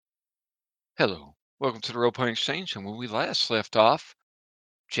Hello. Welcome to the Role Playing Exchange. And when we last left off,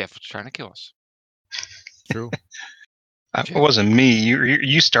 Jeff was trying to kill us. True. It wasn't me.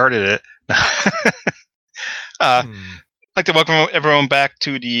 You started it. I'd like to welcome everyone back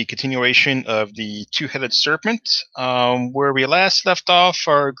to the continuation of the Two-Headed Serpent. Where we last left off,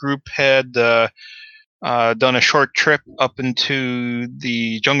 our group had done a short trip up into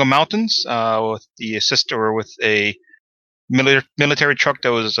the Jungle Mountains with with a military truck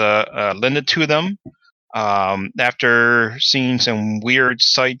that was lended to them. After seeing some weird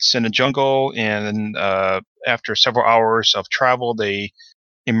sights in the jungle, and after several hours of travel, they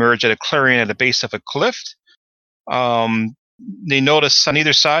emerged at a clearing at the base of a cliff. They noticed on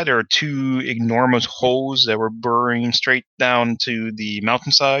either side there were two enormous holes that were burrowing straight down to the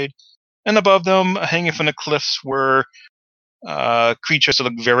mountainside, and above them, hanging from the cliffs, were creatures that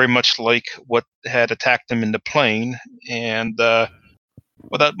looked very much like what had attacked them in the plain. And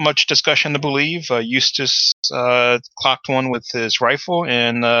without much discussion, I believe, Eustace clocked one with his rifle,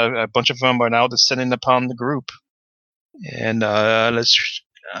 and a bunch of them are now descending upon the group. And let's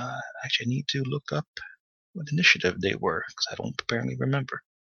actually need to look up what initiative they were, because I don't apparently remember.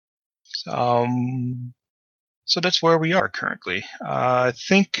 So that's where we are currently. I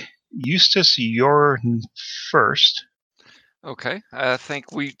think, Eustace, you're first. Okay. I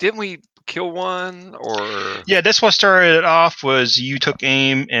think we kill one, or yeah, that's what started off. Was you took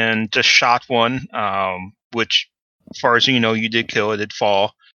aim and just shot one, which, as far as you know, you did kill. It did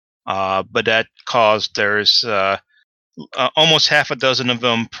fall, but that caused there's almost half a dozen of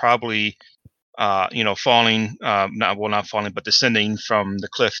them probably falling, not falling, but descending from the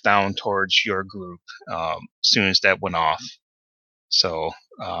cliff down towards your group as soon as that went off. So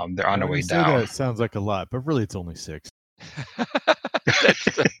they're on their way down. That sounds like a lot, but really it's only 6.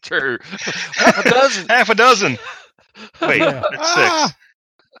 That's true. Half a dozen. Wait, it's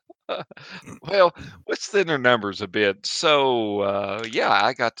 6. Well, let's thin their numbers a bit. So,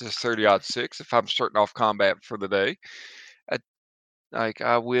 I got this 30-6 if I'm starting off combat for the day.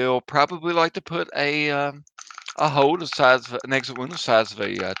 I will probably like to put a hole the size of an exit wound the size of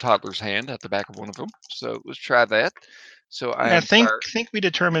a toddler's hand at the back of one of them. So let's try that. So I think we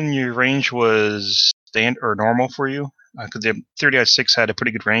determined your range was standard or normal for you, because the 30-6 had a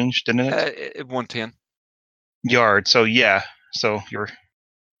pretty good range, didn't it? 110 yard. So yeah, so you're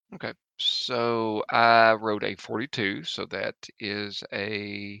okay. So I rolled a 42, so that is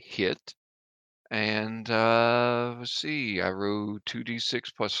a hit. And let's see, I rolled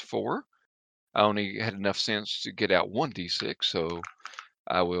 2d6 plus 4. I only had enough sense to get out 1d6, so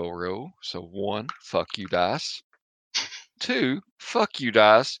I will roll. So 1, fuck you dice. 2, fuck you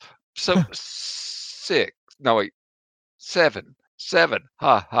dice. So 6. No, wait. 7. 7.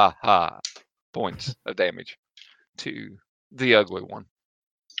 Ha ha ha. Points of damage to the ugly one.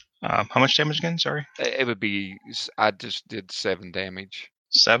 How much damage again? Sorry. It would be. I just did 7 damage.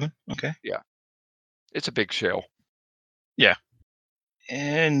 7. Okay. Yeah. It's a big shell. Yeah.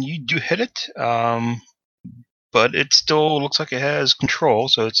 And you do hit it, but it still looks like it has control,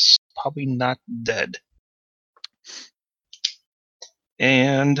 so it's probably not dead.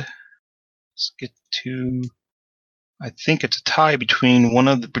 And let's get to. I think it's a tie between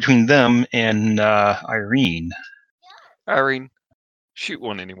between them and Irene. Irene, shoot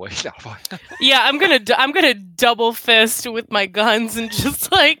one anyway. Yeah, I'm gonna double fist with my guns and just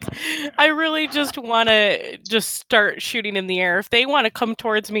I really just want to just start shooting in the air. If they want to come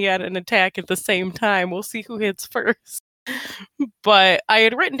towards me at an attack at the same time, we'll see who hits first. But I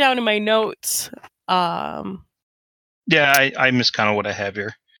had written down in my notes. Yeah, I missed kind of what I have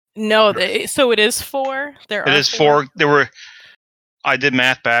here. No, so it is 4. It is 4. There were. I did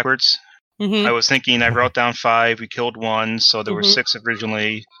math backwards. Mm-hmm. I was thinking I wrote down 5. We killed 1, so there were 6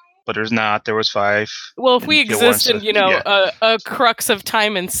 originally, but there's not. There was 5. Well, if we exist in a crux of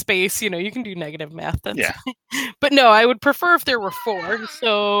time and space, you can do negative math. That's But no, I would prefer if there were 4.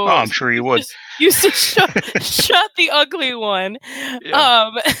 So I'm sure you would. You shot the ugly one.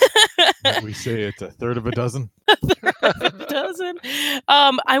 Yeah. We say it's a third of a dozen. A dozen.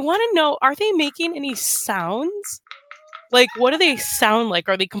 I want to know: are they making any sounds? What do they sound like?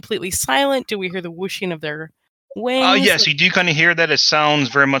 Are they completely silent? Do we hear the whooshing of their wings? Yes, you do kind of hear that. It sounds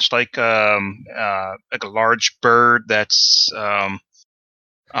very much like a large bird that's in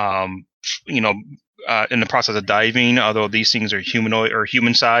the process of diving. Although these things are humanoid or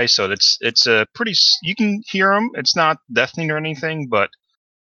human size, so it's a pretty. You can hear them. It's not deafening or anything, but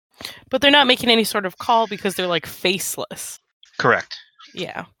they're not making any sort of call because they're faceless. Correct.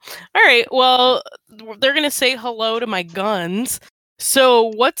 Yeah. All right. Well, they're going to say hello to my guns.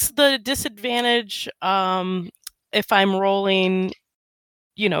 So what's the disadvantage if I'm rolling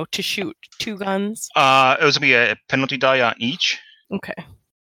to shoot 2 guns? It was going to be a penalty die on each. Okay.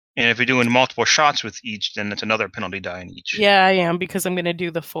 And if you're doing multiple shots with each, then it's another penalty die on each. Yeah, I am, because I'm going to do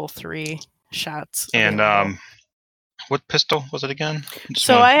the full 3 shots. And available. what pistol was it again?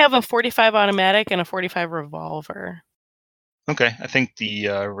 So I have a 45 automatic and a 45 revolver. Okay, I think the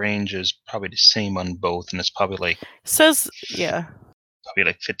range is probably the same on both, and it's probably probably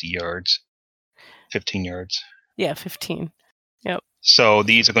like 50 yards, 15 yards. Yeah, 15. Yep. So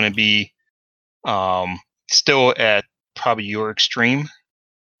these are going to be still at probably your extreme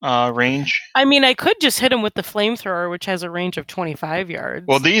range. I mean, I could just hit him with the flamethrower, which has a range of 25 yards.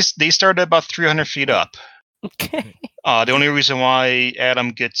 Well, they start at about 300 feet up. Okay. The only reason why Adam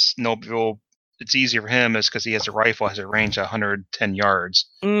gets it's easier for him is because he has a rifle, has a range of 110 yards.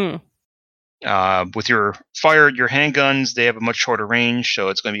 Mm. With your handguns, they have a much shorter range, so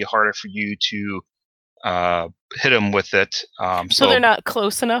it's going to be harder for you to hit them with it. So they're not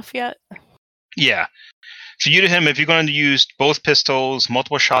close enough yet? Yeah. For you to hit him, if you're going to use both pistols,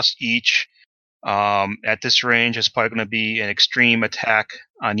 multiple shots each, at this range, it's probably going to be an extreme attack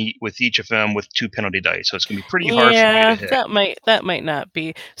with each of them with 2 penalty dice. So it's going to be pretty hard for you to hit. that might not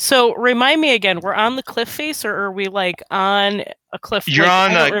be. So remind me again, we're on the cliff face, or are we like on a cliff? You're I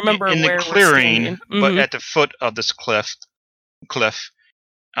on don't remember in where the clearing, we're but at the foot of this cliff.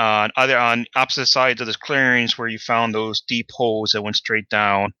 Either on opposite sides of this clearings where you found those deep holes that went straight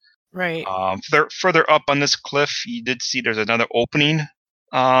down. Right. Further up on this cliff, you did see there's another opening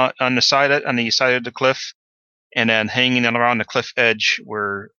on the side of the cliff, and then hanging around the cliff edge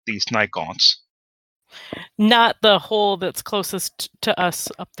were these night gaunts. Not the hole that's closest to us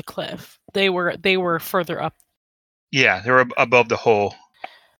up the cliff. They were further up. Yeah, they were above the hole.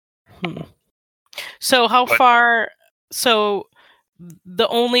 So how far? So the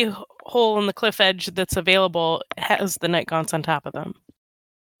only hole in the cliff edge that's available has the night gaunts on top of them.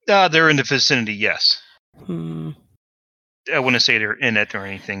 They're in the vicinity, yes. I wouldn't say they're in it or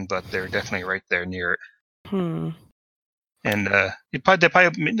anything, but they're definitely right there near it. And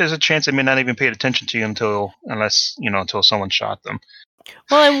there's a chance they may not even pay attention to you until someone shot them.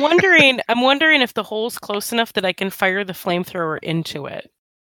 Well, I'm wondering if the hole's close enough that I can fire the flamethrower into it.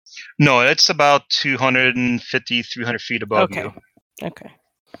 No, it's about 250, 300 feet above you. Okay.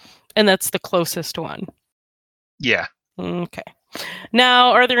 And that's the closest one? Yeah. Okay.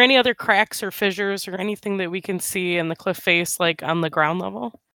 Now, are there any other cracks or fissures or anything that we can see in the cliff face, like on the ground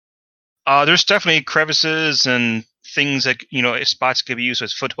level? There's definitely crevices and things that, spots could be used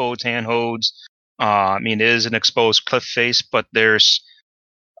as footholds, handholds. It is an exposed cliff face, but there's,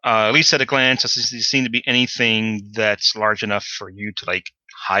 at least at a glance, doesn't seem to be anything that's large enough for you to,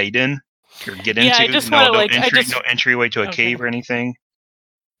 hide in or get into. I just want no entryway to a cave or anything.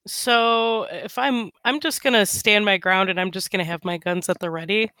 So if I'm just gonna stand my ground and I'm just gonna have my guns at the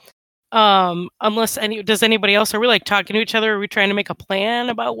ready. Does anybody else? Are we talking to each other? Are we trying to make a plan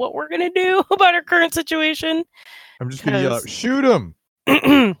about what we're gonna do about our current situation? I'm just gonna yell out, "Shoot them!"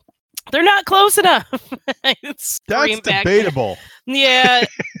 They're not close enough. That's debatable. Yeah.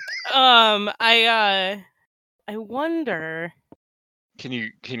 I wonder. Can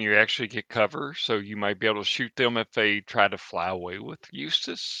you actually get cover so you might be able to shoot them if they try to fly away with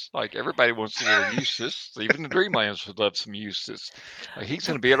Eustace? Everybody wants to get a Eustace. Even the Dreamlands would love some Eustace. He's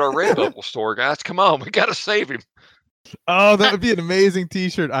going to be at our Redbubble store, guys. Come on, we got to save him. Oh, that would be an amazing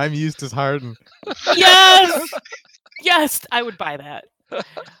T-shirt. I'm Eustace Harden. Yes, I would buy that.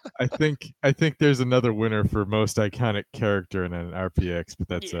 I think there's another winner for most iconic character in an RPX, but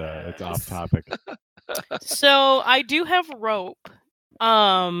that's it's off topic. So I do have rope.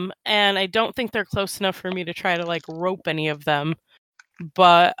 And I don't think they're close enough for me to try to rope any of them.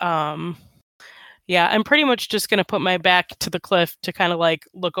 But I'm pretty much just gonna put my back to the cliff to kind of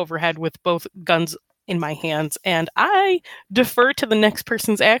look overhead with both guns in my hands, and I defer to the next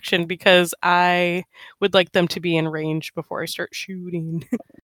person's action because I would like them to be in range before I start shooting.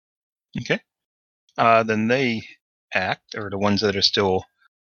 Okay. Then they act, or the ones that are still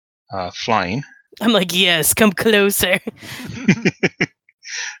flying. I'm yes, come closer.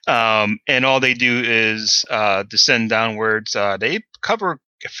 And all they do is descend downwards. They cover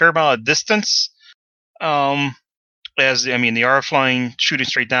a fair amount of distance. They are flying, shooting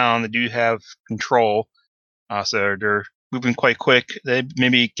straight down. They do have control, so they're moving quite quick. They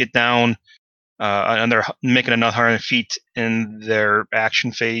maybe get down, and they're making another 100 feet in their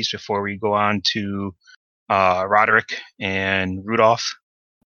action phase before we go on to Roderick and Rudolph.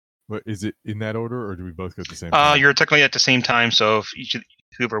 What is it in that order, or do we both go at the same time? You're technically at the same time, so if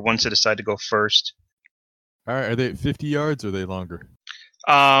whoever wants to decide to go first. All right, are they at 50 yards or are they longer?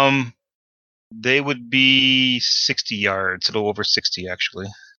 They would be 60 yards, a little over 60 actually.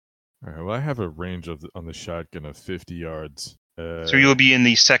 All right. Well, I have a range on the shotgun of 50 yards. So you will be in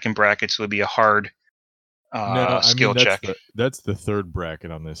the second bracket, so it would be a hard No, I mean skill check. that's the third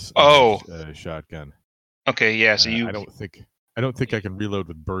bracket on this. Shotgun. Okay, yeah. So I don't think I can reload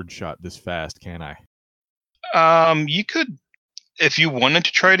with birdshot this fast, can I? you could, if you wanted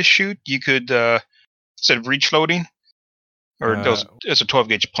to try to shoot, you could instead of reach loading, or it's a 12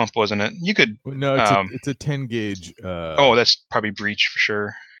 gauge pump, wasn't it? You could. No, it's a 10 gauge. That's probably breach for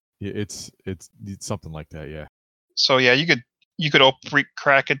sure. Yeah, it's something like that, yeah. So yeah, you could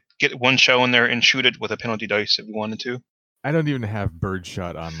crack it, get one shell in there, and shoot it with a penalty dice if you wanted to. I don't even have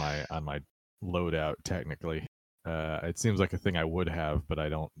birdshot on my loadout technically. It seems like a thing I would have, but I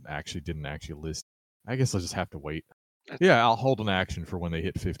didn't actually list. I guess I'll just have to wait. Yeah, I'll hold an action for when they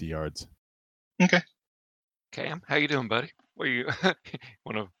hit 50 yards. Okay. Cam, how you doing, buddy? What you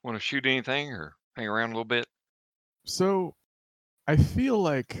want to shoot anything or hang around a little bit? So, I feel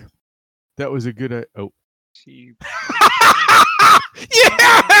like that was a good.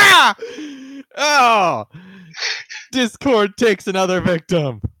 Yeah! Oh! Discord takes another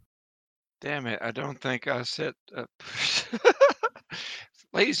victim. Damn it, I don't think I set up.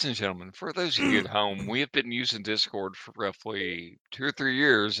 Ladies and gentlemen, for those of you at home, we have been using Discord for roughly 2 or 3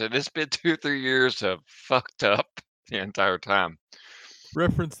 years, and it's been 2 or 3 years of fucked up the entire time.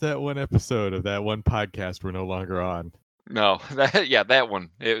 Reference that one episode of that one podcast we're no longer on. No, that one.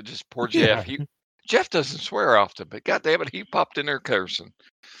 It was just poor Jeff. Yeah. Jeff doesn't swear often, but goddamn it, he popped in there cursing.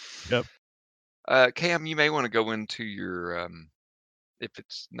 Yep. Cam, you may want to go into your if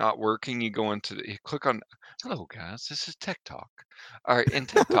it's not working, you click on. Hello, guys. This is Tech Talk. All right, in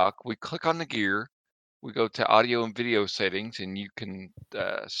Tech Talk, we click on the gear. We go to audio and video settings, and you can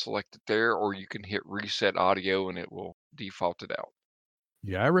select it there, or you can hit reset audio, and it will default it out.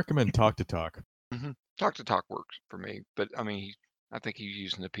 Yeah, I recommend Talk to Talk. Mm-hmm. Talk to Talk works for me, but I mean, I think he's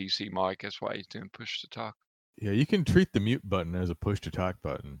using the PC mic. That's why he's doing push to talk. Yeah, you can treat the mute button as a push to talk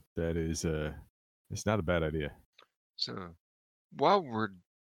button. That is, it's not a bad idea. So, while we're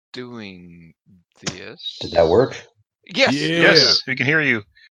doing this, did that work? Yes, Yeah. Yes, we can hear you.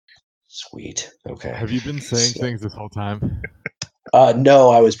 Sweet. Okay. Have you been saying things this whole time? No,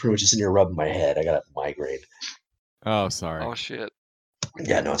 I was pretty much just in here rubbing my head. I got a migraine. Oh, sorry. Oh shit.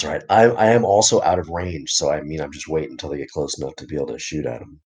 Yeah, no, it's all right. I am also out of range, so I mean, I'm just waiting until they get close enough to be able to shoot at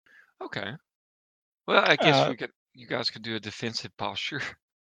them. Okay. Well, I guess you guys could do a defensive posture.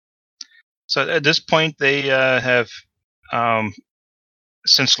 So at this point, they have,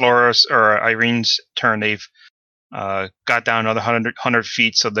 since Laura's or Irene's turn, they've got down another 100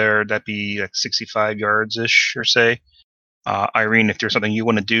 feet, so that'd be like 65 yards ish, or say. Irene, if there's something you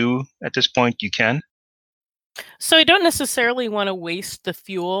want to do at this point, you can. So I don't necessarily want to waste the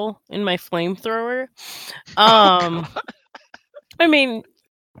fuel in my flamethrower. I mean,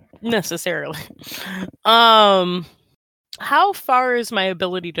 necessarily. How far is my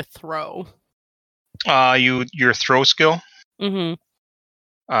ability to throw? Your throw skill. Mm-hmm.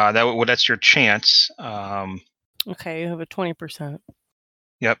 That's your chance. Okay, you have a 20%.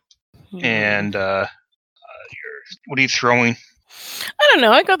 Yep. And what are you throwing? I don't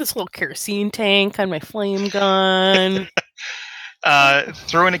know. I got this little kerosene tank on my flame gun.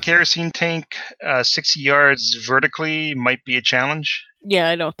 Throwing a kerosene tank 60 yards vertically might be a challenge. Yeah,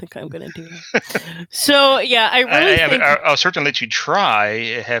 I don't think I'm going to do that. So, yeah, I really think... I'll certainly let you try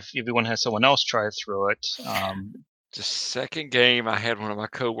if everyone has someone else try to throw it. The second game, I had one of my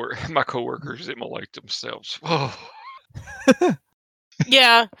coworkers immolate themselves. Oh.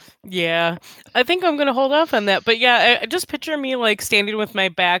 Yeah. I think I'm gonna hold off on that. But yeah, just picture me like standing with my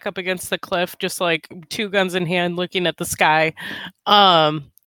back up against the cliff, just like 2 guns in hand, looking at the sky,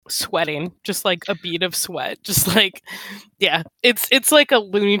 sweating, just like a bead of sweat. Just like, yeah, it's like a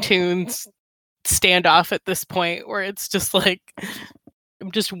Looney Tunes standoff at this point, where it's just like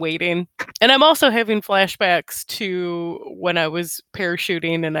I'm just waiting. And I'm also having flashbacks to when I was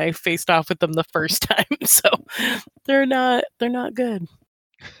parachuting and I faced off with them the first time. So they're not good.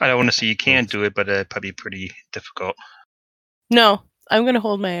 I don't want to say you can't do it, but it'd probably be pretty difficult. No, I'm going to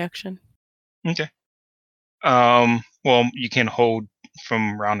hold my action. Okay. Well, you can hold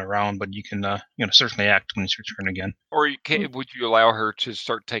from round to round, but you can certainly act when it's your turn again. Or would you allow her to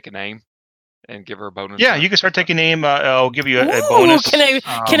start taking aim and give her a bonus? Yeah, you can start taking aim. I'll give you a bonus.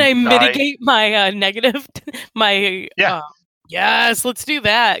 Can I mitigate my negative? Yeah. Yes, let's do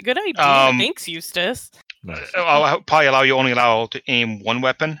that. Good idea. Thanks, Eustace. Nice. I'll probably only allow to aim one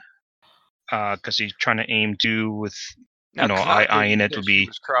weapon, because he's trying to aim 2 with I in it would be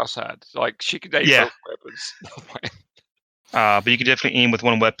cross-eyed. Like she could aim both weapons. But you can definitely aim with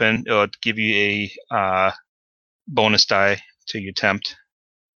one weapon. It'll give you a bonus die to your attempt.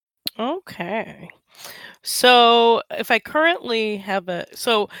 Okay. So if I currently have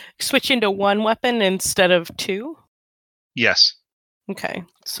switch into one weapon instead of two? Yes. Okay.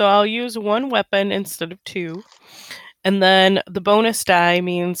 So I'll use one weapon instead of two. And then the bonus die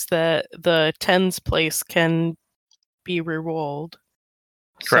means that the tens place can be re-rolled.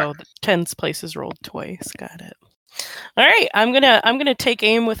 So Correct. the tens place is rolled twice. Got it. All right, I'm gonna take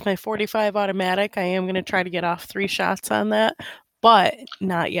aim with my 45 automatic. I am gonna try to get off 3 shots on that, but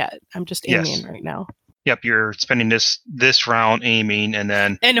not yet. I'm just aiming Yes. right now Yep, you're spending this round aiming, and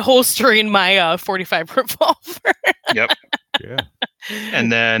then and holstering my 45 revolver. yep, Yeah.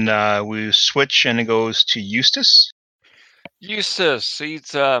 and then we switch, and it goes to Eustace. Eustace, he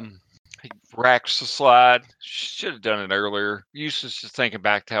racks the slide. Should have done it earlier. Eustace is thinking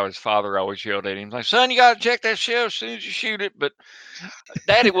back to how his father always yelled at him, like, "Son, you got to check that shell as soon as you shoot it." But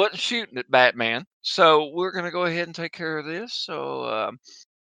Daddy wasn't shooting at Batman, so we're gonna go ahead and take care of this. So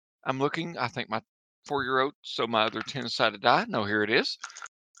I'm looking. I think my 4-year-old. So my other 10-sided die. No, here it is.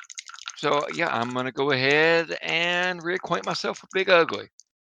 So yeah, I'm gonna go ahead and reacquaint myself with Big Ugly.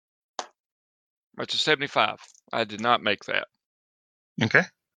 That's a 75. I did not make that. Okay,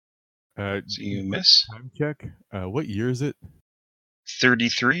 So you miss. Time check. What year is it?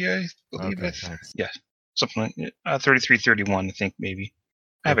 33, I believe. Okay, thanks. Yeah, something like 33, 31, I think maybe.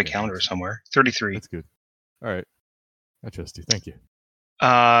 I have a Okay, calendar thanks. somewhere. 33. That's good. All right. I trust you. Thank you.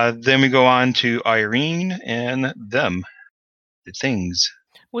 Then we go on to Irene and them, the things.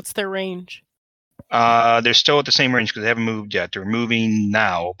 What's their range? They're still at the same range because they haven't moved yet. They're moving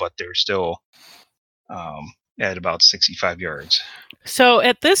now, but they're still at about 65 yards. So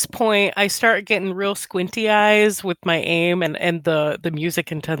at this point, I start getting real squinty eyes with my aim, and the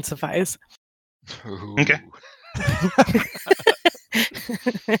music intensifies. Okay.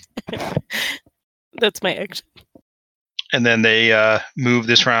 That's my action. And then they move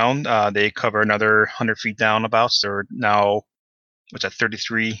this round. They cover another 100 feet down about. So they're now,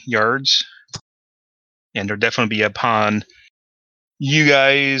 33 yards? And they'll definitely be upon you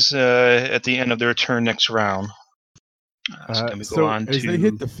guys at the end of their turn next round. So then we go on as to... they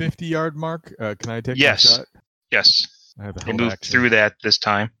hit the 50-yard mark, can I take my Yes. shot? Yes. I have a They held move action. through that this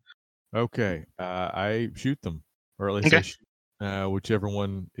time. Okay. I shoot them, or at least I shoot, whichever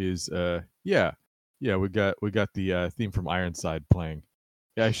one is. Yeah. We got the theme from Ironside playing.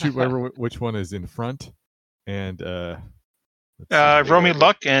 Yeah, I shoot which one is in front, and Roll me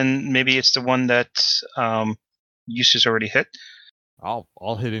luck, and maybe it's the one that Eustace already hit.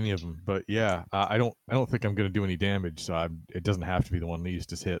 I'll hit any of them, but yeah, I don't think I'm gonna do any damage, so it doesn't have to be the one that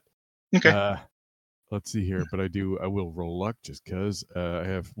Eustace hit. Okay. Let's see here, but I will roll luck just because I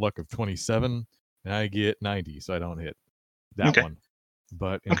have luck of 27 and I get 90, so I don't hit that one.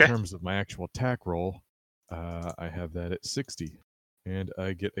 But in terms of my actual attack roll, I have that at 60 and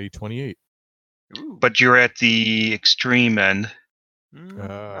I get a 28. Ooh. But you're at the extreme end.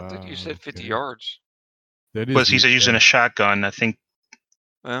 I think you said 50 yards. That is. Plus, he's using a shotgun, I think.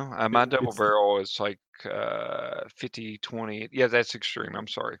 Well, my double barrel is like 50, 20. Yeah, that's extreme. I'm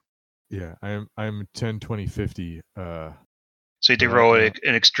sorry. Yeah, I'm 10, 20, 50. So you have to roll an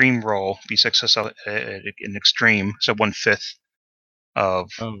extreme roll, be successful at an extreme, so 1/5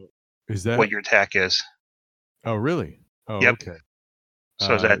 of is that what your attack is. Oh, really? Oh, yep. Okay.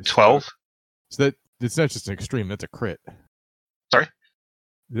 So is that 12? So it's not just an extreme, that's a crit. Sorry?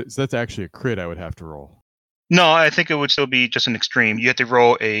 So that's actually a crit I would have to roll. No, I think it would still be just an extreme. You have to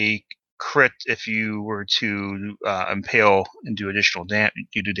roll a crit if you were to impale and do additional damage.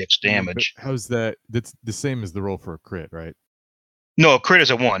 You do the extra damage. But how's that? That's the same as the roll for a crit, right? No, a crit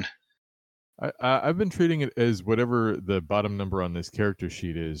is a 1. I've been treating it as whatever the bottom number on this character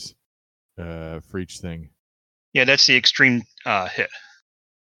sheet is for each thing. Yeah, that's the extreme hit.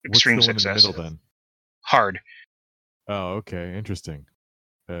 Extreme What's the success. One in the middle then? Hard. Oh, okay, interesting.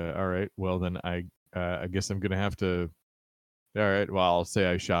 All right, well then I guess I'm gonna have to. All right, well I'll say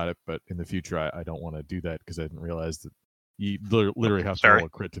I shot it, but in the future I don't want to do that because I didn't realize that you literally have to roll a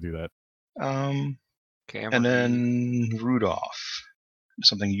crit to do that. And then Rudolph,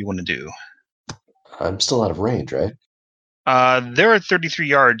 something you want to do? I'm still out of range, right? They're at 33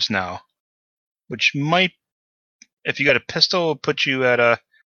 yards now, which might, if you got a pistol, put you at a,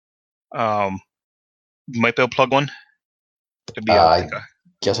 you might be able to plug one. I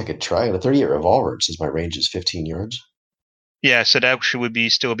guess I could try it. A 38 revolver. It says my range is 15 yards. Yeah, so that actually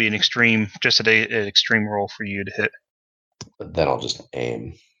would still be an extreme, just an extreme roll for you to hit. But then I'll just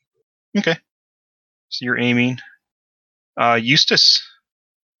aim. Okay. So you're aiming. Eustace.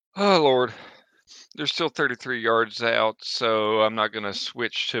 Oh, Lord. they're still 33 yards out, so I'm not gonna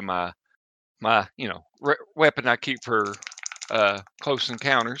switch to my weapon I keep for close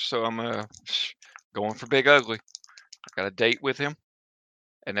encounters. So I'm going for Big Ugly. I got a date with him,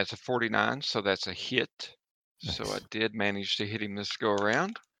 and that's a 49, so that's a hit. Nice. So I did manage to hit him this go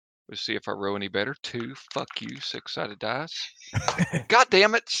around. Let's see if I roll any better. 2, fuck you, 6-sided dice. God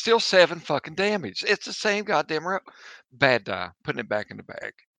damn it, still 7 fucking damage. It's the same goddamn roll. Bad die. Putting it back in the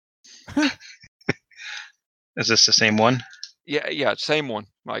bag. Is this the same one? Yeah, same one.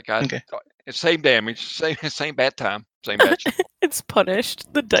 Like Okay. it's same damage, same bad time, same bad shit. It's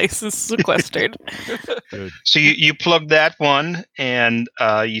punished. The dice is sequestered. Good. So you plug that one, and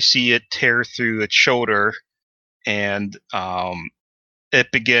you see it tear through its shoulder, and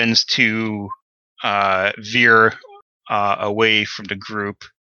it begins to veer away from the group.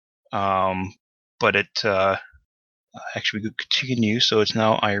 But it actually we could continue. So it's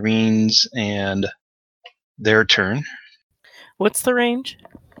now Irene's and their turn. What's the range?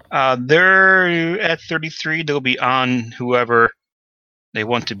 They're at 33. They'll be on whoever they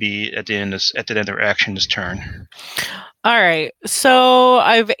want to be at the end of their action this turn. All right. So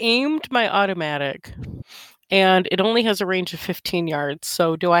I've aimed my automatic, and it only has a range of 15 yards.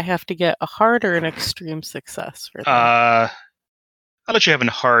 So do I have to get a hard or an extreme success for that? I'll let you have a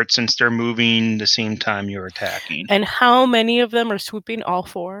heart since they're moving the same time you're attacking. And how many of them are swooping? All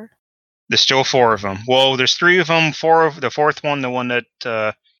 4? There's still 4 of them. Well, there's 3 of them. 4 of the fourth one, the one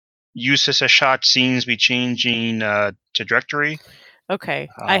that uses a shot, seems to be changing trajectory. Okay.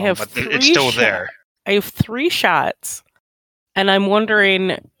 I have but 3 it's still there. I have 3 shots, and I'm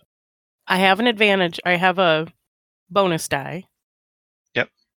wondering, I have an advantage. I have a bonus die. Yep.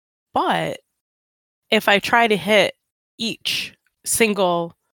 But if I try to hit each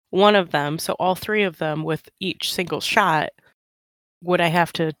single one of them, so all 3 of them with each single shot, would I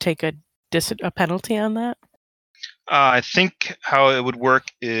have to take a penalty on that? I think how it would work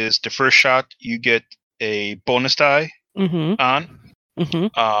is the first shot you get a bonus die on.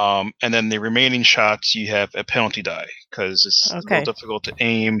 And then the remaining shots you have a penalty die because it's a little difficult to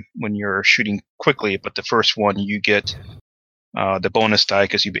aim when you're shooting quickly. But the first one you get the bonus die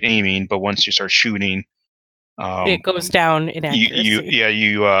because you've been aiming. But once you start shooting, it goes down in accuracy.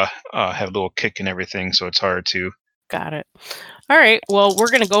 You have a little kick and everything, so it's hard to. Got it. All right. Well, we're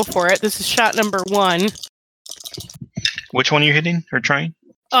gonna go for it. This is shot number 1. Which one are you hitting or trying?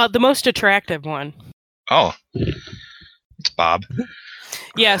 The most attractive one. Oh, it's Bob.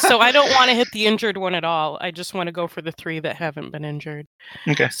 Yeah, so I don't want to hit the injured one at all. I just want to go for the 3 that haven't been injured.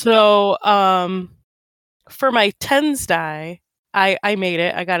 Okay. So, for my 10s die, I made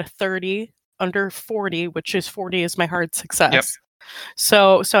it. I got a 30 under 40, which is 40 is my hard success. Yep.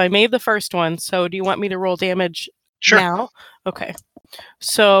 So I made the first one. So do you want me to roll damage now? Okay.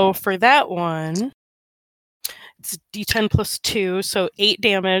 So for that one, it's D10 plus 2, so 8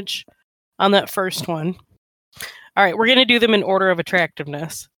 damage on that first one. All right, we're going to do them in order of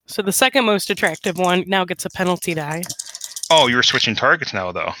attractiveness. So the second most attractive one now gets a penalty die. Oh, you're switching targets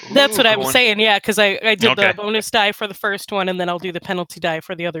now, though. That's what I'm saying, yeah, because I did the bonus die for the first one, and then I'll do the penalty die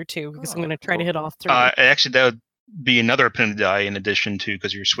for the other 2, because I'm going to try to hit all 3. Actually, that would be another penalty die in addition to,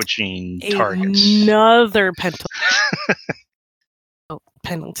 because you're switching targets. Another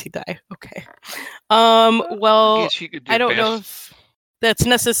penalty die. Okay. Well, I don't know if that's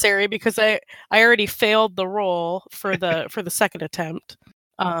necessary because I already failed the roll for the second attempt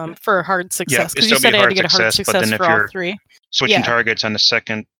for a hard success. Because you said I had to get a hard success for all 3. Switching targets on the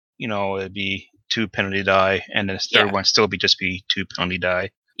second, it'd be 2 penalty die, and the third one still just be 2 penalty die.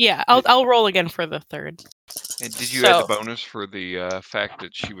 Yeah, I'll roll again for the third. And did you add the bonus for the fact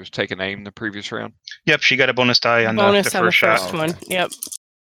that she was taking aim the previous round? Yep, she got a bonus die on the first shot. One. Yep.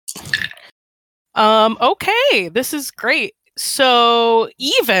 Okay, this is great. So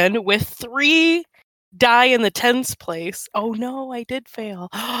even with 3 die in the 10s place. Oh no, I did fail.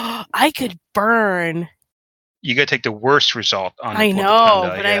 I could burn. You got to take the worst result on. I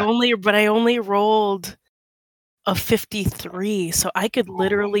know, but I only rolled a 53, so I could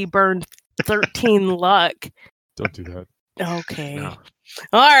literally burn 13 luck. Don't do that. Okay. No.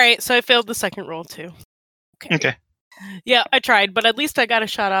 All right, so I failed the second roll too. Okay. Yeah, I tried, but at least I got a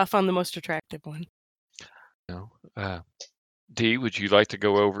shot off on the most attractive one. No. Dee, would you like to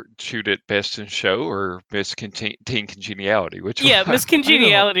go over shoot at Best in Show or Miss Teen Congeniality? Which one? Miss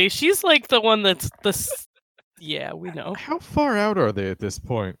Congeniality. She's like the one that's the. Yeah, we know. How far out are they at this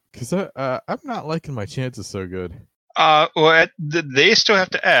point? Because I'm not liking my chances so good. Well, they still have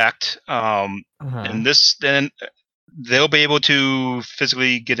to act. And then they'll be able to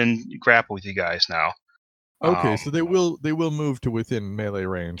physically get in grapple with you guys now. Okay, so they will move to within melee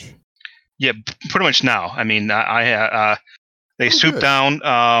range. Yeah, pretty much now. I mean, they swoop good. down.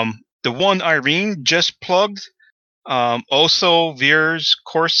 The one Irene just plugged. Also veers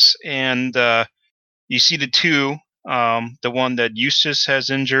course, and you see the two. The one that Eustace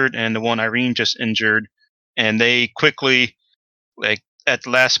has injured, and the one Irene just injured, and they quickly, like at the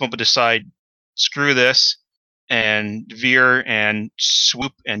last moment, decide, screw this, and veer and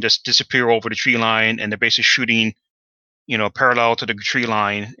swoop and just disappear over the tree line, and they're basically shooting, parallel to the tree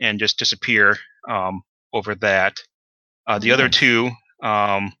line and just disappear over that. The other Nice. two,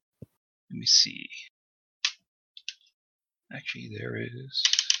 let me see. Actually, there is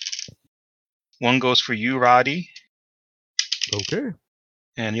one goes for you, Roddy, Okay.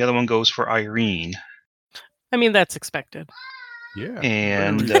 and the other one goes for Irene. I mean, that's expected. Yeah.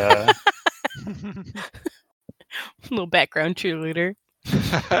 And Little background cheerleader.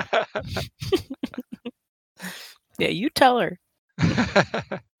 Yeah, you tell her.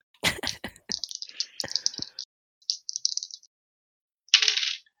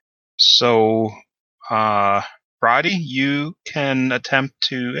 so, Roddy, you can attempt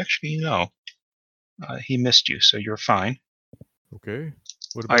to actually no. He missed you, so you're fine. Okay.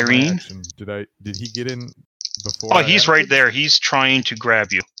 What about my Irene? action? Did he get in before? Oh, he's right acted? there. He's trying to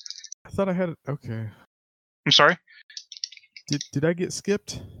grab you. I thought I had it. Okay. I'm sorry? Did I get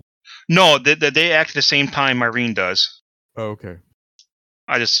skipped? No, they act at the same time Irene does. Oh, okay.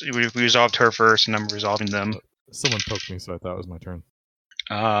 We resolved her first, and I'm resolving them. Someone poked me, so I thought it was my turn.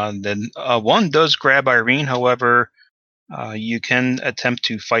 Then one does grab Irene. However, you can attempt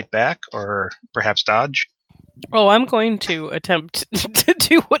to fight back or perhaps dodge. Oh, I'm going to attempt to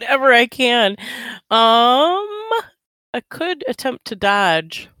do whatever I can. I could attempt to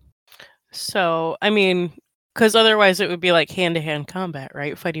dodge. So, I mean, because otherwise it would be like hand-to-hand combat,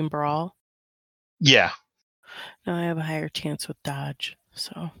 right? Fighting brawl. Yeah. No, I have a higher chance with dodge.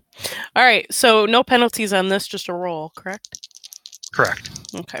 So, all right. So no penalties on this, just a roll, correct? Correct.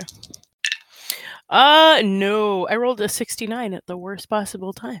 Okay. No, I rolled a 69 at the worst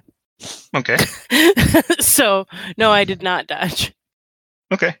possible time. Okay. So no, I did not dodge.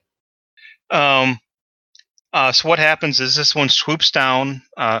 Okay. So what happens is this one swoops down.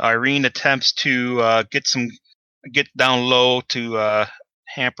 Irene attempts to get down low to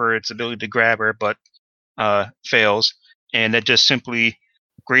hamper its ability to grab her, but fails, and it just simply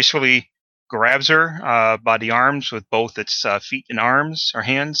gracefully grabs her by the arms with both its feet and arms or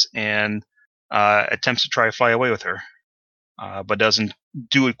hands, and attempts to try to fly away with her, but doesn't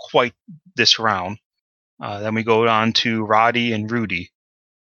do it quite this round. Then we go on to Roddy and Rudy.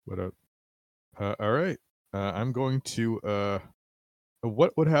 What up? All right. I'm going to.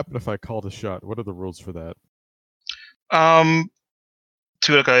 What would happen if I called a shot? What are the rules for that?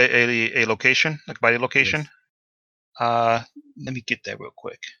 To like a location, like by the location. Yes. Let me get that real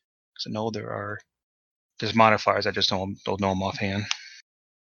quick, because I know there's modifiers. I just don't know them offhand.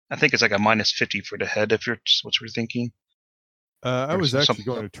 I think it's like a -50 for the head, if you're what you're thinking. I was actually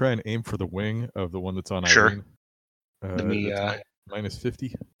going to try and aim for the wing of the one that's on Sure. Irene. Let me.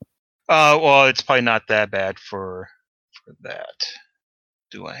 -50. Well, it's probably not that bad for that.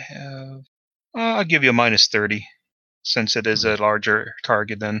 Do I have? I'll give you a -30, since it is a larger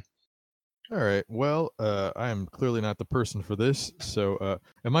target. Then. All right. Well, I am clearly not the person for this. So,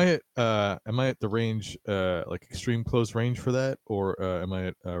 am I at the range, like extreme close range for that, or am I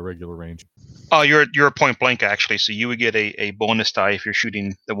at regular range? Oh, you're point blank actually, so you would get a bonus die if you're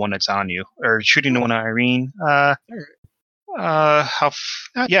shooting the one that's on you, or shooting the one on Irene.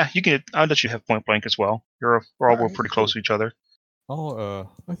 Yeah, you can. I'll let you have point blank as well. We're pretty close to each other.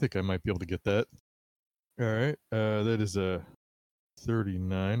 I think I might be able to get that. All right. That is a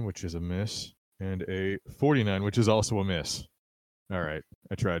 39, which is a miss, and a 49, which is also a miss. All right.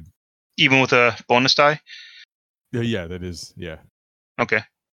 I tried. Even with a bonus die? Yeah, that is. Yeah. Okay.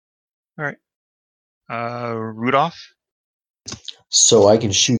 All right. Rudolph? So I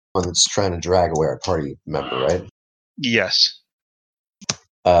can shoot one that's trying to drag away our party member, right? Yes.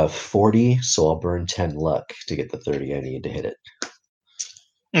 40, so I'll burn 10 luck to get the 30 I need to hit it.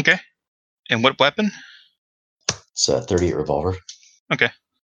 Okay. And what weapon? It's a 38 revolver. Okay.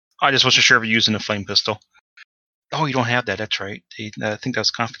 I just wasn't sure if you're using a flame pistol. Oh, you don't have that. That's right. I think that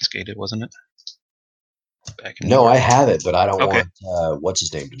was confiscated, wasn't it? No, I have it, but I don't want what's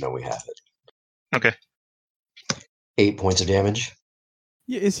his name to know we have it. Okay. 8 points of damage.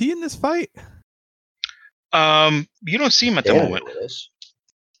 Yeah, is he in this fight? You don't see him at the moment.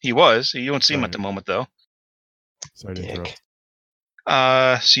 He was. You don't see him at the moment, though. Sorry to interrupt.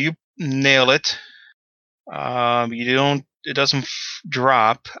 So you nail it. You don't. It doesn't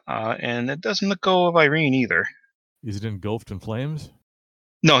drop, and it doesn't let go of Irene either. Is it engulfed in flames?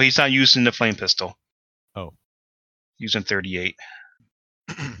 No, he's not using the flame pistol. Oh. Using 38.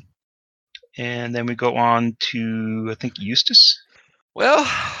 And then we go on to, I think, Eustace. Well,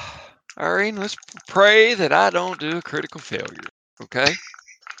 Irene, let's pray that I don't do a critical failure. Okay.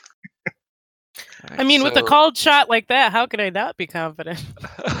 I mean, with a called shot like that, how could I not be confident?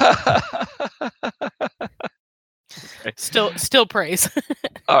 Okay. Still praise.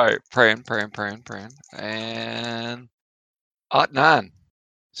 All right, praying. And 9.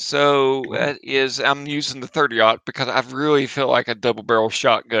 So that is, I'm using the 30-aught because I really feel like a double barrel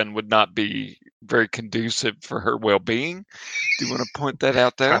shotgun would not be very conducive for her well-being. Do you want to point that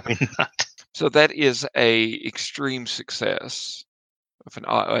out there? Probably not. So that is a extreme success. Of an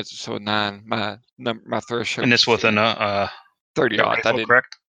so a 9, my threshold. And this with an 30-aught. rifle,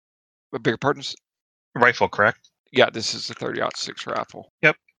 correct? I beg your pardon? Rifle, correct? Yeah, this is a 30-06 rifle.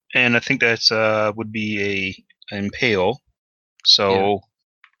 Yep. And I think that's would be a impale. So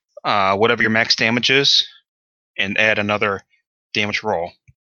whatever your max damage is, and add another damage roll.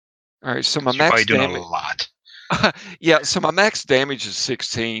 All right, so my You're max probably doing damage. a lot. Yeah, so my max damage is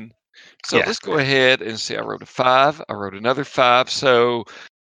 16. So Yeah. let's go ahead and see. I wrote a 5. I wrote another 5. So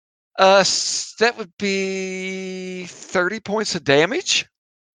that would be 30 points of damage.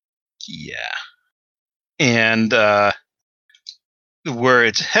 Yeah. And where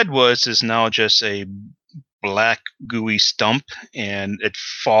its head was is now just a black gooey stump, and it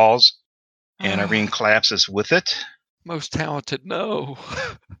falls, and Irene collapses with it. Most talented, no.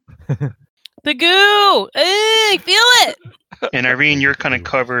 The goo! I feel it! And Irene, you're kind of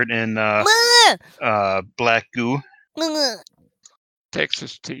covered in black goo.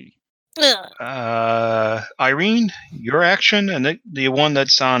 Texas tea. Irene, your action, and the one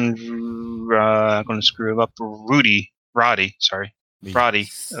that's on, I'm going to screw it up, Roddy,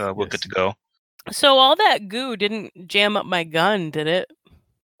 will get to go. So all that goo didn't jam up my gun, did it?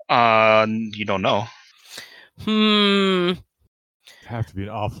 You don't know. It'd have to be an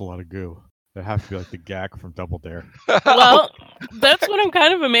awful lot of goo. It'd have to be like the Gak from Double Dare. Well, that's what I'm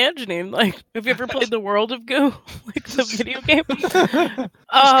kind of imagining. Like, have you ever played the World of Goo, like the video game?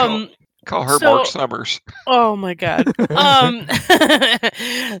 Call her Mark Summers. Oh my god.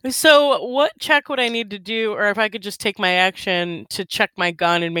 So what check would I need to do, or if I could just take my action to check my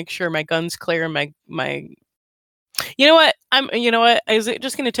gun and make sure my gun's clear and my You know what? Is it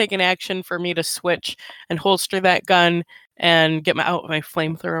just going to take an action for me to switch and holster that gun and get my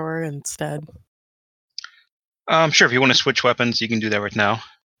flamethrower instead? Sure. If you want to switch weapons, you can do that right now.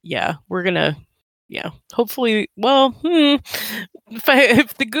 Yeah, we're gonna. Yeah, hopefully. Well,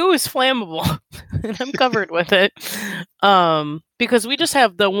 if the goo is flammable and I'm covered with it, because we just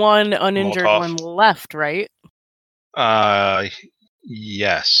have the one uninjured one left, right?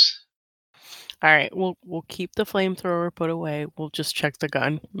 Yes. All right, we'll keep the flamethrower put away. We'll just check the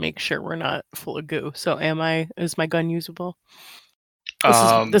gun, make sure we're not full of goo. So, is my gun usable?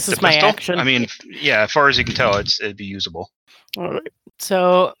 This is my action. I mean, yeah, as far as you can tell, it'd be usable. All right.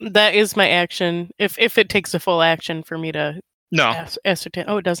 So that is my action. If it takes a full action for me to ascertain.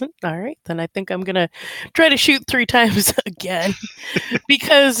 Oh, it doesn't? All right. Then I think I'm going to try to shoot 3 times again.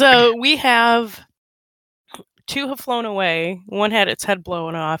 Because we have 2 have flown away. 1 had its head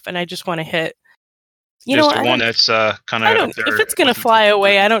blown off, and I just want to hit. There's the one that's kind of. If it's going to fly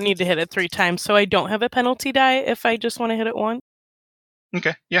away, I don't need to hit it 3 times, so I don't have a penalty die if I just want to hit it 1.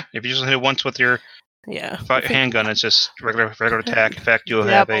 Okay, yeah. If you just hit it once with your handgun, it's just regular attack. In fact, you'll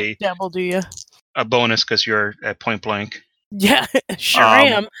have a bonus because you're at point blank. Yeah, sure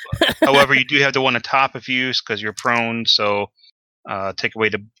am. However, you do have the one on top of you because you're prone, so take away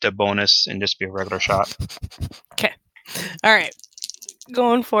the bonus and just be a regular shot. Okay. All right.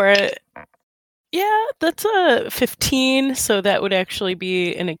 Going for it. Yeah, that's a 15, so that would actually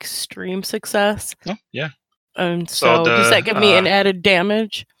be an extreme success. Oh, yeah. So does that give me an added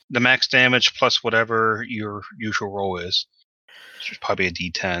damage? The max damage plus whatever your usual roll is. So it's probably a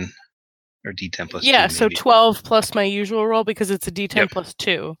D10 or D10 plus 2. Yeah, so 12 plus my usual roll because it's a D10 plus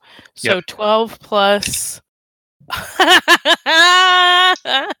 2. So 12 plus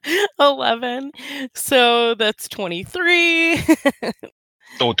 11. So that's 23.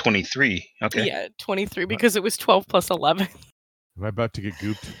 Oh, 23. Okay. Yeah, 23 because it was 12 plus 11. Am I about to get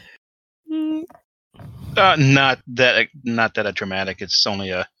gooped? Not that dramatic. It's only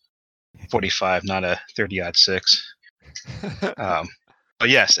a 45, not a 30-06. But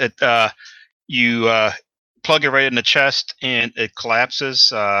yes, you plug it right in the chest and it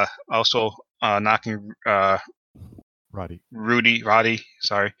collapses. Also knocking Roddy.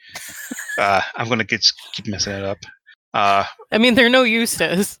 Sorry, I'm gonna keep messing it up. I mean, they're no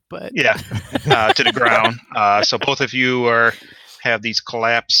Eustace, but yeah, to the ground. So both of you are have these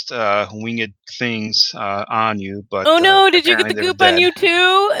collapsed winged things on you. But oh no! Did you get the apparently goop on you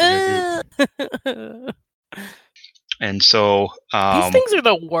Yeah, too? And so These things are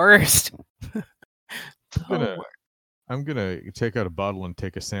the worst. I'm gonna take out a bottle and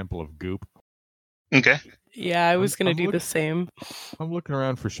take a sample of goop. okay. Yeah, I was gonna I'm do the same. I'm looking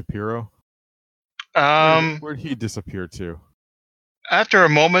around for Shapiro. Where'd he disappear to? After a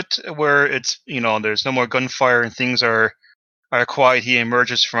moment where it's there's no more gunfire and things are quiet, he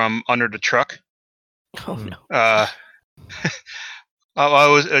emerges from under the truck. Oh Hmm.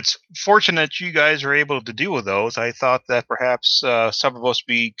 no! It's fortunate you guys were able to deal with those. I thought that perhaps some of us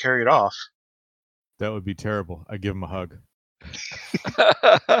be carried off. That would be terrible. I give him a hug.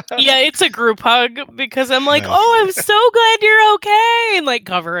 Yeah, it's a group hug because I'm like, Nice. oh, I'm so glad you're okay, and like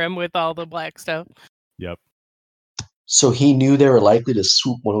cover him with all the black stuff. Yep. So he knew they were likely to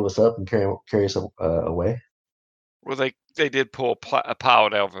swoop one of us up and carry us away. Well, they did pull a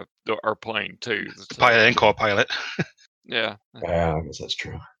pilot out of our plane too. The pilot and co-pilot. Yeah. Yeah, I guess that's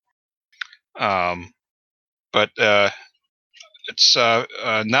true. But it's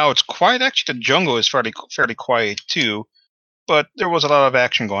now it's quiet. Actually, the jungle is fairly quiet too. But there was a lot of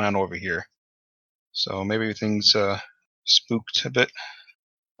action going on over here, so maybe things spooked a bit.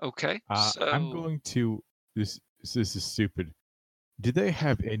 Okay. I'm going to. This is stupid. Do they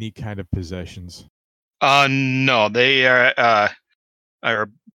have any kind of possessions? No, they are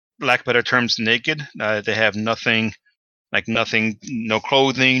lack of better terms, naked. They have nothing, no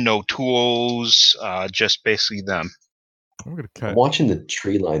clothing, no tools, just basically them. I'm gonna I'm cut. watching the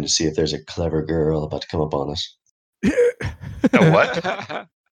tree line to see if there's a clever girl about to come up on us. A what?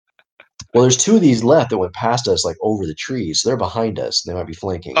 Well, there's two of these left that went past us, like over the trees. So they're behind us. They might be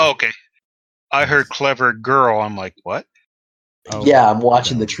flanking. Oh, okay. I heard clever girl. I'm like, what? Oh, yeah, I'm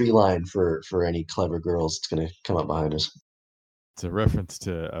watching no. the tree line for any clever girls that's going to come up behind us. It's a reference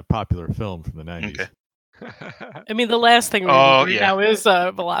to a popular film from the 90s. Okay. I mean, the last thing we need right now is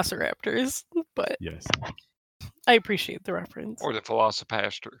velociraptors, but Yes. I appreciate the reference. Or the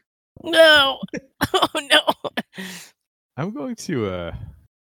Velocipaster. No! Oh no! I'm going to,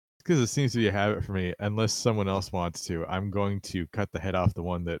 because it seems to be a habit for me, unless someone else wants to, I'm going to cut the head off the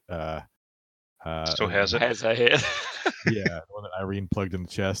one that Still has it. Has a head. Yeah, the one that Irene plugged in the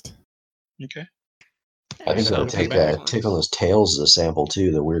chest. Okay. I think they'll take Tickle's tails as a sample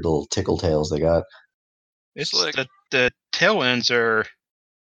too. The weird little tickle tails they got. It's Slick. the tail ends are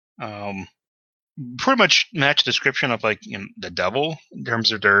pretty much match the description of the devil in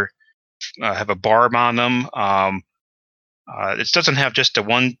terms of their have a barb on them. It doesn't have just the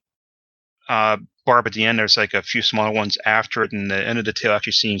one barb at the end. There's like a few smaller ones after it, and the end of the tail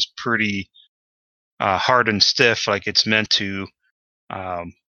actually seems pretty hard and stiff, like it's meant to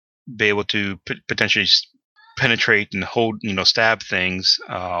be able to potentially penetrate and hold, stab things.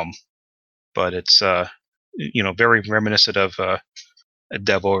 But it's very reminiscent of a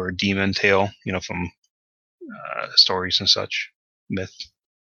devil or a demon tail, from stories and such, myth.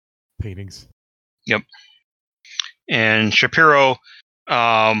 Paintings. Yep. And Shapiro,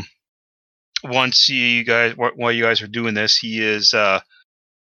 once while you guys are doing this, he is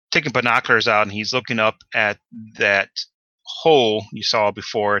taking binoculars out and he's looking up at that hole you saw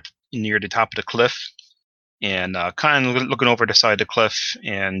before near the top of the cliff, and kind of looking over the side of the cliff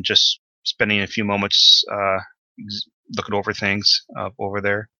and just spending a few moments looking over things over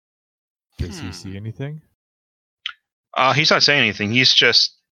there. Does he see anything? He's not saying anything. He's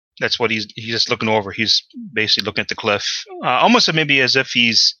just looking over. He's basically looking at the cliff, almost maybe as if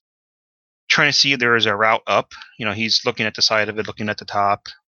he's trying to see if there is a route up. He's looking at the side of it, looking at the top.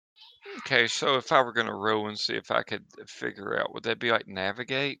 Okay, so if I were going to row and see if I could figure out, would that be like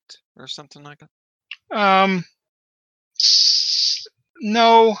navigate or something like that?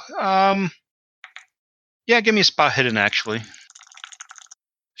 No. Yeah, give me a spot hidden, actually.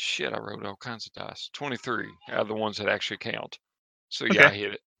 Shit, I rolled all kinds of dice. 23 out of the ones that actually count. So yeah, Okay. I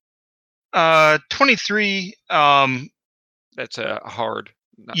hit it. 23. That's a hard.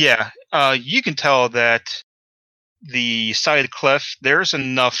 Yeah. You can tell that the side of the cliff, there's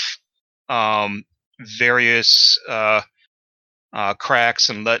enough various cracks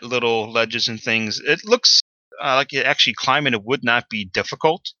and little ledges and things. It looks like actually climbing it would not be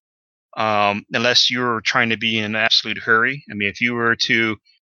difficult, unless you're trying to be in an absolute hurry. I mean, if you were to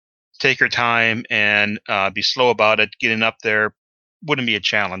take your time and be slow about it, getting up there wouldn't be a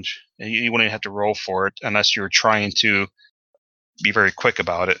challenge. You wouldn't have to roll for it unless you're trying to be very quick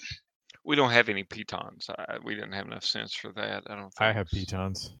about it. We don't have any pitons. We didn't have enough sense for that. I don't think. I have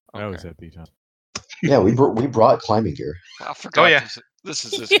pitons. I always have pitons. Yeah, we brought climbing gear. I forgot. Oh, yeah. This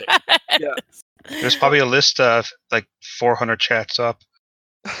is his game. Yes. There's probably a list of like 400 chats up.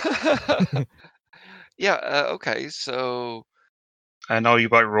 Yeah. Okay. So I know you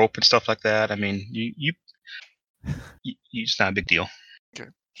bought rope and stuff like that. I mean, it's not a big deal. okay.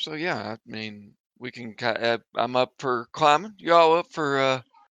 So yeah. I mean, we can. I'm up for climbing. Y'all up for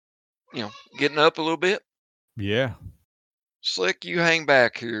getting up a little bit? Yeah. Slick, you hang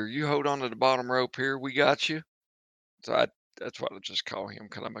back here. You hold on to the bottom rope here. We got you. So that's what I just call him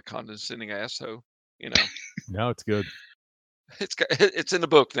because I'm a condescending asshole. No, it's good. It's in the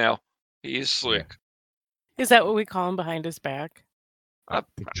book now. He is Slick. Is that what we call him behind his back? I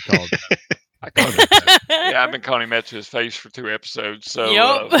think we called. I call him that. Yeah, I've been calling him that to his face for 2 episodes. So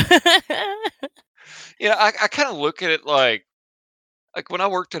Yup. I kind of look at it like when I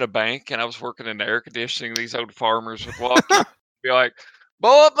worked at a bank and I was working in the air conditioning, these old farmers would walk in and be like,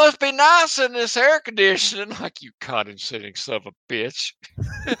 "Boy, it must be nice in this air conditioning." Like, you condescending son of a bitch.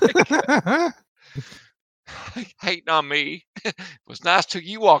 Hating on me. It was nice till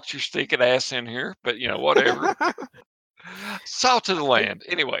you walked your stinking ass in here, but whatever. Salt to the land.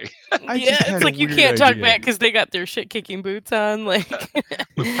 Anyway, It's like you can't talk back because they got their shit kicking boots on. Like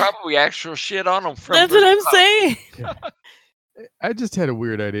with probably actual shit on them. That's what I'm saying. I just had a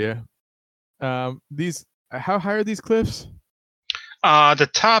weird idea. These, how high are these cliffs? The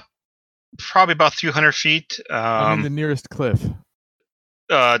top, probably about 300 feet. I mean, the nearest cliff.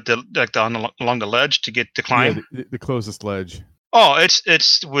 Along the ledge to get to climb. Yeah, the closest ledge. Oh,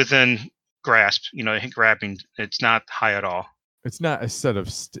 it's within grasp. Grabbing. It's not high at all. It's not a set of.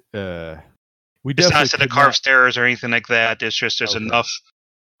 It's not a set of carved stairs or anything like that. It's just there's enough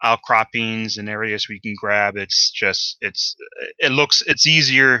outcroppings and areas where you can grab. It's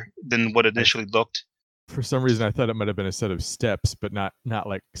easier than what initially looked. For some reason, I thought it might have been a set of steps, but not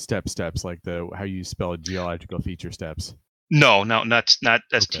like steps like how you spell geological feature steps. No, that's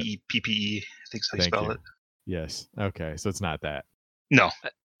STEPPE. I think so you spell it. Yes. Okay, so it's not that. No.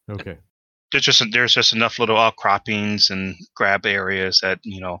 Okay. There's just enough little outcroppings and grab areas that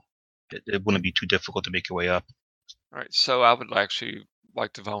it wouldn't be too difficult to make your way up. All right, so I would actually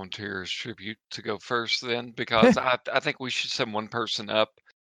like to volunteer as tribute to go first then, because I think we should send one person up,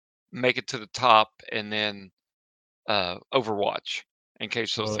 make it to the top, and then overwatch in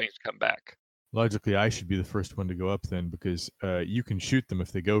case those things come back. Logically, I should be the first one to go up then, because you can shoot them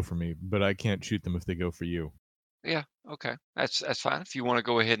if they go for me, but I can't shoot them if they go for you. Yeah, okay. That's fine. If you want to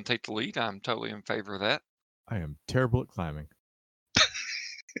go ahead and take the lead, I'm totally in favor of that. I am terrible at climbing.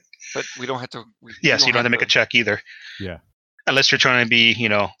 But we don't have to... Yes, you don't have to make a check either. Yeah. Unless you're trying to be,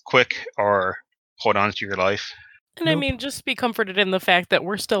 quick or hold on to your life. And I mean, just be comforted in the fact that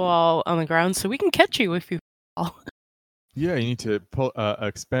we're still all on the ground, so we can catch you if you fall. Yeah, you need to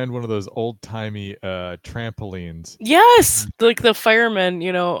expand one of those old-timey trampolines. Yes! Like the firemen,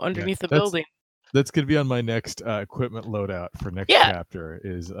 underneath the building. That's going to be on my next equipment loadout for next chapter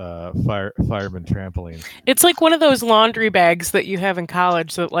is fireman trampoline. It's like one of those laundry bags that you have in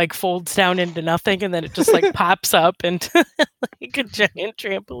college that like folds down into nothing and then it just like pops up into like a giant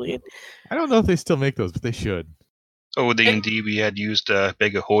trampoline. I don't know if they still make those, but they should. Oh, D&D, we had used a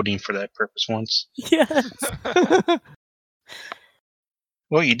bag of holding for that purpose once. Yes.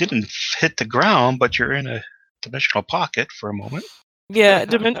 Well, you didn't hit the ground, but you're in a dimensional pocket for a moment. Yeah,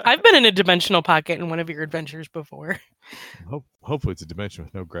 I've been in a dimensional pocket in one of your adventures before. Hopefully it's a dimension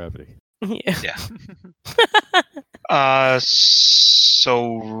with no gravity. Yeah.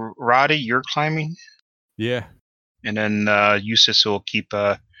 So, Roddy, you're climbing? Yeah. And then Eustace will keep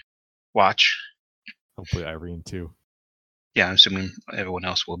watch. Hopefully Irene, too. Yeah, I'm assuming everyone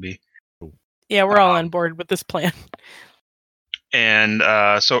else will be. Yeah, we're all on board with this plan. And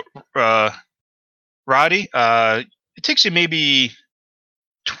so, Roddy, it takes you maybe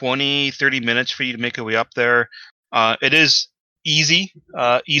 20-30 minutes for you to make your way up there. It is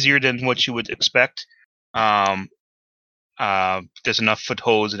easier than what you would expect. There's enough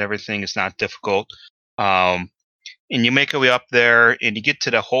footholds and everything. It's not difficult. And you make your way up there and you get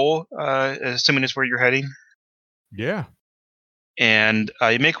to the hole, assuming it's where you're heading. Yeah. And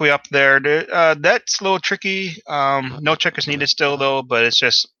you make your way up there. That's a little tricky. No check is needed still, though, but it's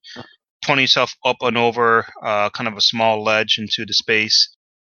just pulling yourself up and over kind of a small ledge into the space.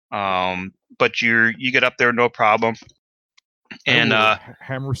 But you get up there no problem. And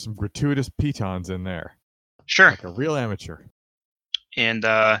hammer some gratuitous pitons in there. Sure. Like a real amateur. And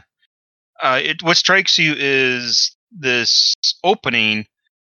what strikes you is this opening,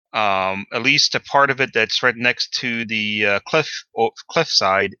 at least a part of it that's right next to the cliff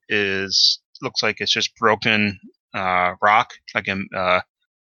side looks like it's just broken rock, like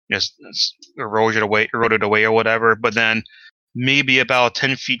just eroded away or whatever. But then maybe about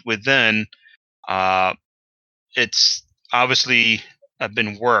 10 feet within, It's obviously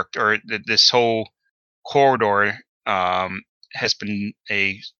been worked, or this whole corridor has been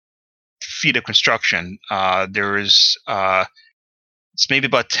a feat of construction. There is it's maybe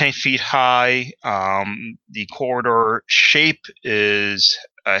about 10 feet high. The corridor shape is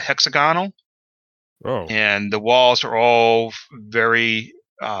hexagonal, Oh, and the walls are all very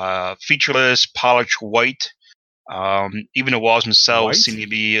featureless, polished white. Even the walls themselves White? seem to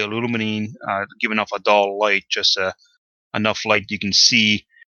be illuminating, giving off a dull light, just enough light you can see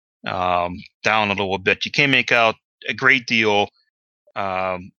down a little bit. You can't make out a great deal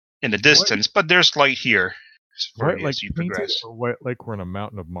in the distance, but there's light here for white you like as you painted, progress. or white like we're in a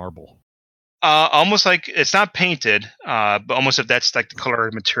mountain of marble? Almost like it's not painted, but almost if that's like the color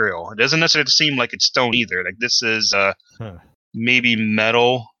of the material. It doesn't necessarily seem like it's stone either. Like this is Huh. maybe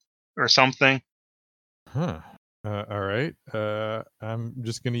metal or something. Huh. All right. I'm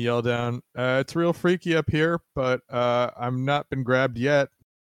just gonna yell down. It's real freaky up here, but I'm not been grabbed yet.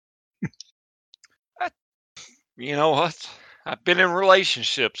 You know what? I've been in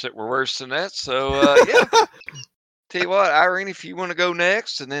relationships that were worse than that. So yeah. Tell you what, Irene, if you want to go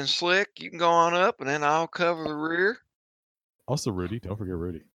next, and then Slick, you can go on up, and then I'll cover the rear. Also, Rudy. Don't forget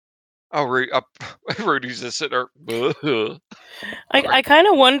Rudy. Oh, Rudy's just sitting there. I kind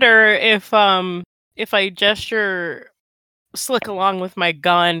of wonder if I gesture Slick along with my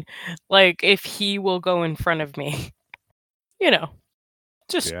gun, like if he will go in front of me. You know,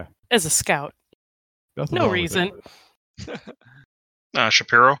 just Yeah. as a scout. Nothing No wrong with it. reason.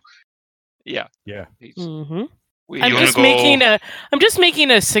 Shapiro, Yeah. Mm-hmm. We, I'm wanna just go-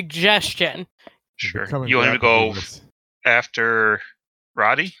 making a suggestion. sure. Becoming You want him to grappled go with this. after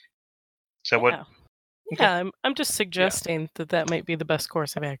Roddy? Is that Yeah. what? Okay. Yeah, I'm just suggesting that might be the best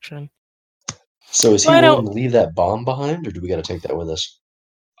course of action. So is he Why willing don't- to leave that bomb behind, or do we got to take that with us?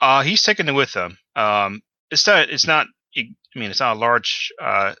 He's taking it with him. It's not. It's not. I mean, it's not a large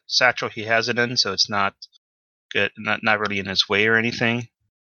satchel he has it in, so it's not good. Not really in his way or anything.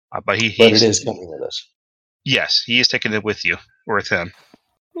 But But he's it is coming with us. yes, he is taking it with you or with him.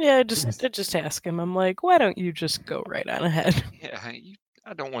 Yeah, I just ask him. I'm like, why don't you just go right on ahead? yeah,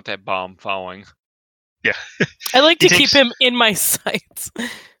 I don't want that bomb falling. Yeah. I like He to keep takes- him in my sights.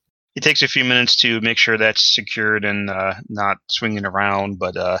 It takes a few minutes to make sure that's secured and not swinging around,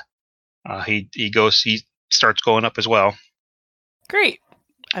 but he starts going up as well. Great.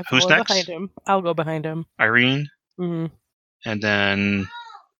 I Who's follow next? behind him. I'll go behind him. Irene, hmm and then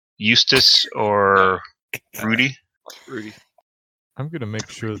Eustace or Rudy. Rudy. I'm gonna make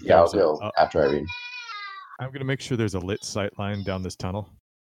sure that Yeah, I'll there's go after Irene. I'm gonna make sure there's a lit sight line down this tunnel.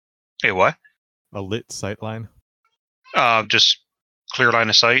 Hey, what? A lit sight line. Just clear line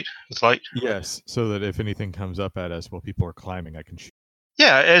of sight with light. Yes, so that if anything comes up at us while people are climbing, I can shoot.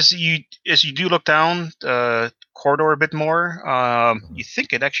 Yeah, as you do look down the corridor a bit more, you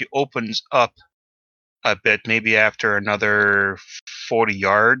think it actually opens up a bit, maybe after another 40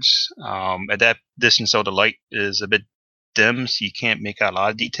 yards. At that distance, though, the light is a bit dim, so you can't make out a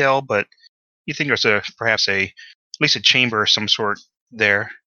lot of detail. But you think there's perhaps at least a chamber of some sort there.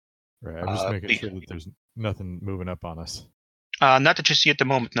 Right. I'm just making sure that there's nothing moving up on us. Not that you see at the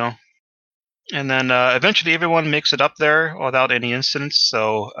moment, no. And then eventually everyone makes it up there without any incidents.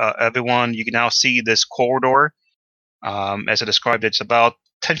 So everyone, you can now see this corridor. As I described, it's about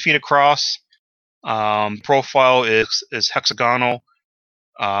 10 feet across. Profile is hexagonal.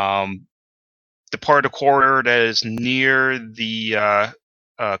 The part of the corridor that is near the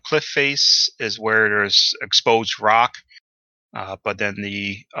cliff face is where there's exposed rock. But then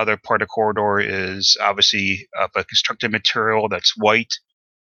the other part of the corridor is obviously of a constructed material that's white,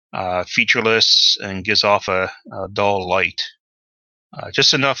 featureless, and gives off a dull light.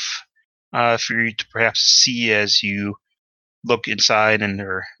 Just enough for you to perhaps see as you look inside and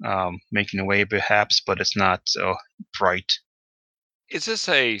they're making their way perhaps, but it's not so bright. Is this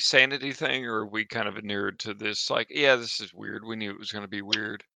a sanity thing, or are we kind of inured to this? Like, yeah, this is weird. We knew it was going to be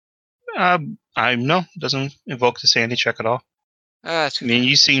weird. I no, doesn't invoke the sanity check at all. That's I mean,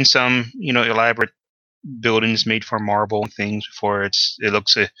 you've seen some, elaborate buildings made from marble and things before. It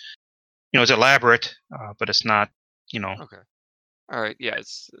looks, it's elaborate, but it's not, Okay. All right. Yeah,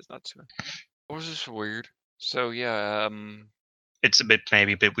 it's not too. What was this weird? So yeah, it's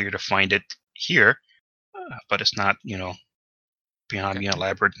maybe a bit weird to find it here, but it's not, beyond being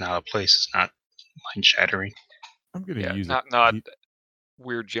elaborate and out of place. It's not mind shattering. I'm gonna use not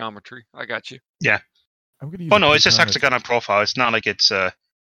weird geometry. I got you. Yeah. I'm gonna use. Oh no, it's just hexagonal profile. It's not like it's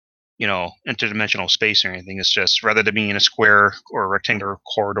interdimensional space or anything. It's just rather than being in a square or a rectangular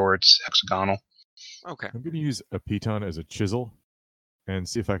corridor, it's hexagonal. Okay. I'm gonna use a piton as a chisel, and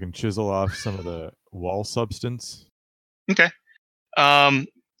see if I can chisel off some of the wall substance. Okay.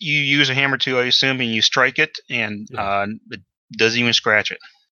 You use a hammer too, I assume, and you strike it, and Yeah. it doesn't even scratch it.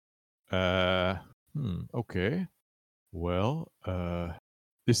 Okay. Well,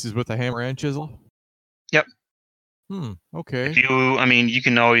 this is with a hammer and chisel? Yep. Okay. If you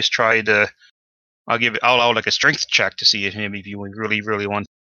can always try to. I'll allow like a strength check to see if maybe if you really, really want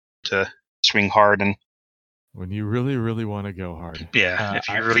to swing hard and. When you really, really want to go hard. Yeah, if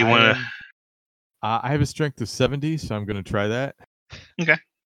you really want to. I have a strength of 70, so I'm going to try that. Okay.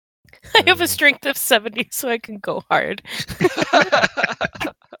 I have a strength of 70, so I can go hard.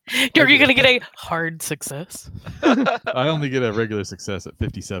 Are you going to get a hard success? I only get a regular success at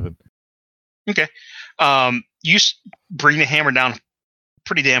 57. Okay. You bring the hammer down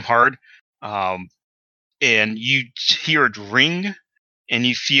pretty damn hard, and you hear it ring, and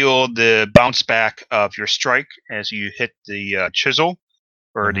you feel the bounce back of your strike as you hit the chisel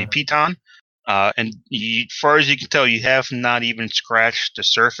or the piton. And as far as you can tell, you have not even scratched the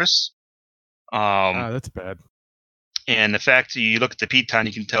surface. That's bad. And the fact that you look at the piton,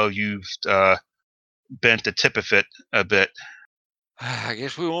 you can tell you've bent the tip of it a bit. I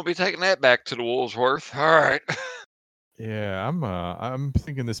guess we won't be taking that back to the Woolsworth. All right. Yeah, I'm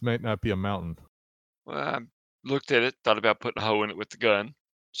thinking this might not be a mountain. Well, I looked at it, thought about putting a hole in it with the gun.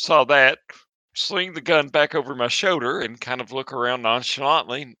 Saw that, sling the gun back over my shoulder, and kind of look around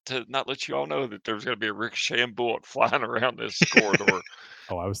nonchalantly to not let you all know that there's going to be a ricocheting bullet flying around this corridor.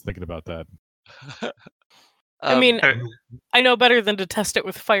 Oh, I was thinking about that. I mean, I know better than to test it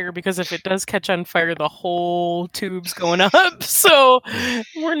with fire, because if it does catch on fire, the whole tube's going up. So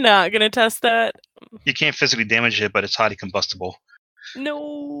we're not going to test that. You can't physically damage it, but it's highly combustible.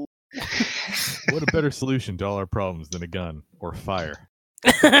 No. What a better solution to all our problems than a gun or fire.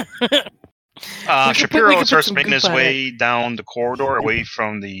 Shapiro starts making his way down the corridor away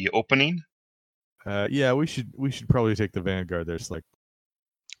from the opening. Yeah, we should probably take the Vanguard there, Slick.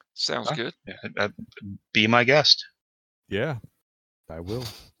 Sounds good. Be my guest. Yeah, I will.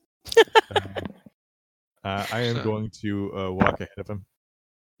 I am going to walk ahead of him.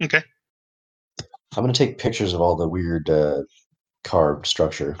 Okay. I'm going to take pictures of all the weird carved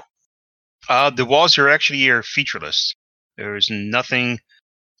structure. The walls are featureless. There's nothing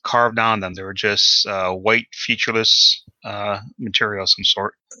carved on them. They were just white, featureless material of some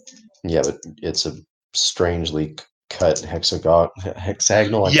sort. Yeah, but it's a strangely cut hexagonal.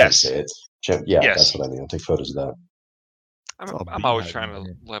 I can't say it. Yeah, yes. That's what I mean. I'll take photos of that. I'm always trying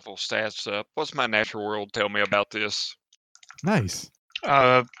to level stats up. What's my natural world tell me about this? Nice.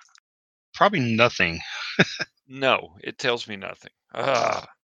 Probably nothing. No, it tells me nothing. Oh,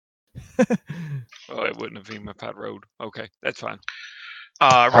 it wouldn't have been if I'd rolled. Okay, that's fine.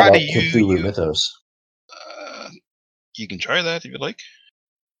 How Roddy, about Cthulhu Mythos? You can try that if you like.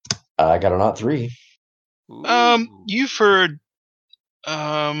 I got an 3. You've heard.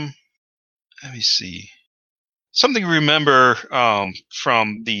 Let me see. Something you remember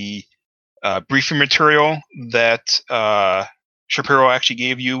from the briefing material that Shapiro actually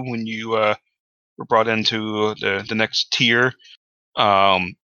gave you when you were brought into the next tier.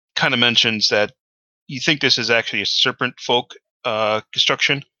 Kind of mentions that you think this is actually a Serpent folk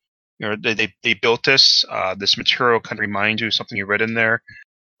construction. They built this. This material kind of reminds you of something you read in there.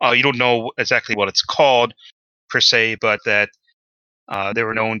 You don't know exactly what it's called per se, but that they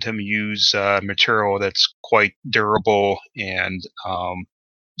were known to use material that's quite durable and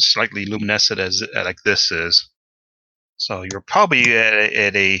slightly luminescent as like this is. So you're probably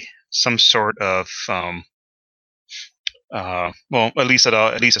at some sort of at least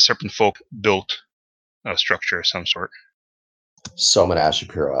a Serpent folk built structure of some sort. So I'm going to ask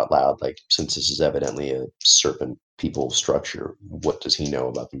Shapiro out loud, like, since this is evidently a serpent people structure, what does he know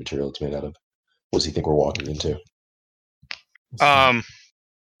about the material it's made out of? What does he think we're walking into? All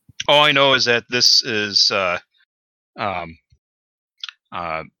I know is that this is. I'm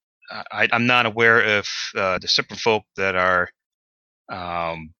not aware if the Serpent folk that are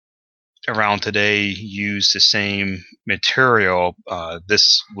around today use the same material.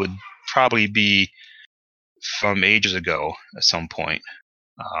 This would probably be from ages ago at some point.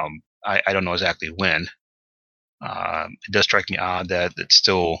 I don't know exactly when. It does strike me odd that it's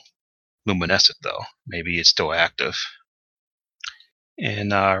still luminescent, though. Maybe it's still active.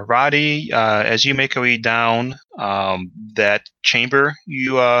 And Roddy, as you make your way down, that chamber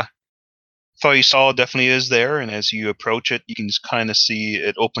you thought you saw definitely is there. And as you approach it, you can just kind of see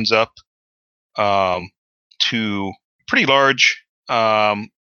it opens up to pretty large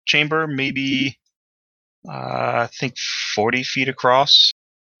chamber, maybe I think 40 feet across,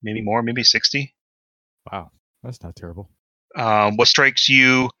 maybe more, maybe 60. Wow, that's not terrible. What strikes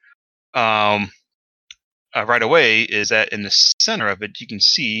you right away is that in the center of it, you can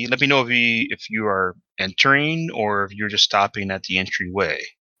see. Let me know if you are entering or if you're just stopping at the entryway.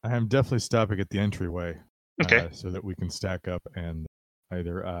 I am definitely stopping at the entryway, Okay. so that we can stack up, and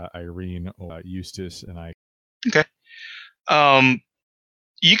either Irene or Eustace and I. Okay.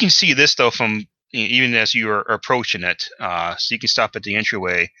 You can see this though from even as you are approaching it. So you can stop at the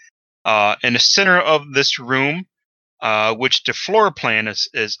entryway. In the center of this room, which the floor plan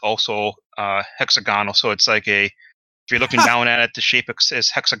is also hexagonal. So it's like if you're looking down at it, the shape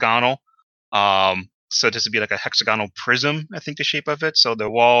is hexagonal. So this would be like a hexagonal prism, I think the shape of it. So the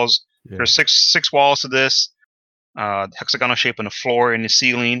walls, Yeah. there's six walls to this. Hexagonal shape on the floor and the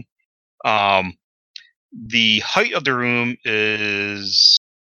ceiling. The height of the room is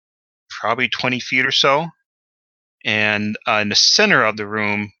probably 20 feet or so. And in the center of the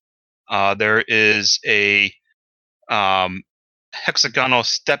room, there is a hexagonal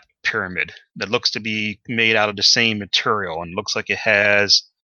step pyramid that looks to be made out of the same material and looks like it has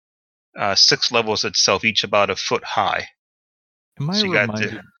 6 levels itself, each about a foot high. Am I So you got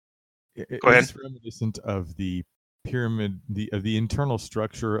reminded? Go ahead. Is this reminiscent of the pyramid, the internal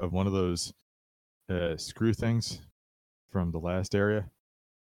structure of one of those screw things from the last area?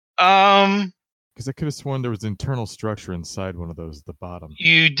 Because I could have sworn there was internal structure inside one of those at the bottom.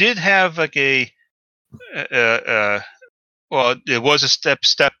 You did have like well, it was a step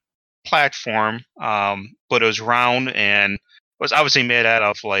platform, but it was round and was obviously made out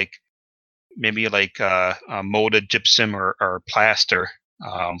of maybe molded gypsum or plaster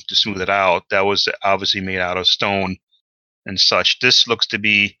to smooth it out. That was obviously made out of stone and such. This looks to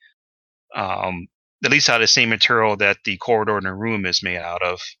be at least out of the same material that the corridor in the room is made out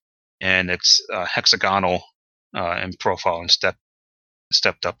of, and it's hexagonal in profile and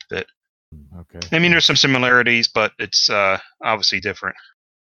stepped up a bit. Okay. I mean, there's some similarities, but it's obviously different.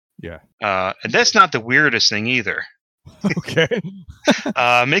 Yeah. And that's not the weirdest thing either. Okay.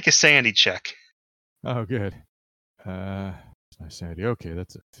 Make a sanity check. Oh, good. My sanity. Okay,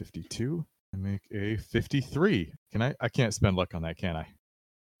 that's a 52. I make a 53. I can't spend luck on that, can I?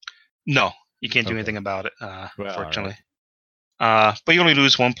 No, you can't do Okay. anything about it, unfortunately. Right. But you only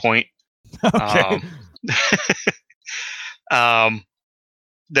lose 1 point. Okay.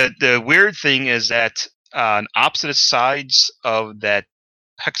 The weird thing is that on opposite sides of that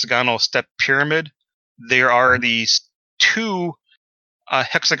hexagonal step pyramid, there are these 2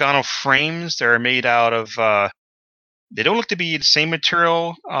 hexagonal frames that are made out of. They don't look to be the same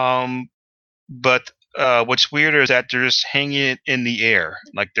material, but what's weird is that they're just hanging in the air,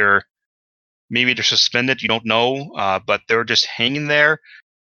 like maybe they're suspended. You don't know, but they're just hanging there.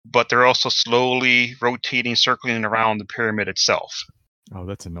 But they're also slowly rotating, circling around the pyramid itself. Oh,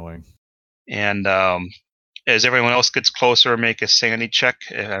 that's annoying. And as everyone else gets closer, make a sanity check.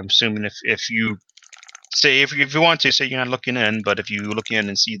 I'm assuming if you say if you want to say you're not looking in, but if you look in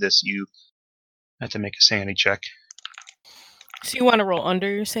and see this, you have to make a sanity check. So you want to roll under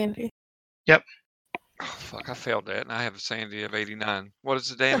your sanity? Yep. Oh, fuck, I failed that, and I have a sanity of 89. What is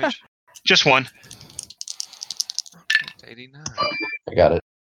the damage? Just 1. 89. I got it.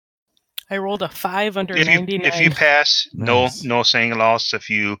 I rolled a 5 under If 99. you pass, Nice. no saying loss. If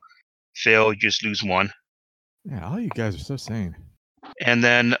you fail, you just lose 1. Yeah, all you guys are so sane. And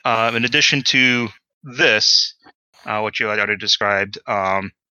then, in addition to this, what you had already described,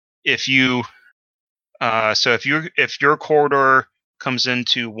 if you, if your corridor comes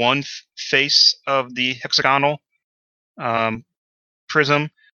into one face of the hexagonal prism,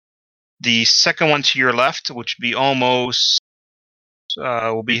 the second one to your left, which would be almost,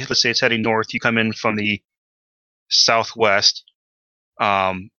 will be, let's say it's heading north. You come in from the southwest.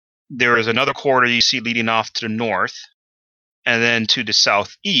 There is another corridor you see leading off to the north. And then to the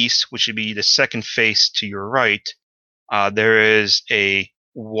southeast, which would be the second face to your right, there is a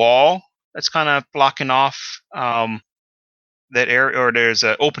wall that's kind of blocking off that area, or there's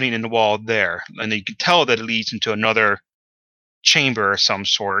an opening in the wall there. And you can tell that it leads into another chamber of some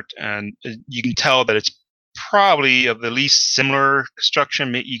sort. And you can tell that it's probably of the least similar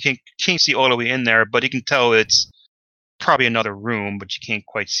construction. You can't see all the way in there, but you can tell it's probably another room, but you can't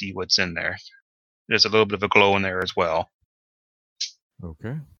quite see what's in there. There's a little bit of a glow in there as well.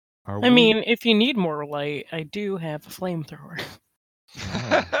 Okay. I mean, if you need more light, I do have a flamethrower.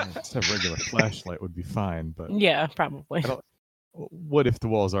 Just a regular flashlight would be fine, but Yeah, probably. What if the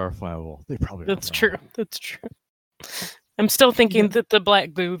walls are flammable? They probably are. That's true. That's true. I'm still thinking that the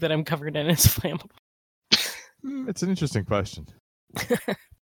black goo that I'm covered in is flammable. It's an interesting question.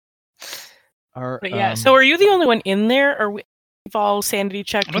 But yeah, so are you the only one in there, or we've all sanity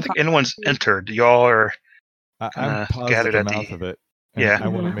checked? I don't think anyone's entered. Y'all are I'm paused at gathered the at mouth the. of it, and Yeah. I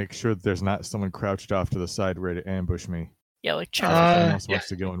want to Mhm. make sure that there's not someone crouched off to the side ready to ambush me. Yeah, like check If for someone Uh, else yeah. wants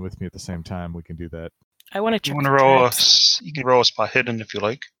to go in with me at the same time, we can do that. I want to You check want to for roll traps. you can roll a spot hidden if you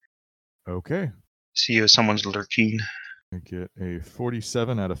like. Okay. See if someone's lurking. I get a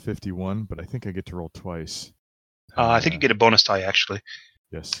 47 out of 51, but I think I get to roll twice. I think you get a bonus die actually.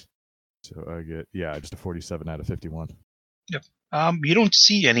 Yes. So I get, just a 47 out of 51. You don't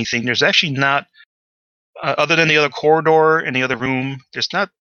see anything. There's actually not, other than the other corridor and the other room. There's not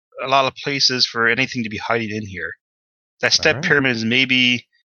a lot of places for anything to be hiding in here. That step Alright. pyramid is maybe,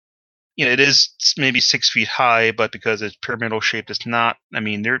 it is maybe 6 feet high, but because it's pyramidal shaped, it's not. I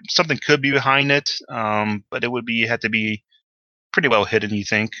mean, there something could be behind it, but it would have to be pretty well hidden. You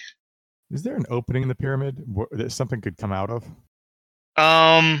think? Is there an opening in the pyramid that something could come out of?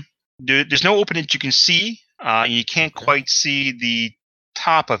 There's no opening that you can see. You can't Okay. quite see the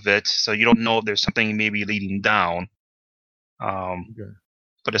top of it, so you don't know if there's something maybe leading down. Okay.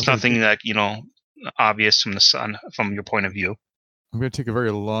 But it's I'm gonna nothing take- that obvious from the sun from your point of view. I'm going to take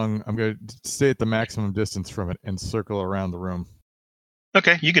I'm going to stay at the maximum distance from it and circle around the room.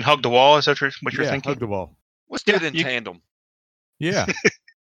 Okay, you can hug the wall. Is that what you're Yeah, thinking? hug the wall. Let's do Yeah, it in you- tandem. Yeah.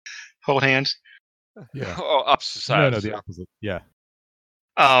 Hold hands. Yeah. Oh, opposite No, sides. the opposite. Yeah.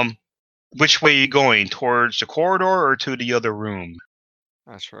 Which way are you going? Towards the corridor or to the other room?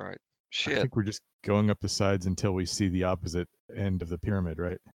 That's right. I Shit. think we're just going up the sides until we see the opposite end of the pyramid,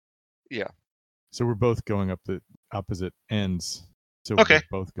 right? Yeah. So we're both going up the opposite ends. So Okay.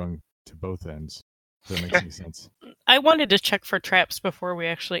 we're both going to both ends. If that makes Okay. any sense. I wanted to check for traps before we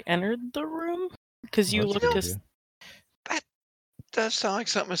actually entered the room because you That's a looked good as idea. That does sound like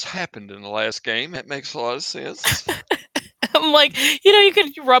something has happened in the last game. That makes a lot of sense. I'm like, you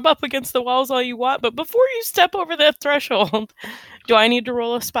could rub up against the walls all you want, but before you step over that threshold, do I need to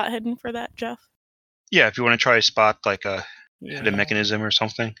roll a spot hidden for that, Jeff? Yeah, if you want to try to spot like a hidden Yeah. mechanism or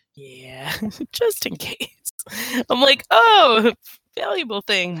something. Yeah, just in case. I'm like, oh, valuable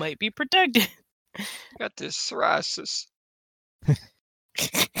thing might be protected. Got this psoriasis.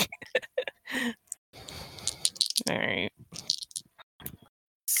 All right.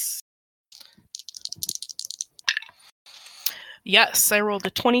 Yes, I rolled a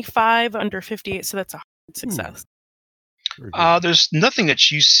 25 under 58, so that's a hard success. Very good. There's nothing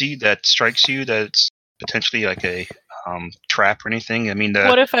that you see that strikes you that's potentially like a trap or anything. I mean,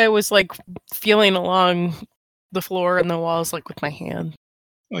 What if I was like feeling along the floor and the walls like with my hand?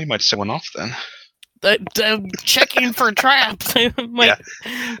 well, you might set one off then. I'm checking for traps. might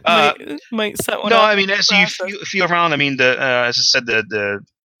set one No, off I mean, as you process. feel around, I mean, as I said,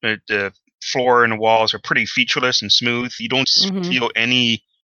 the floor and the walls are pretty featureless and smooth. You don't Mhm. feel any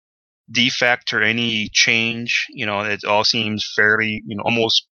defect or any change. It all seems fairly,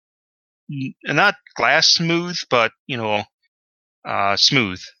 almost not glass smooth, but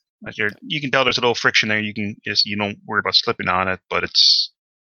smooth. Like you can tell there's a little friction there. You don't worry about slipping on it, but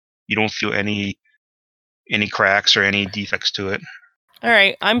you don't feel any cracks or any defects to it. All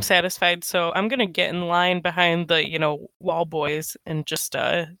right, I'm satisfied. So I'm gonna get in line behind the wall boys and just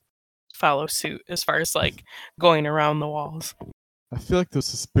follow suit as far as like going around the walls. I feel like those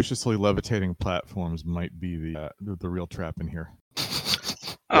suspiciously levitating platforms might be the real trap in here.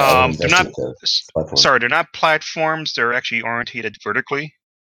 They're not. platforms. Sorry, they're not platforms. They're actually orientated vertically.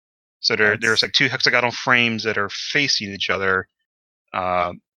 So there's like two hexagonal frames that are facing each other,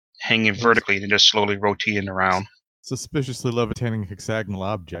 hanging vertically and just slowly rotating around. Suspiciously levitating hexagonal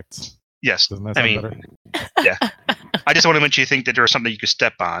objects. Yes, Doesn't that sound better? Yeah. I just want to make you think that there was something you could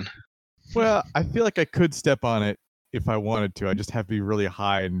step on. Well, I feel like I could step on it if I wanted to. I just have to be really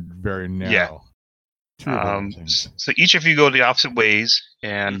high and very narrow. Yeah. So each of you go the opposite ways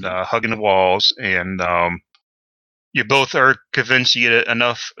and hugging the walls, and you both are convinced you get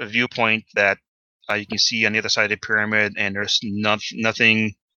enough viewpoint that you can see on the other side of the pyramid, and there's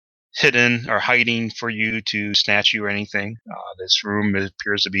nothing hidden or hiding for you to snatch you or anything. This room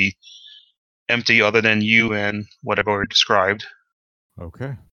appears to be empty other than you and whatever described.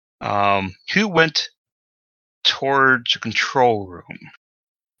 Okay. Who went towards the control room?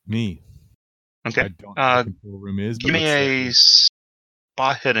 Me. Okay. I don't know what the control room is, but give me a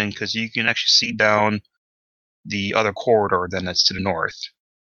spot hidden because you can actually see down the other corridor then that's to the north.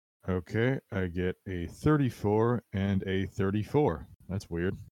 Okay, I get a 34 and a 34. That's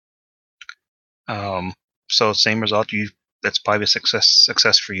weird. So same result. That's probably a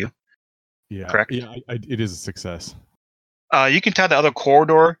success for you. Yeah. Correct. Yeah, it is a success. You can tell the other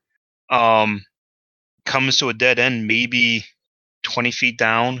corridor comes to a dead end, maybe 20 feet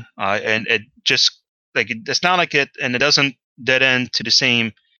down, and it just it's not like it, and it doesn't dead end to the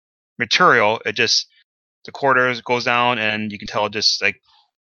same material. It just the corridor goes down, and you can tell it just like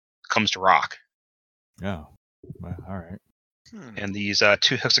comes to rock. Oh, well, all right. And these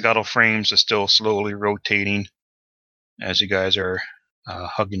 2 hexagonal frames are still slowly rotating as you guys are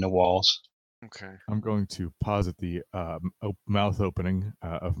hugging the walls. Okay. I'm going to pause at the mouth opening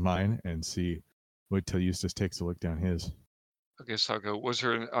of mine and wait till Eustace takes a look down his. I guess I'll go. Was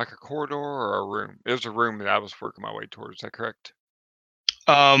there like a corridor or a room? It was a room that I was working my way towards. Is that correct?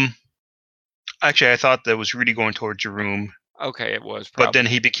 Actually, I thought that was really going towards your room. Okay, it was. But then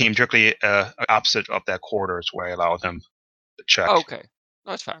he became directly opposite of that corridor, is where I allowed him to check. Okay,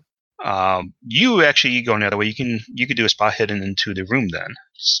 that's fine. You actually going the other way. You could do a spot hidden into the room then.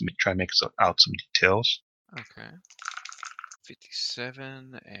 Just try to make out some details. Okay.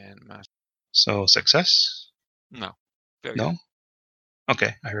 57 and my. So success? No. Failure. No.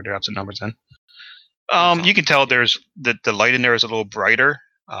 Okay, I heard the opposite numbers then. You can tell there's the light in there is a little brighter,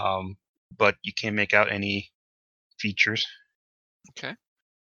 but you can't make out any features. Okay.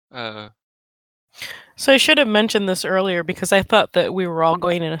 So I should have mentioned this earlier because I thought that we were all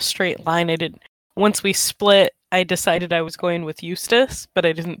going in a straight line. I didn't. Once we split, I decided I was going with Eustace, but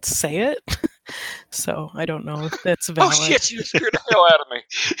I didn't say it. So I don't know if that's valid. Oh shit! You scared the hell out of me.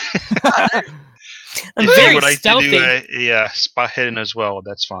 I'm very would like stealthy. to do a spot hidden as well.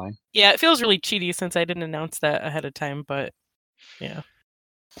 That's fine. Yeah, it feels really cheaty since I didn't announce that ahead of time, but yeah.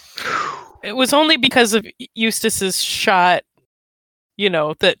 It was only because of Eustace's shot,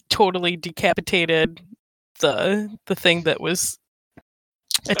 that totally decapitated the thing that was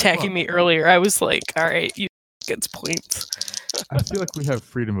attacking me earlier. I was like, all right, you gets points. I feel like we have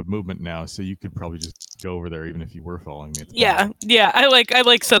freedom of movement now, so you could probably just go over there even if you were following me. Yeah.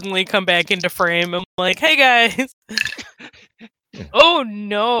 I suddenly come back into frame. I'm like, hey guys. Yeah. Oh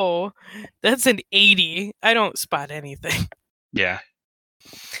no, that's an 80. I don't spot anything. Yeah.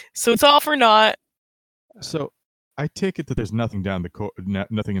 So it's all for naught. So I take it that there's nothing down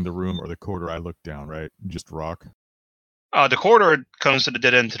nothing in the room or the corridor I looked down, right? Just rock. The corridor comes to the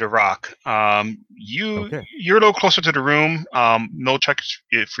dead end to the rock. You're a little closer to the room. No checks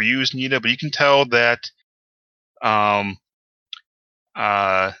for you is needed, but you can tell that the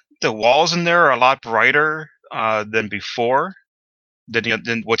walls in there are a lot brighter than before,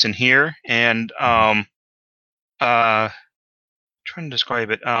 than what's in here. And trying to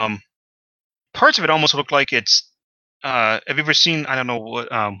describe it. Parts of it almost look like it's. Have you ever seen? I don't know what.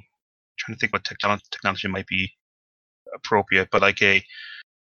 Trying to think what technology might be appropriate, but like a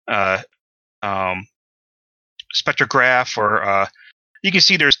spectrograph, or you can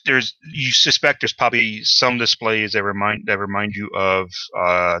see there's you suspect there's probably some displays that remind you of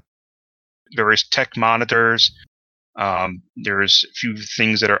various tech monitors. There's a few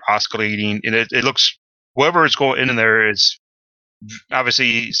things that are oscillating, and it looks whoever is going in there is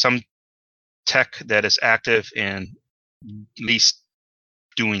obviously some tech that is active and at least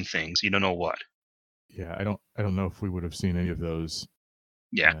doing things. You don't know what. Yeah, I don't know if we would have seen any of those.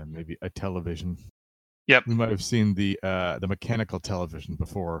 Yeah, maybe a television. Yep. We might have seen the mechanical television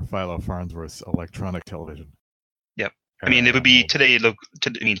before Philo Farnsworth's electronic television. Yep. I mean, it would be today.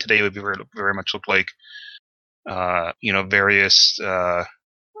 Today would be very much look like, various, like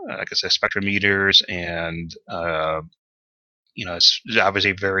I said, spectrometers, and it's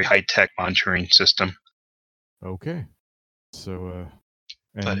obviously a very high tech monitoring system. Okay. So,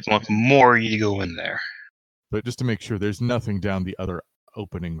 but if you want more, you go in there. But just to make sure, there's nothing down the other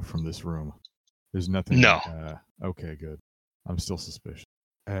opening from this room. There's nothing. No. Okay, good. I'm still suspicious.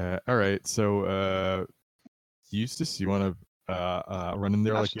 All right. So, Eustace, you want to run in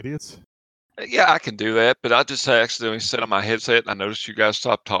there like idiots? Yeah, I can do that, but I just accidentally set on my headset and I noticed you guys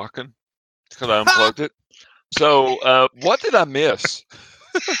stopped talking because I unplugged it. So, what did I miss?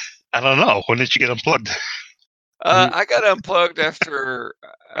 I don't know. When did you get unplugged? I got unplugged after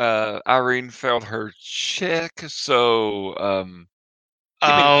Irene failed her check. So, give me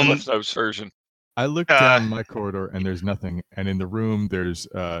the Cliff Notes version. I looked down my corridor and there's nothing. And in the room, there's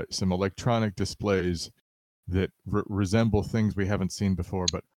some electronic displays that resemble things we haven't seen before,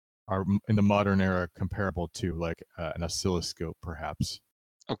 but are in the modern era comparable to like an oscilloscope, perhaps.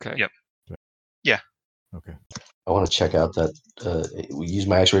 Okay. Yep. Yeah. Okay. I want to check out that. We use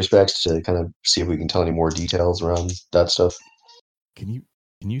my X-ray specs to kind of see if we can tell any more details around that stuff. Can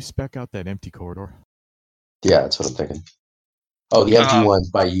you spec out that empty corridor? Yeah, that's what I'm thinking. Oh, the empty one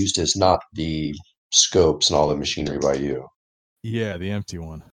by Eustace, not the scopes and all the machinery by you. Yeah, the empty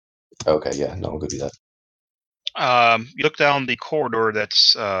one. Okay, yeah, no, I'll go do that. You look down the corridor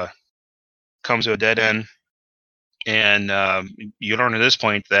that's comes to a dead end, and you learn at this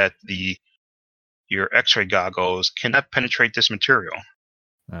point that your X-ray goggles cannot penetrate this material.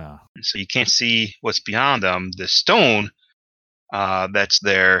 So you can't see what's beyond them. The stone that's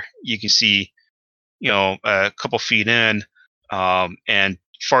there, you can see, a couple feet in, and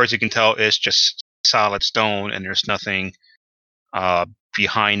as far as you can tell, it's just solid stone, and there's nothing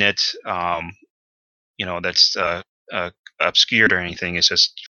behind it, that's obscured or anything. It's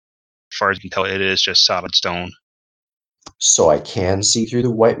just, as far as you can tell, it is just solid stone. So I can see through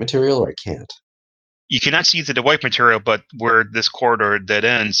the white material, or I can't? You cannot see through the white material, but where this corridor dead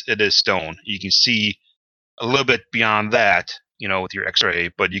ends, it is stone. You can see a little bit beyond that, with your X-ray,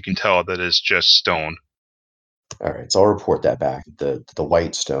 but you can tell that it's just stone. All right, so I'll report that back. The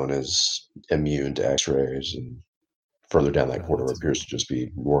white stone is immune to X-rays, and further down that corridor appears to just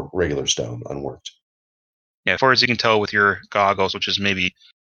be more regular stone, unworked. Yeah, as far as you can tell with your goggles, which is maybe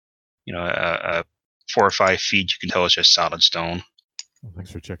 4 or 5 feet, you can tell it's just solid stone. Well,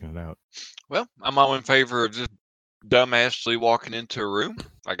 thanks for checking it out. Well, I'm all in favor of just dumbassly walking into a room.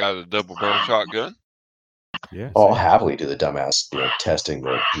 I got a double barrel shotgun. Yeah. I'll happily do the dumbass, testing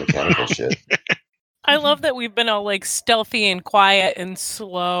the mechanical shit. I love that we've been all like stealthy and quiet and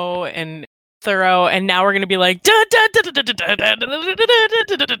slow and thorough, and now we're gonna be like just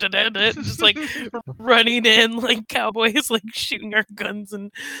like running in like cowboys, like shooting our guns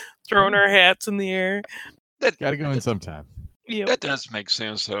and throwing our hats in the air. Gotta go in sometime. Yep. That does make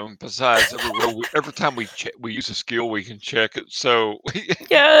sense, though. Besides, every time we use a skill, we can check it. So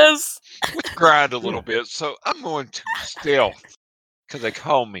Yes, we grind a little bit. So I'm going to stealth because they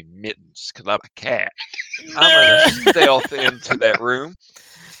call me Mittens because I'm a cat. I'm going to stealth into that room.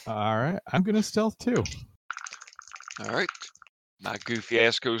 All right, I'm gonna stealth too. All right, my goofy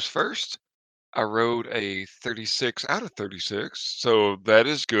ass goes first. I rolled a 36 out of 36, so that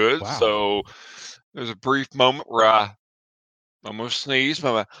is good. Wow. So there's a brief moment where I almost sneezed,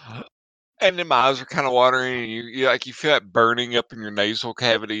 and then my eyes are kind of watering, and you feel that burning up in your nasal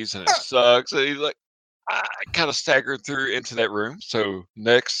cavities, and it sucks. And you're like, I kind of staggered through into that room. So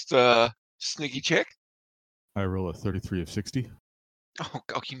next sneaky check. I roll a 33 of 60. Oh,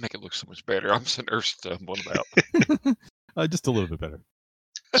 you make it look so much better. I'm sitting there stumbling about. Just a little bit better.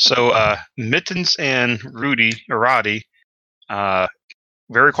 So Mittens and Roddy,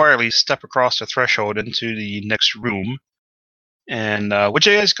 very quietly step across the threshold into the next room. And what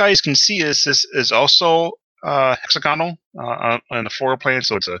you guys can see is this is also hexagonal on the floor plan,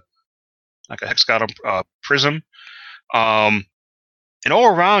 so it's like a hexagonal prism. And all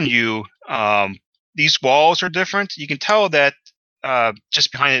around you, these walls are different. You can tell that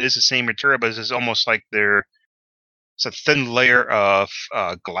just behind it is the same material, but it's almost like it's a thin layer of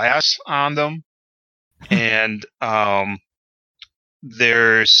glass on them. And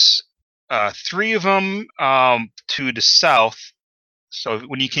there's 3 of them to the south. So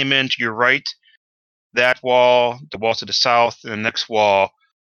when you came in to your right, that wall, the wall to the south, and the next wall,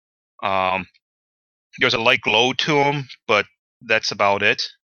 there's a light glow to them, but that's about it.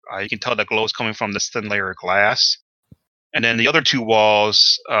 You can tell that glow is coming from this thin layer of glass. And then the other 2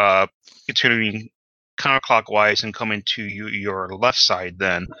 walls, continuing counterclockwise and coming to your left side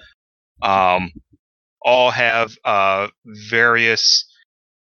then, all have various,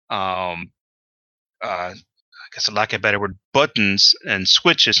 I guess for lack of a better word, buttons and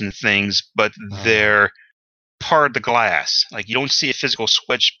switches and things, but they're part of the glass. Like, you don't see a physical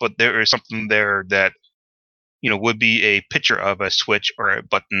switch, but there is something there that would be a picture of a switch or a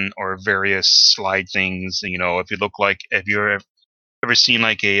button or various slide things. If you've ever seen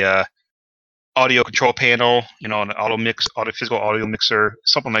like a audio control panel, an physical audio mixer,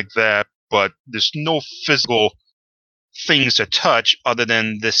 something like that, but there's no physical things to touch other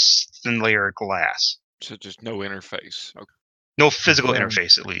than this thin layer of glass. So just no interface. Okay. No physical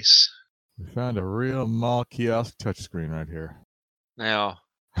interface, at least. We found a real mall kiosk touchscreen right here. Now,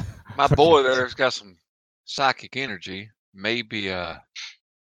 my boy there's got some psychic energy. Maybe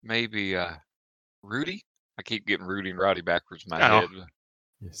Rudy. I keep getting Rudy and Roddy backwards in my head.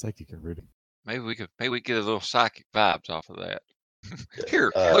 Yeah, psychic and Rudy. Maybe we get a little psychic vibes off of that.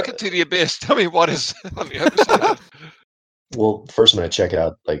 Here, look into the abyss. Tell me what is on the other side. Well, first I'm going to check it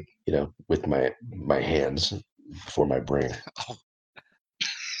out, with my hands before my brain. Oh.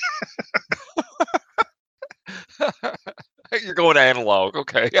 You're going analog.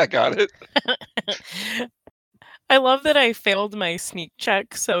 Okay, I got it. I love that I failed my sneak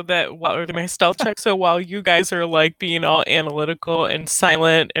check or my stealth check. So while you guys are like being all analytical and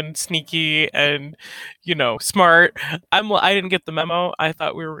silent and sneaky and smart, I didn't get the memo. I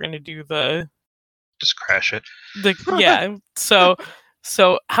thought we were going to do just crash it. Yeah. So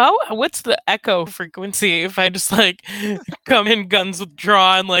what's the echo frequency if I just like come in guns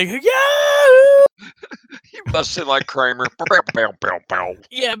drawn like yeah? You bust in like Kramer. Bow, bow, bow, bow.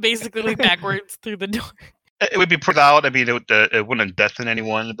 Yeah, basically backwards through the door. It would be pretty loud. I mean, it wouldn't deafen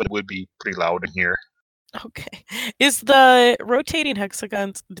anyone, but it would be pretty loud in here. Okay. Is the rotating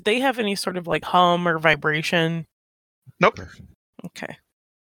hexagons, do they have any sort of like hum or vibration? Nope. Okay.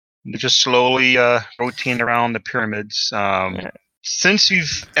 They're just slowly rotating around the pyramids. Yeah. Since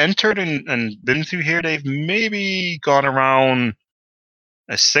you've entered and been through here, they've maybe gone around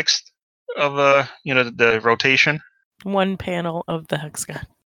a sixth of the rotation. One panel of the hexagon.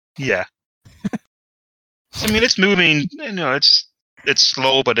 Yeah. I mean, it's moving. It's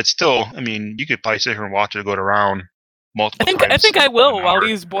slow, but it's still. I mean, you could probably sit here and watch it go around multiple times. I think I in will an while hour.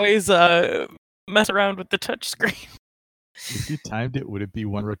 these boys mess around with the touch screen. If you timed it, would it be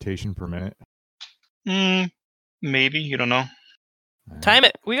 1 rotation per minute? Maybe, you don't know. Time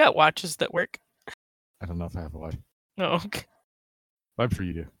it. We got watches that work. I don't know if I have a watch. Oh, okay. I'm sure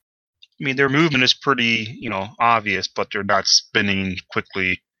you do. I mean, their movement is pretty, obvious, but they're not spinning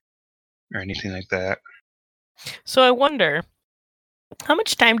quickly or anything like that. So I wonder, how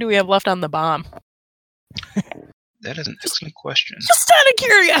much time do we have left on the bomb? That is an excellent question. Just out of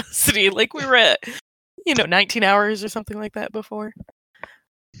curiosity. Like we were at, 19 hours or something like that before.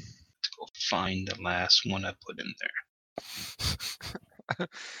 Go find the last one I put in there.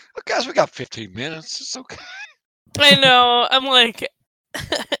 Look, guys, we got 15 minutes. It's okay. I know. I'm like,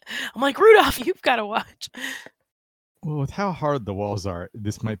 Rudolph, you've got to watch. Well, with how hard the walls are,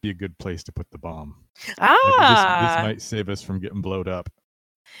 this might be a good place to put the bomb. Ah, This might save us from getting blowed up.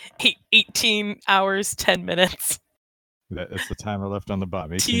 18 hours, 10 minutes. That's the timer left on the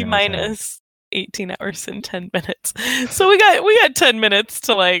bomb. 18 T hours, minus 18 hours and 10 minutes. So we got 10 minutes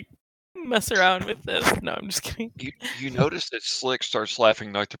to like mess around with this. No, I'm just kidding. You notice that Slick starts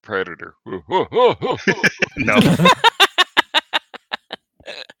laughing like the Predator. No.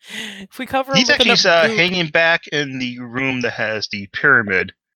 If we cover He's him with actually enough goop- hanging back in the room that has the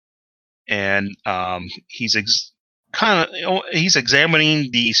pyramid, and he's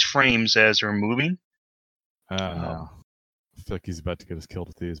examining these frames as they're moving. No. I feel like he's about to get us killed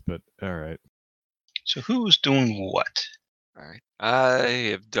with these, but all right. So who's doing what? All right. I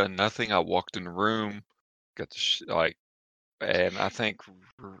have done nothing. I walked in the room, got the and I think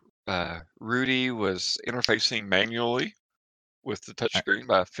Rudy was interfacing manually with the touchscreen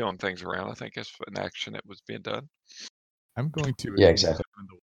by filling things around. I think that's an action that was being done. I'm going to. Yeah, exactly.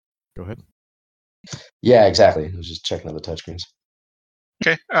 Go ahead. Yeah, exactly. I was just checking on the touchscreens.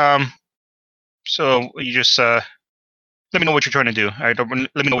 Okay. So you just let me know what you're trying to do. All right. Let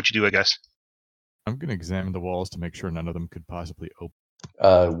me know what you do, I guess. I'm going to examine the walls to make sure none of them could possibly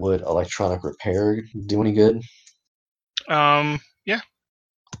open. Would electronic repair do any good? Yeah.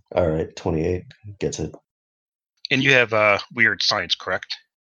 All right, 28 gets it. And you have weird science, correct?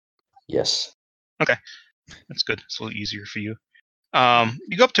 Yes. That's good. It's a little easier for you.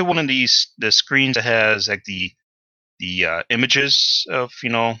 You go up to one of the screens that has like the images of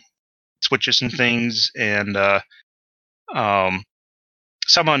switches and things, and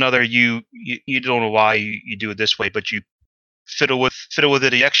somehow or another you don't know why you do it this way, but you fiddle with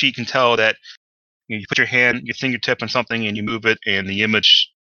it. You actually can tell that you put your fingertip on something and you move it, and the image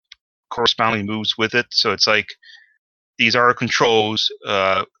correspondingly moves with it. So it's like these are controls,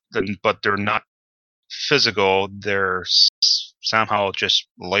 but they're not physical. They're somehow just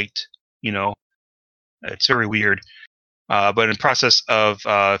light. It's very weird. But in the process of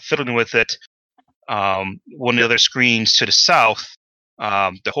fiddling with it, one of the other screens to the south,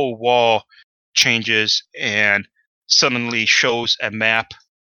 the whole wall changes and suddenly shows a map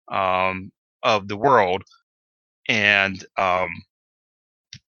of the world, and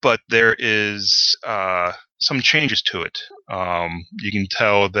but there is some changes to it. You can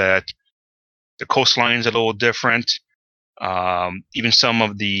tell that the coastline is a little different. Even some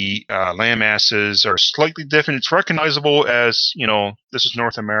of the land masses are slightly different. It's recognizable as, this is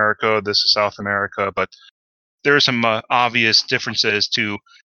North America, this is South America, but there are some obvious differences to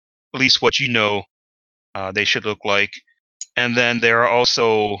at least what they should look like. And then there are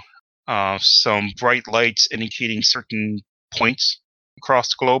also some bright lights indicating certain points across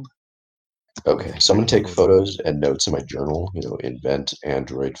the globe. Okay, so I'm going to take photos and notes in my journal, invent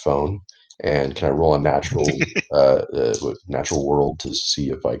Android phone. And can I roll a natural natural world to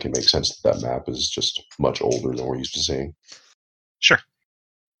see if I can make sense that map is just much older than we're used to seeing? Sure.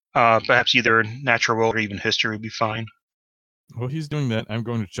 Perhaps either natural world or even history would be fine. While he's doing that, I'm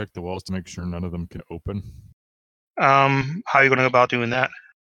going to check the walls to make sure none of them can open. How are you going to go about doing that?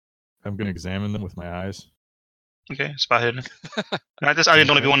 I'm going to examine them with my eyes. Okay, spot hidden. I didn't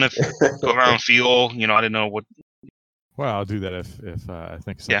know if you want to go around and feel. I didn't know what. Well, I'll do that if I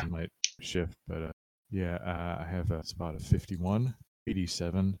think something might shift, but yeah, I have a spot of 51,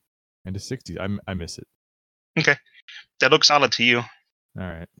 87, and a 60. I miss it. Okay, that looks solid to you. All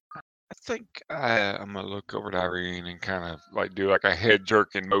right. I think I'm gonna look over at Irene and kind of like do like a head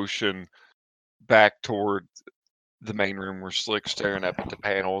jerking motion back toward the main room where Slick's staring up at the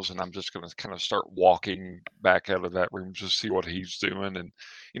panels, and I'm just gonna kind of start walking back out of that room to see what he's doing, and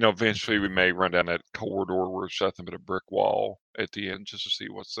eventually we may run down that corridor where it's nothing but a brick wall at the end just to see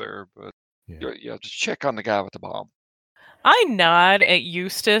what's there. But yeah, just check on the guy with the bomb. I nod at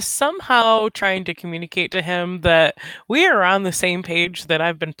Eustace, somehow trying to communicate to him that we are on the same page, that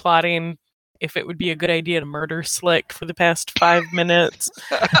I've been plotting if it would be a good idea to murder Slick for the past 5 minutes.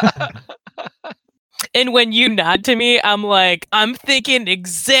 And when you nod to me, I'm like, I'm thinking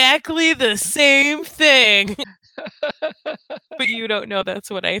exactly the same thing. But you don't know that's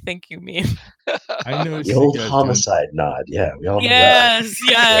what I think you mean. I know The old homicide nod. Yeah, we all know that.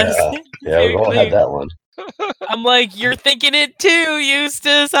 Yes. Yeah, we all had that one. I'm like, you're thinking it too,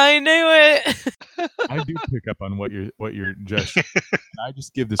 Eustace. I knew it. I do pick up on what you're gesturing. I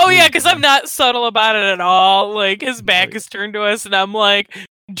just give this. Oh yeah, because I'm not subtle about it at all. Like his back is turned to us, and I'm like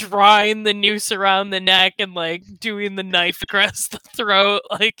drawing the noose around the neck and like doing the knife across the throat,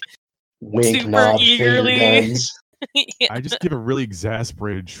 like wink, super nod, eagerly. finger guns. Yeah. I just give a really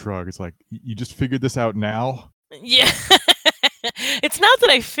exasperated shrug. It's like, you just figured this out now? Yeah. It's not that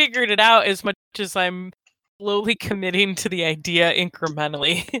I figured it out as much as I'm slowly committing to the idea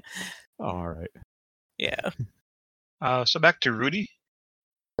incrementally. Oh, all right. Yeah. So back to Rudy.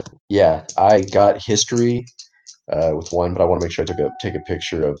 Yeah, I got history with one, but I want to make sure I take a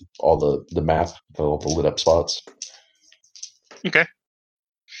picture of all the map, all the lit up spots. Okay.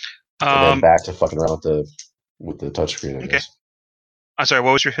 And then back to fucking around with the touchscreen, I guess. I'm sorry,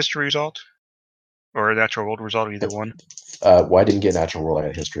 what was your history result? Or natural world result, either one? Well, I didn't get natural world, I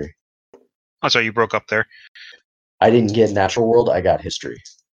got history. I'm sorry, you broke up there. I didn't get natural world, I got history.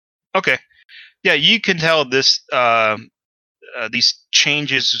 Okay. Yeah, you can tell this these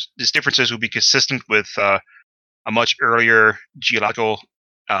changes, these differences will be consistent with a much earlier geological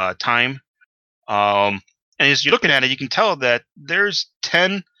time. And as you're looking at it, you can tell that there's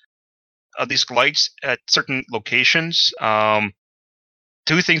 10 of these lights at certain locations.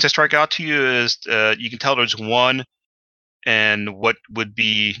 Two things that strike out to you is you can tell there's one in what would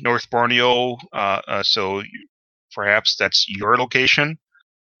be North Borneo, so perhaps that's your location.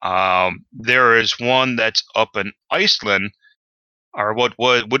 There is one that's up in Iceland, or what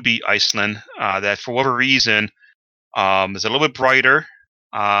would be Iceland, that for whatever reason is a little bit brighter,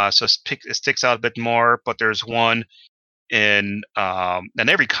 so it sticks out a bit more. But there's one in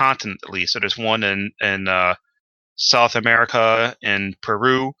every continent at least. So there's one in South America, in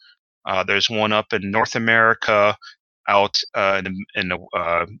Peru. There's one up in North America, out in the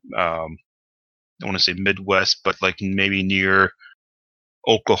I want to say Midwest, but like maybe near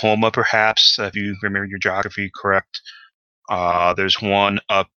Oklahoma, perhaps, if you remember your geography correct. There's one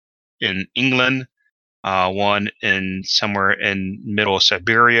up in England, one in somewhere in middle of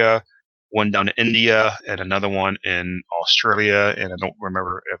Siberia, one down in India, and another one in Australia. And I don't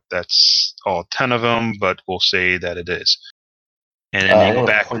remember if that's all 10 of them, but we'll say that it is. And then I want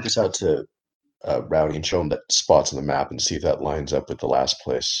to point this out to Rowdy and show him that spots on the map and see if that lines up with the last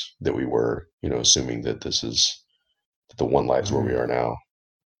place that we were, assuming that this is the one light is where we are now.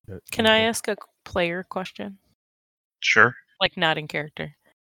 Can I ask a player question? Sure. Like not in character.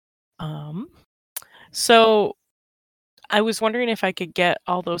 So I was wondering if I could get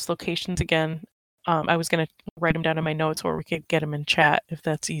all those locations again. I was going to write them down in my notes, or we could get them in chat if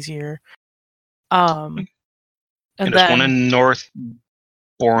that's easier. And there's then one in North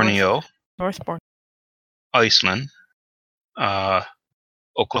Borneo, North Borneo, Iceland,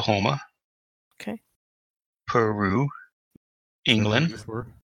 Oklahoma, okay, Peru, England.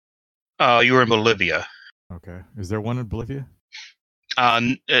 You were in Bolivia. Okay. Is there one in Bolivia?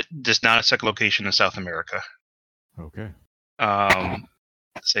 There's not a second location in South America. Okay.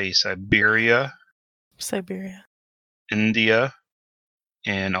 Say Siberia, India,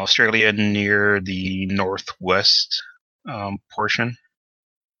 and Australia near the northwest portion.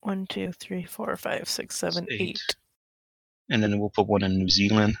 1, 2, 3, 4, 5, 6, 7, 8. And then we'll put one in New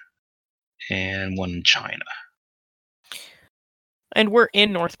Zealand and one in China. And we're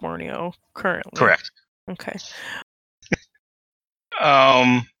in North Borneo currently. Correct. Okay.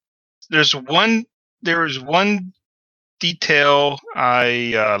 There's one detail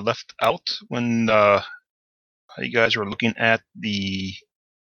I left out when you guys were looking at the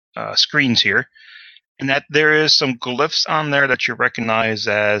screens here, and that there is some glyphs on there that you recognize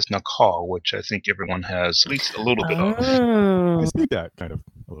as Nakal, which I think everyone has at least a little bit of. I see that kind of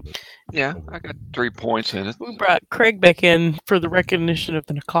A little bit. Yeah, I got 3 points in it. We brought Craig back in for the recognition of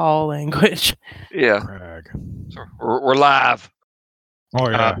the Nakal language. Yeah, Crag. so we're live. Oh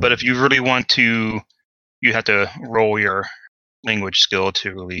yeah. But if you really want to, you have to roll your language skill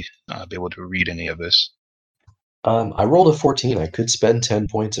to really be able to read any of this. I rolled a 14. I could spend 10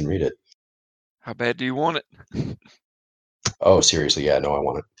 points and read it. How bad do you want it? Oh, seriously? Yeah, no, I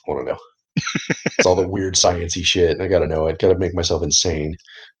want it. I want to know. It's all the weird sciencey shit. I gotta know it. Gotta make myself insane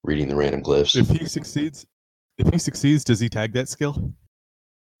reading the random glyphs. If he succeeds, does he tag that skill?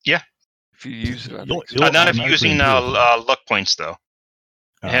 If you use it, I You'll- think so. you'll Not if you're automatically using improve. luck points, though.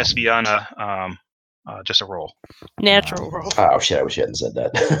 It has to be on a just a roll. Natural roll. Oh shit! I wish you hadn't said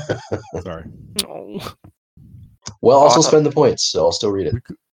that. Sorry. Oh. Well, Oh, I'll I still thought- spend the points, so I'll still read it.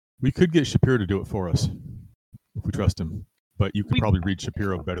 We could get Shapiro to do it for us if we trust him. But you could We- probably read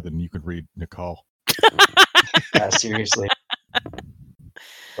Shapiro better than you could read Nicole. Seriously.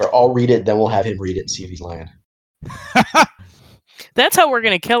 Or I'll read it, then we'll have him read it and see if he's lying. That's how we're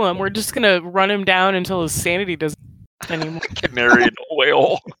gonna kill him. We're just gonna run him down until his sanity doesn't anymore. Canary in a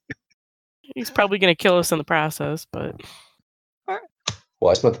whale. He's probably gonna kill us in the process, but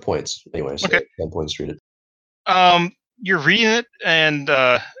Well, I spent the points anyway, so Okay. 10 points to read it. You're reading it, and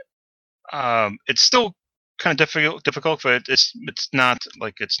it's still kind of difficult, but it's not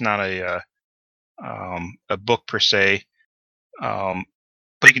like it's not a book per se.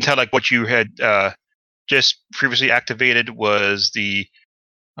 But you can tell like what you had just previously activated was the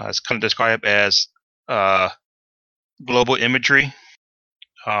it's kind of described as global imagery.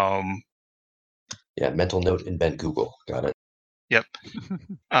 Yeah, mental note, invent Google. Got it. Yep.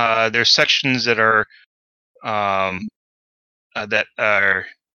 There's sections that are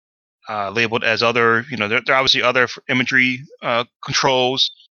labeled as other. You know, there are obviously other imagery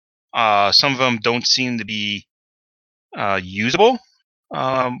controls. Some of them don't seem to be usable.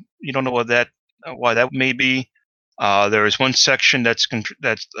 You don't know why that may be. There is one section that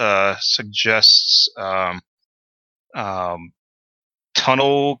suggests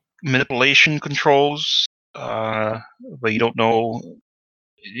tunnel manipulation controls, but you don't know.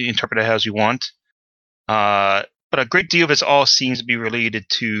 You interpret it as you want. But a great deal of it all seems to be related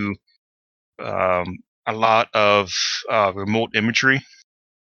to a lot of remote imagery.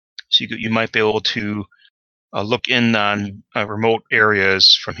 So you might be able to look in on remote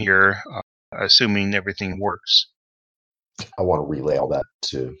areas from here, assuming everything works. I want to relay all that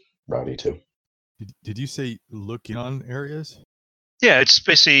to Rowdy too. Did you say looking on areas? Yeah, it's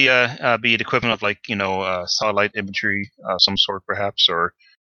basically be the equivalent of like satellite imagery, some sort perhaps, or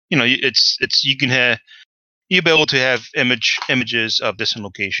it's you can you'll be able to have images of distant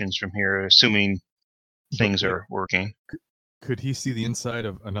locations from here, assuming things are working. Could he see the inside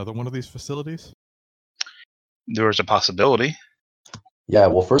of another one of these facilities? There's a possibility. Yeah,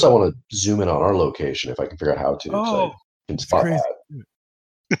 well, first I want to zoom in on our location if I can figure out how to. So I can spot crazy.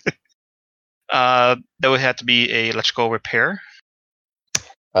 that. That would have to be a electrical repair.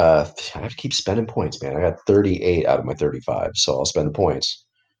 I have to keep spending points, man. I got 38 out of my 35, so I'll spend the points.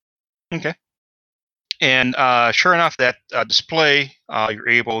 Okay. And sure enough, that display, you're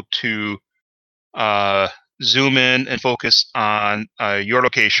able to zoom in and focus on your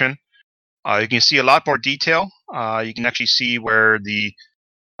location. You can see a lot more detail. You can actually see where the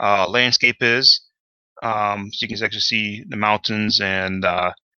landscape is. So you can actually see the mountains, and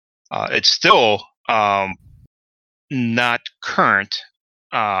it's still not current.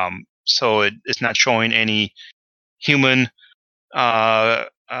 So it's not showing any human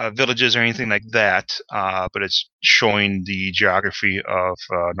villages or anything like that, but it's showing the geography of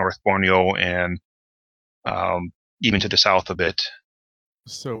North Borneo and even to the south a bit.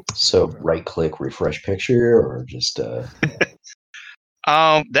 So right click, refresh picture, or just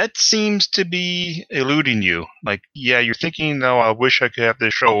that seems to be eluding you. Like, yeah, you're thinking, no, I wish I could have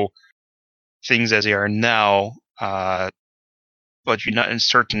this show things as they are now, but you're not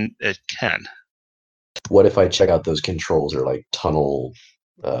certain it can. what if I check out those controls or like tunnel,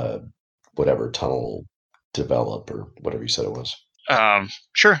 tunnel develop or whatever you said it was?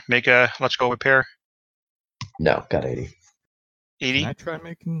 Sure, make a electrical repair. No, got 80. 80. can I try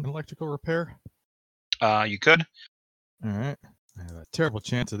making an electrical repair? You could. All right. I have a terrible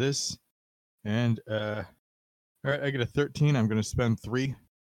chance of this. And all right, I get a 13. I'm going to spend 3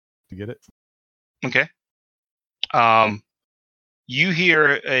 to get it. Okay. You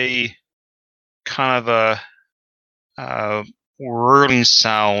hear a kind of a whirling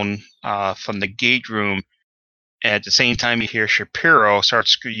sound from the gate room. And at the same time, you hear Shapiro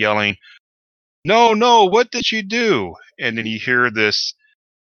starts yelling, "No! What did you do?" And then you hear this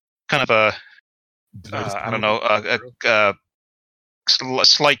kind of a Did I just I come don't over know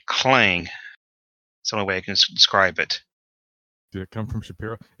slight clang. It's the only way I can describe it. Did it come from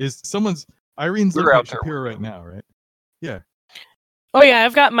Shapiro? Is someone's Irene's We're looking out at there Shapiro with right now, right? Yeah. Oh yeah,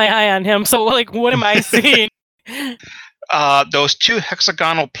 I've got my eye on him. So like, what am I seeing? Those two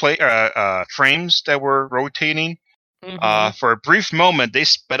hexagonal frames that were rotating. Mhm. For a brief moment, they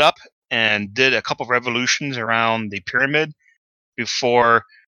sped up and did a couple of revolutions around the pyramid before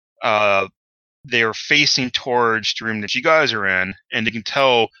they were facing towards the room that you guys are in, and you can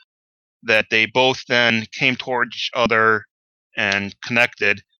tell that they both then came towards each other and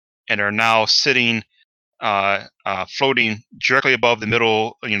connected, and are now sitting, floating directly above the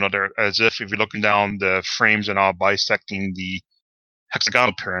middle. They're as if you're looking down, the frames and all bisecting the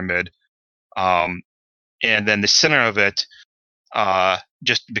hexagonal pyramid, and then the center of it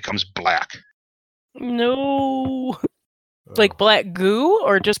just becomes black. No, Oh. like black goo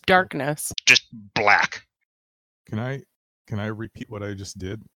or just darkness? Just black. Can I repeat what I just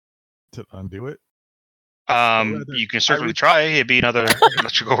did to undo it? You can certainly try. It'd be another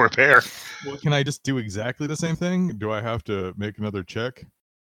electrical repair. Well, can I just do exactly the same thing? Do I have to make another check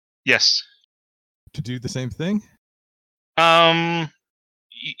Yes. to do the same thing?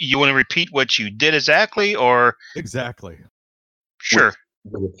 You want to repeat what you did exactly, or Exactly. sure?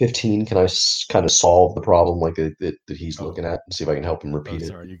 With a 15, can I kind of solve the problem like that he's looking at and see if I can help him Oh, repeat it?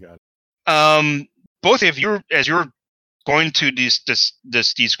 sorry, you got it. Both of you, as you're going to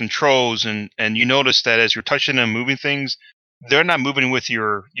these controls, and you notice that as you're touching and moving things, they're not moving with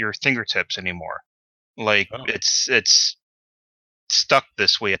your fingertips anymore. Like Oh. it's stuck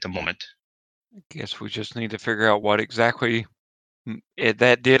this way at the moment. Guess we just need to figure out what exactly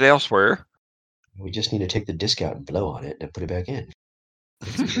that did elsewhere. We just need to take the disc out and blow on it and put it back in.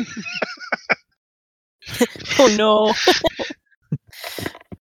 Oh no.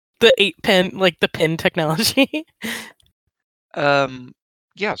 The 8-pin, like the pin technology.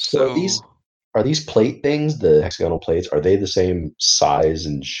 Yeah. So are these plate things, the hexagonal plates, are they the same size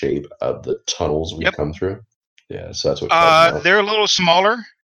and shape of the tunnels we've Yep. come through? Yeah, so that's what They're a little smaller,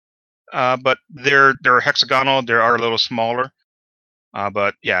 but they're hexagonal. They are a little smaller,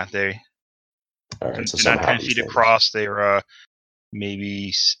 but yeah, they're all right. So not somehow 10 these feet things, across. They're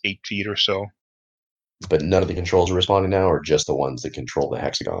maybe 8 feet or so. but none of the controls are responding now, or just the ones that control the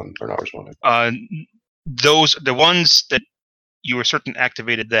hexagon are not responding. The ones that you were certain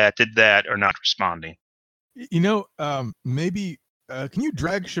activated that did that are not responding. Maybe can you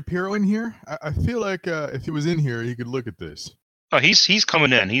drag Shapiro in here? I feel like if he was in here, he could look at this. Oh, he's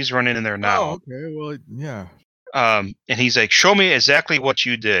coming in. He's running in there now. Oh, okay. Well, yeah. And he's like, "Show me exactly what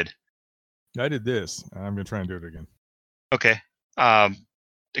you did." I did this. I'm gonna try and do it again. Okay.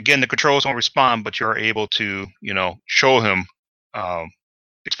 Again, the controls won't respond, but you're able to, show him,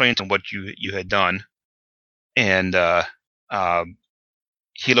 explain to him what you had done, and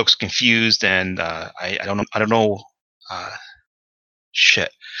he looks confused, and I don't know,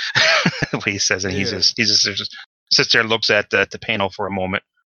 shit. What he says, and he just sits there and looks at the panel for a moment.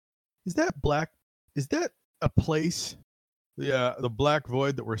 Is that black? Is that a place? The black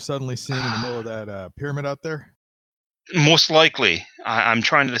void that we're suddenly seeing in the middle of that pyramid out there? Most likely. I'm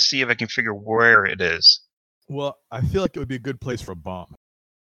trying to see if I can figure where it is. Well, I feel like it would be a good place for a bomb.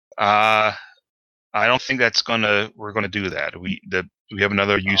 I don't think we're gonna do that. We have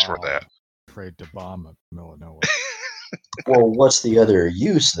another use for that. Afraid to bomb the middle of nowhere. Well, what's the other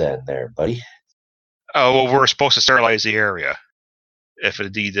use then, there, buddy? Oh, well, we're supposed to sterilize the area. If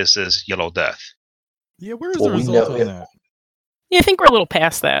indeed this is Yellow Death. Yeah, where is the result on that? Yeah, I think we're a little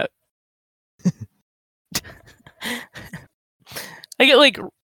past that. I get like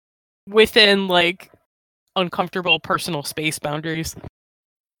within like uncomfortable personal space boundaries.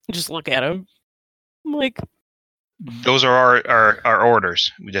 Just look at him. I'm like, those are our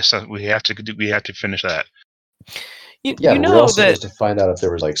orders. We have to finish that. We're also supposed to find out if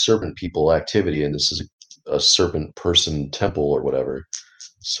there was like serpent people activity, and this is a serpent person temple or whatever.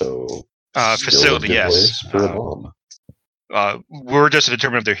 So facility, yes. For a bomb. We're just to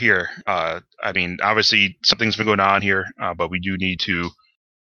determine if they're here. I mean, obviously something's been going on here, but we do need to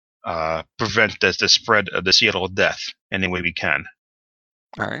prevent the spread of the Seattle death any way we can.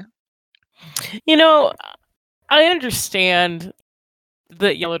 All right. I understand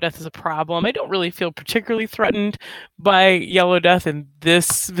that Yellow Death is a problem. I don't really feel particularly threatened by Yellow Death in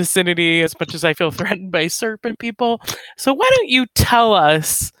this vicinity as much as I feel threatened by serpent people. So why don't you tell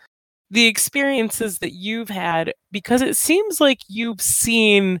us the experiences that you've had, because it seems like you've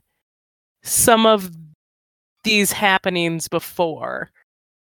seen some of these happenings before.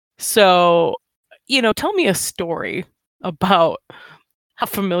 So, tell me a story about how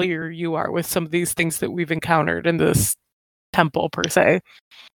familiar you are with some of these things that we've encountered in this temple per se.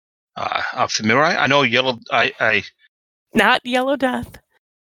 Familiar? I know yellow. I Not Yellow Death.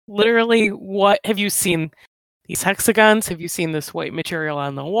 Literally, what have you seen? These hexagons? Have you seen this white material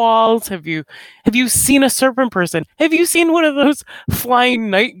on the walls? Have you seen a serpent person? Have you seen one of those flying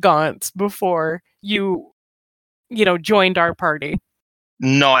night gaunts before you joined our party?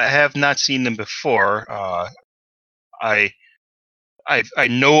 No, I have not seen them before. I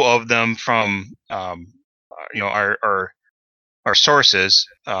know of them from our sources,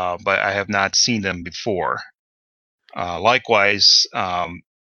 but I have not seen them before. Likewise,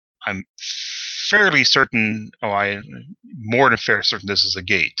 I'm fairly certain. More than fairly certain this is a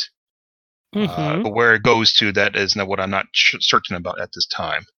gate. Mm-hmm. But where it goes to, that is what I'm not certain about at this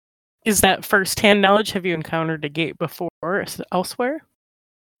time. Is that first-hand knowledge? Have you encountered a gate before elsewhere?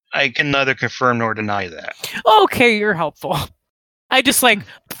 I can neither confirm nor deny that. Okay, you're helpful. I just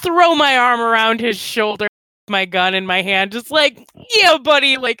throw my arm around his shoulder, my gun in my hand, just yeah,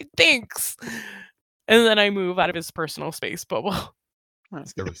 buddy, thanks. And then I move out of his personal space bubble.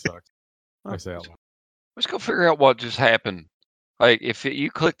 This guy really sucks. I say out loud. Let's go figure out what just happened. If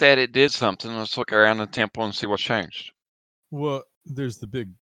you clicked that, it did something. Let's look around the temple and see what's changed. Well, there's the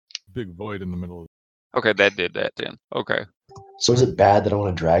big void in the middle. Okay, that did that then. Okay. So is it bad that I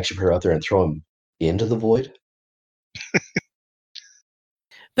want to drag Shapiro out there and throw him into the void?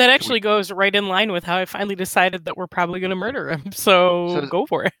 That actually goes right in line with how I finally decided that we're probably going to murder him. So go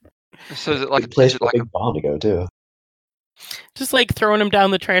for it. So is it Good place for a big bomb to go too. Just throwing him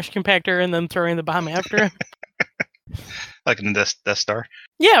down the trash compactor and then throwing the bomb after him. Like in the Death Star?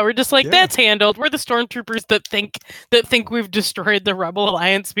 Yeah, we're just that's handled. We're the stormtroopers that think we've destroyed the Rebel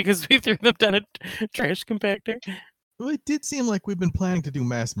Alliance because we threw them down a trash compactor. Well, it did seem like we've been planning to do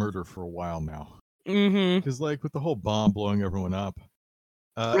mass murder for a while now. Mm-hmm. Because with the whole bomb blowing everyone up.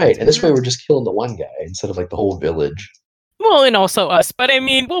 Right, and this way we're just killing the one guy instead of the whole village. Well, and also us, but I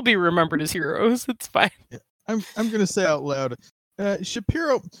mean, we'll be remembered as heroes. It's fine. Yeah, I'm gonna say out loud,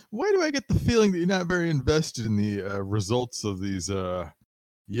 Shapiro, why do I get the feeling that you're not very invested in the results of these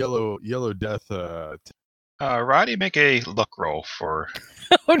yellow death? Roddy, make a luck roll for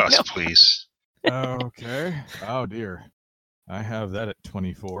us, please. Okay. Oh dear, I have that at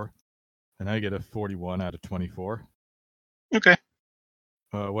 24, and I get a 41 out of 24. Okay.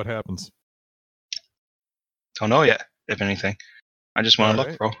 What happens? Don't know yet, if anything. I just want a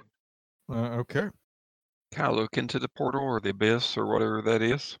luck roll. Okay. Can I look into the portal or the abyss or whatever that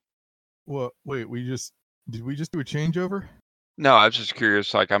is? Well, wait. Did we just do a changeover? No, I was just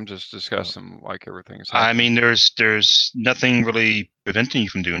curious. I'm just discussing everything's happening. I mean, there's nothing really preventing you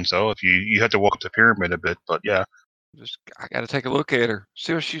from doing so. If you have to walk up the pyramid a bit, but yeah. I got to take a look at her,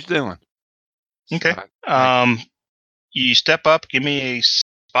 see what she's doing. Okay. So you step up. Give me a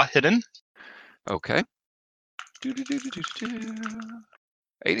spot hidden. Okay.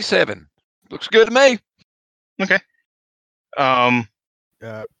 87. Looks good to me. Okay.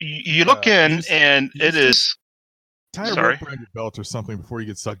 You look in, and it is. Tie a rope around your belt or something before you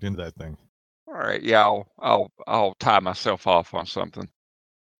get sucked into that thing. All right. Yeah, I'll tie myself off on something.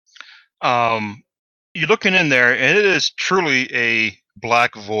 You're looking in there, and it is truly a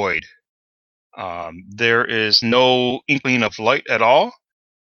black void. There is no inkling of light at all,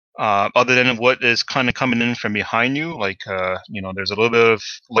 other than what is kind of coming in from behind you. There's a little bit of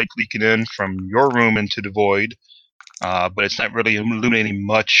light leaking in from your room into the void, but it's not really illuminating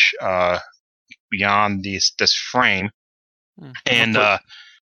much beyond this frame. And go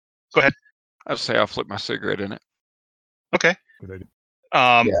ahead. I'd say I'll flip my cigarette in it. Okay. Good idea.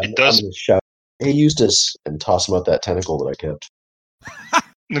 It does. I'm gonna shout, "Hey, Eustace!" and toss him out that tentacle that I kept.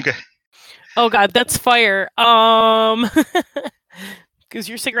 Okay. Oh God, that's fire. Is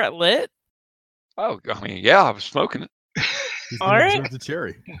your cigarette lit? Oh, I mean, yeah, I was smoking it. He's gonna observe the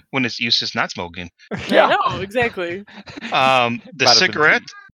cherry. When it's Eustace not smoking. Yeah, no, exactly. The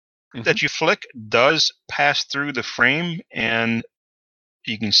cigarette that you flick does pass through the frame, and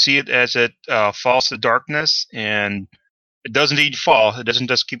you can see it as it falls to darkness, and it does indeed fall. It doesn't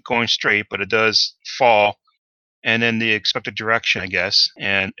just keep going straight, but it does fall, and in the expected direction, I guess,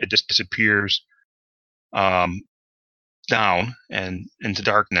 and it just disappears down and into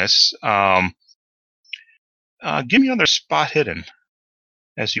darkness. Give me another spot hidden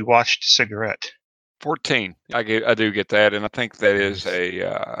as you watch the cigarette. 14. I do get that, and I think that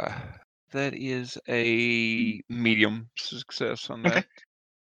is a medium success on that.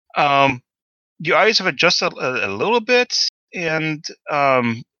 Okay. Your eyes have adjusted a little bit, and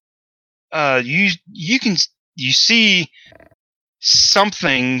you see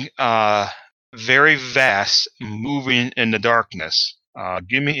something very vast moving in the darkness.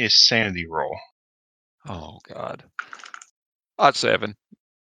 Give me a sanity roll. Oh God. Odd 7.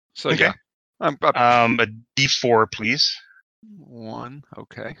 So Okay. yeah, I'm A D4, please. 1.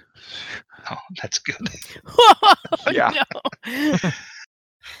 Okay. Oh, that's good. Oh, Yeah.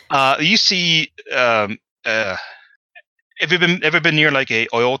 no. You see, have you ever been near like a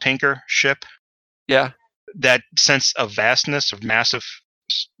oil tanker ship? Yeah. That sense of vastness, of massive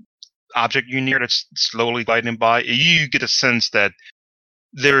object you're near that's slowly gliding by. You get a sense that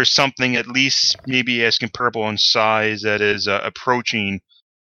there is something at least maybe as comparable in size that is approaching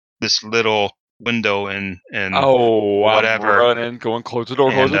this little window and Oh, I'm whatever. running, going close the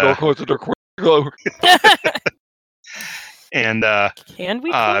door, close And, the door, close the door, close. and Can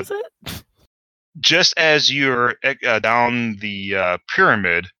we close it? just as you're down the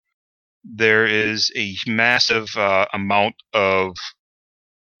pyramid, there is a massive amount of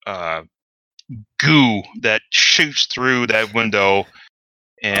goo that shoots through that window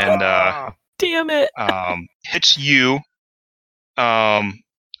and Damn it. hits you.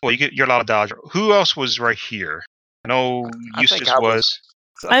 Well, you're allowed to dodge. Who else was right here? I know I think Eustace I was.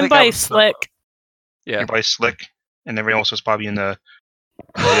 was. I I'm think I by was, Slick. Yeah. You're by Slick, and everyone else was probably in the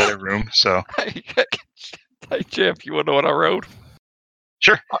other room. So Hey Jeff, you want to know what I wrote?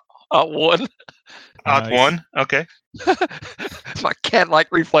 sure. 1. Odd Nice. 1. Okay. My cat-like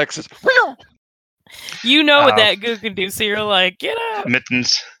reflexes. You know what that goo can do, so you're like, get out.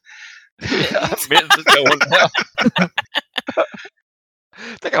 Mittens. Mittens is going now.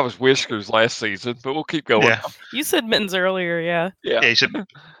 I think I was Whiskers last season, but we'll keep going. Yeah. You said Mittens earlier, yeah. Yeah. You should,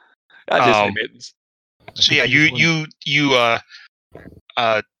 I just say Mittens. so yeah, you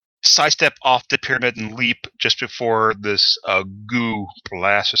sidestep off the pyramid and leap just before this goo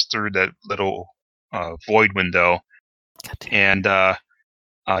blasts through that little void window, and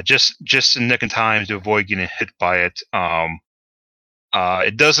just in nick of time to avoid getting hit by it.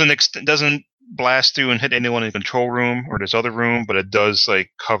 It doesn't blast through and hit anyone in the control room or this other room, but it does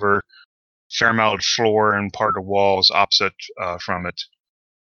like cover a fair amount of floor and part of the walls opposite from it.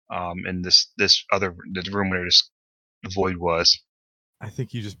 In this the room where the void was. I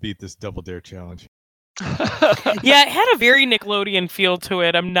think you just beat this double dare challenge. Yeah, it had a very Nickelodeon feel to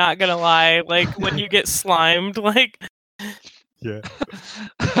it, I'm not gonna lie. Like when you get slimed, like Yeah.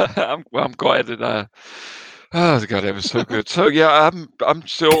 I'm glad that oh god, that was so good. So yeah, I'm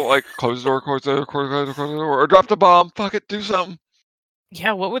still like close the door, close the door, close the door, or drop the bomb. Fuck it, do something.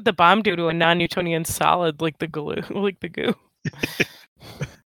 yeah, what would the bomb do to a non-Newtonian solid like the glue, like the goo?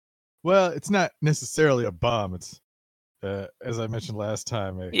 Well, it's not necessarily a bomb. It's, as I mentioned last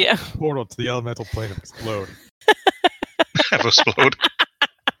time, a Yeah. portal to the elemental plane of explode. Explode.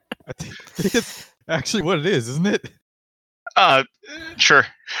 I think it's actually what it is, isn't it? Sure.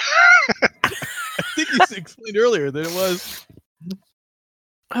 I think you explained earlier that it was.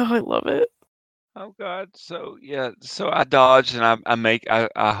 Oh, I love it. Oh god, so yeah, so I dodge and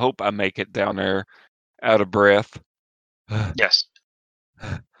I hope I make it down there out of breath. Yes.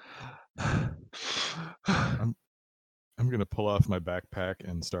 I'm gonna pull off my backpack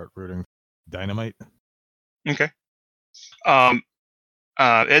and start rooting dynamite. Okay.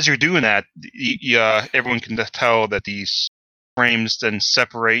 As you're doing that, everyone can tell that these frames then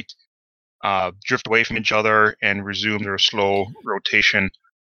separate, drift away from each other, and resume their slow rotation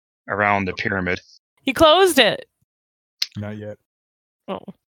around the pyramid. He closed it. Not yet. Oh.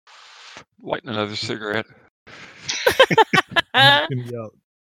 Lighting another cigarette. I'm gonna yell.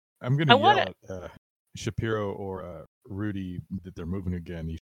 I'm gonna I want yell at Shapiro or Rudy that they're moving again.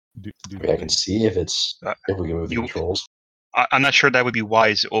 You do I mean, I can see if we can move the you- controls. I'm not sure that would be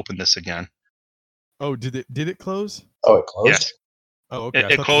wise to open this again. Oh, did it close? Oh, it closed? Yes. Oh, okay. I It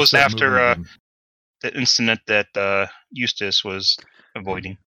thought they closed started after moving again. the incident that Eustace was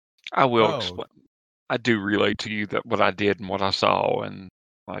avoiding. I will Oh. explain. I do relate to you that what I did and what I saw, and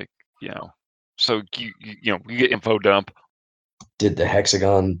like so you get info dump. Did the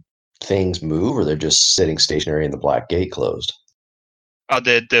hexagon things move, or they're just sitting stationary and the black gate closed?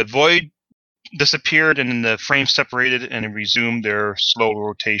 The void disappeared, and then the frames separated and resumed their slow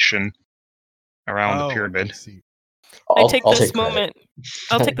rotation around the I pyramid. see. I take I'll this take credit. moment.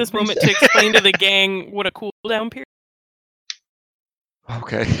 I'll take this moment to explain to the gang what a cooldown period.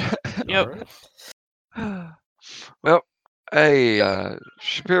 Okay. Yep. Alright. Well, hey,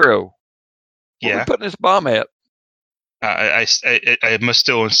 Shapiro, where we Yeah. putting this bomb at? I must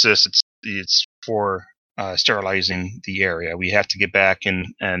still insist it's for sterilizing the area. We have to get back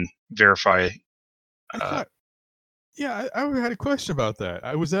and verify. I thought. Yeah, I had a question about that.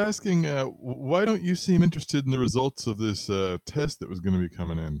 I was asking, why don't you seem interested in the results of this test that was going to be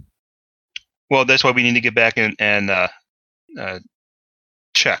coming in? Well, that's why we need to get back and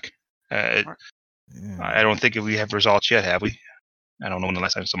check. Yeah. I don't think we have results yet, have we? I don't know when the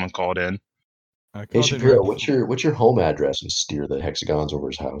last time someone called in. I Hey called in Shapiro, right what's your home address, and steer the hexagons over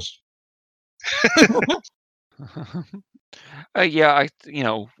his house? Yeah,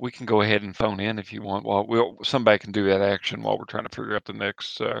 we can go ahead and phone in if you want. While somebody can do that action while we're trying to figure out the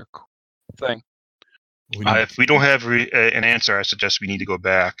next thing. If we don't have an answer, I suggest we need to go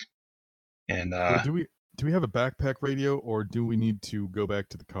back. And Well, do we have a backpack radio, or do we need to go back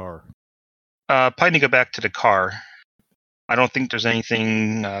to the car? probably need to go back to the car. I don't think there's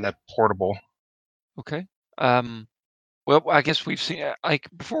anything that portable. Okay. Well, I guess we've seen. Like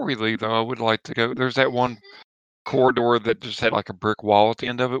before we leave, though, I would like to go. There's that one corridor that just had like a brick wall at the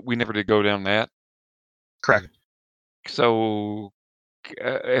end of it. We never did go down that. Correct. So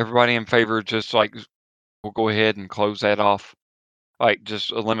everybody in favor, of just like we'll go ahead and close that off. Like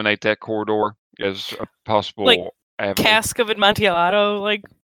just eliminate that corridor as a possible avenue. Cask of Amontillado, like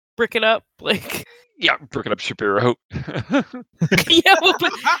brick it up, like. Yeah, bricking up Shapiro. Yeah,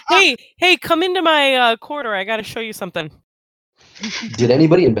 but hey, come into my corridor. I got to show you something. Did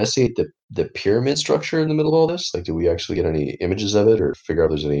anybody investigate the pyramid structure in the middle of all this? Like, did we actually get any images of it, or figure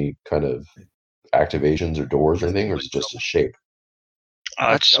out if there's any kind of activations or doors or anything, or is it just a shape?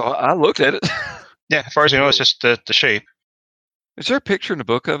 I looked at it. Yeah, as far as I know, it's just the shape. Is there a picture in the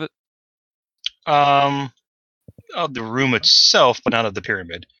book of it? Of the room itself, but not of the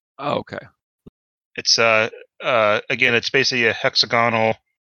pyramid. Oh, okay. It's again, it's basically a hexagonal.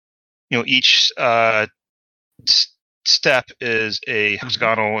 Each step is a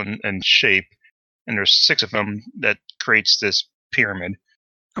hexagonal in shape, and there's 6 of them that creates this pyramid.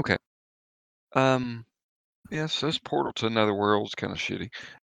 Okay. Yeah, so this portal to another world's kind of shitty.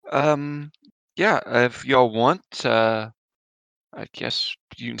 Yeah, if y'all want, I guess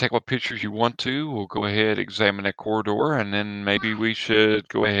you can take what pictures you want to. We'll go ahead, examine that corridor, and then maybe we should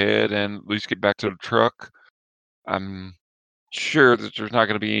go ahead and at least get back to the truck. I'm sure that there's not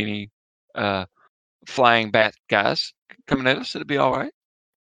going to be any flying bat guys coming at us. It'll be all right.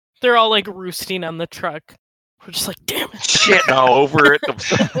 They're all like roosting on the truck. We're just like, damn it. Shit, all over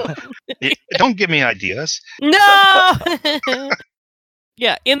it. Don't give me ideas. No.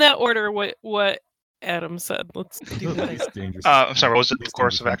 Yeah, in that order, what Adam said. Let's do that. Dangerous. I'm sorry. What was the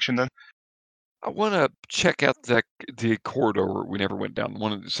course of action then? I want to check out the corridor we never went down. The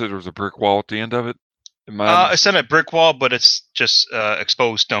one that said there was a brick wall at the end of it. It's not a brick wall, but it's just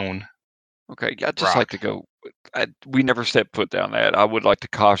exposed stone. Okay, I'd just like to go. We never stepped foot down that. I would like to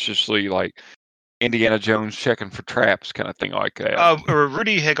cautiously, like Indiana Jones checking for traps, kind of thing like that.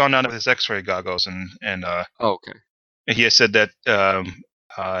 Rudy had gone down with his X-ray goggles, and Okay. he had said that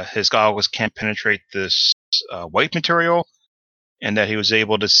his goggles can't penetrate this white material, and that he was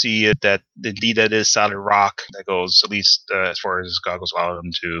able to see it that indeed that is solid rock that goes at least as far as his goggles allow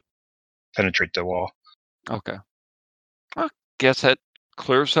them to penetrate the wall. Okay. I guess that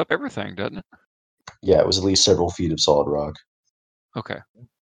clears up everything, doesn't it? Yeah, it was at least several feet of solid rock. Okay.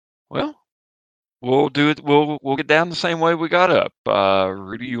 Well, we'll do it. We'll get down the same way we got up.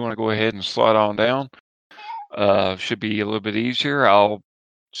 Rudy, you want to go ahead and slide on down? Should be a little bit easier. I'll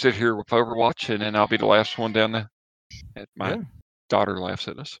sit here with Overwatch, and then I'll be the last one down there. My daughter laughs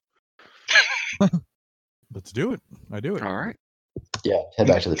at us. Let's do it. I do it. All right. Yeah, head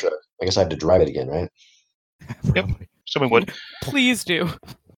back to the truck. I guess I have to drive it again, right? Yep. Someone would. Please do.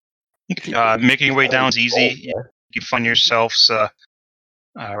 Making your way down is easy. You find yourselves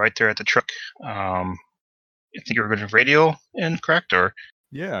right there at the truck. I think you were going to radio in, correct? Or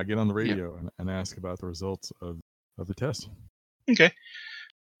yeah, I get on the radio and ask about the results of the test. Okay.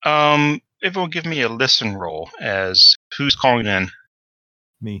 Everyone give me a listen roll as who's calling in?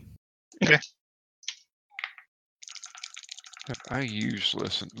 Me. Okay. I use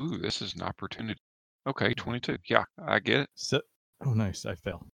listen. Ooh, this is an opportunity. Okay, 22. Yeah, I get it. Oh, nice. I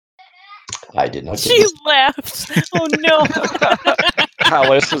fell. I did not. She laughed. Oh no.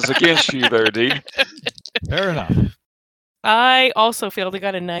 Alice is against you there, D. Fair enough. I also failed. I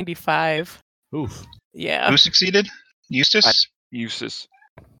got a 95. Oof. Yeah. Who succeeded? Eustace? Eustace.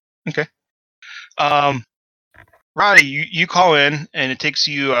 Okay. Roddy, you call in, and it takes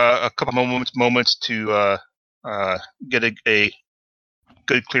you a couple moments to get a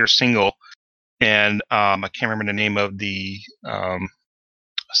good, clear single. And I can't remember the name of the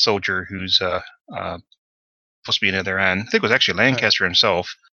soldier who's supposed to be in the other end. I think it was actually Lancaster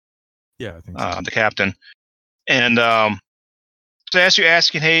himself. Yeah, I think so. The captain. And so as you're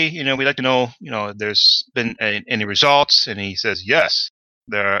asking, hey, we'd like to know, there's been any results, and he says yes.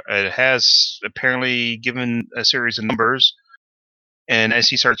 It has apparently given a series of numbers, and as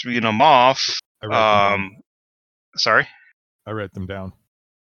he starts reading them off, sorry, I write them down.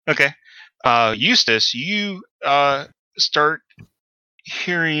 Okay, Eustace, you start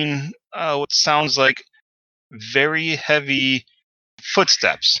hearing what sounds like very heavy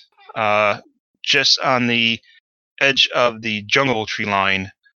footsteps just on the edge of the jungle tree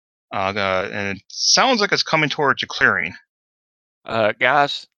line, and it sounds like it's coming towards your clearing.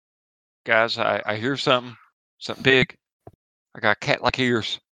 Guys, I hear something big. I got cat-like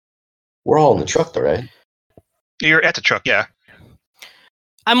ears. We're all in the truck, though, right? You're at the truck, yeah.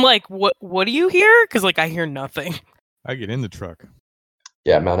 I'm like, what do you hear? Because like I hear nothing. I get in the truck.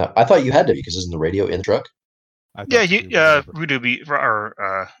 Yeah, mount up. I thought you had to because isn't the radio in the truck? I Yeah, thought Rudy would be,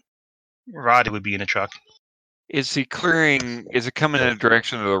 or Roddy would be in the truck. Is he clearing? Is it coming in the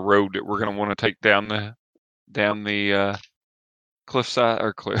direction of the road that we're going to want to take down the cliffside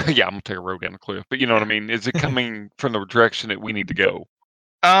or cliff? Yeah, I'm going to take a road down the cliff. But you know what I mean? Is it coming from the direction that we need to go?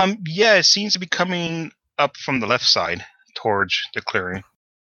 Yeah, it seems to be coming up from the left side towards the clearing.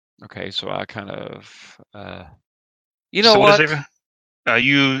 Okay, so I kind of, you know So what?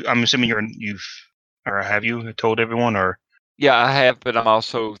 I'm assuming have you told everyone, or? Yeah, I have, but I'm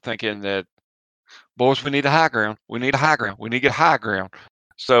also thinking that, boys, we need a high ground. We need a high ground. We need to get high ground.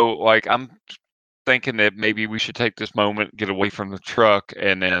 So, like, I'm thinking that maybe we should take this moment, get away from the truck,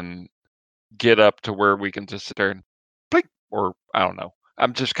 and then get up to where we can just sit there and blink, or I don't know.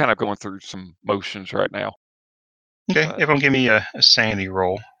 I'm just kind of going through some motions right now. Okay, everyone give me a sanity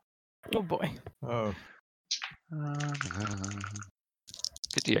roll. Oh boy. Oh,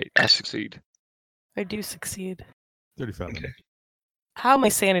 58. I succeed. I do succeed. 35 Okay. minutes. How my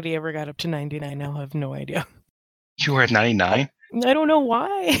sanity ever got up to 99 now, I have no idea. You were at 99? I don't know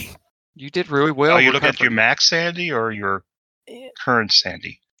why. You did really well. Are you looking at your recovering. max sanity or your current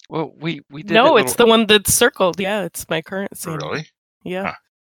sanity? Well, we did No, that it's the one that's circled. Yeah, it's my current sanity. Really? Yeah. Huh.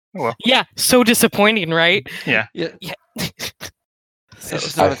 Oh, well. Yeah, so disappointing, right? Yeah. Yeah. So This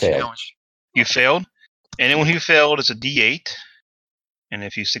is not I a failed. challenge. You failed. Anyone who failed is a D8. And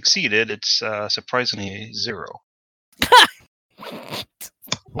if you succeeded, it's surprisingly 0.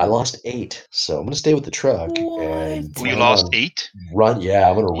 I lost 8, so I'm gonna stay with the truck. And You lost 8? Run, yeah,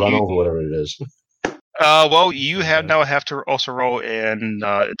 I'm gonna run You- over whatever it is. Well, you now have to also roll an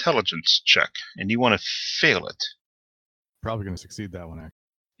intelligence check, and you want to fail it. Probably going to succeed that one, actually.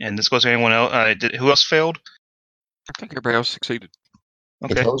 And this goes to anyone else. Who else failed? I think everybody else succeeded.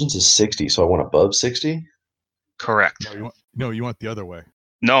 Okay, Intelligence is 60, so I want above 60. correct. No, you want the other way.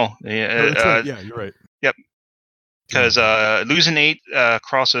 No, Oh, that's right. Yeah, you're right. Yep. Because losing 8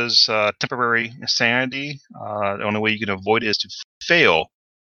 crosses temporary insanity. The only way you can avoid it is to fail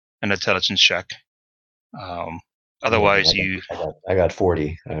an intelligence check. Otherwise, I got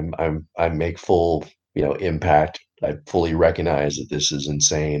 40. I make full, impact. I fully recognize that this is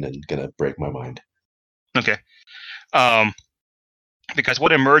insane and gonna break my mind. Okay. Because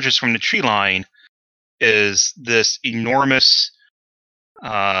what emerges from the tree line is this enormous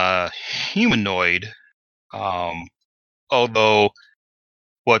humanoid. Although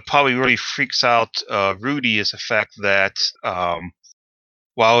what probably really freaks out Rudy is the fact that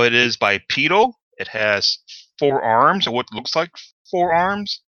while it is bipedal, it has 4 arms, or what looks like 4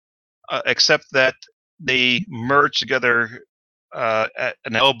 arms, except that they merge together at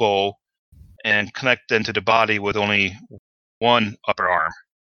an elbow and connect into the body with only one upper arm.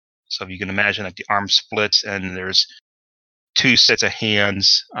 So you can imagine that the arm splits and there's 2 sets of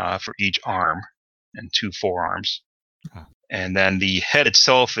hands for each arm and 2 forearms. Huh. And then the head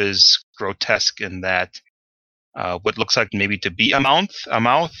itself is grotesque in that what looks like maybe to be a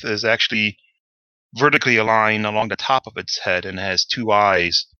mouth is actually vertically aligned along the top of its head and has 2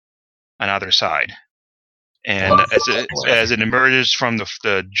 eyes on either side. And as it emerges from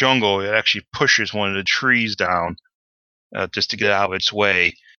the jungle, it actually pushes one of the trees down just to get out of its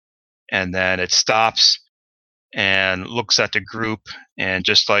way. And then it stops and looks at the group, and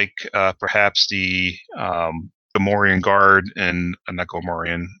just like perhaps the Gomorian guard and not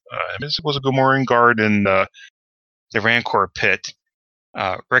Gomorian, it was a Gomorian guard in the Rancor pit,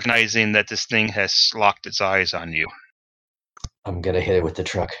 recognizing that this thing has locked its eyes on you. I'm gonna hit it with the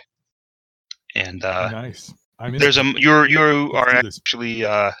truck. And Nice. there's you are do this. actually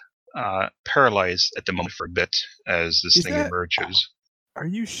paralyzed at the moment for a bit as this Is thing that- emerges. Are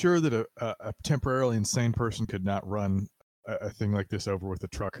you sure that a temporarily insane person could not run a thing like this over with a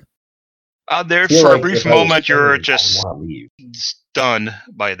truck? There, Feel for a like brief if I was moment, sane, you're I'd just wanna leave. stunned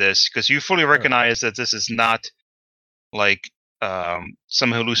by this because you fully recognize that this is not like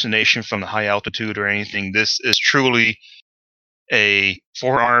some hallucination from the high altitude or anything. This is truly a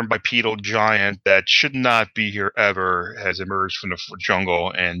 4-armed bipedal giant that should not be here ever has emerged from the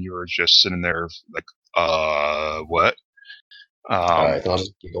jungle, and you're just sitting there like, what? All right, then I'll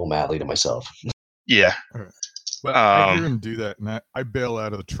just giggle madly to myself. Yeah. Alright. Well, I hear him do that, and I bail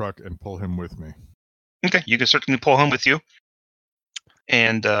out of the truck and pull him with me. Okay, you can certainly pull him with you.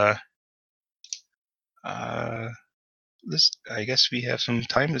 And this, I guess we have some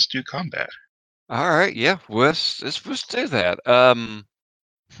time. Let's do combat. All right, yeah, let's do that.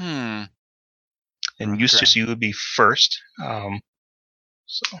 Hmm. And Eustace, you would be first.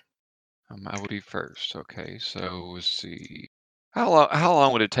 So I would be first. Okay, so let's see. How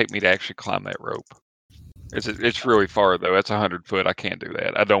long would it take me to actually climb that rope? It's really far though. That's 100 foot. I can't do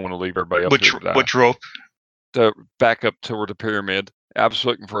that. I don't want to leave everybody else here to die. which rope? To back up toward the pyramid. I was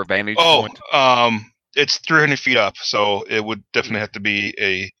looking for a vantage point. It's 300 feet up, so it would definitely have to be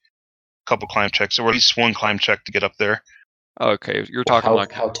a couple climb checks, or at least one climb check to get up there. Okay, you're talking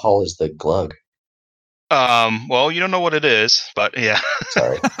how tall is the glug? Well, you don't know what it is, but yeah.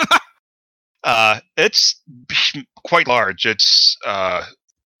 Sorry. It's quite large. It's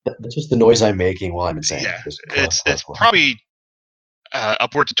That's just the noise I'm making while I'm insane. Yeah, Just it's probably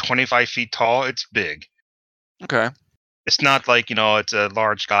upwards of 25 feet tall. It's big. Okay. It's not like it's a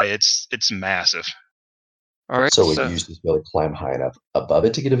large guy. It's massive. All right. So would you use this to be able to climb high enough above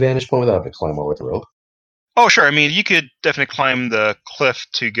it to get a vantage point without having to climb over the rope? Oh, sure. I mean, you could definitely climb the cliff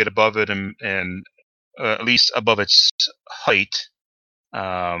to get above it and at least above its height.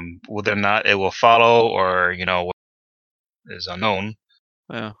 Whether or not it will follow or is unknown.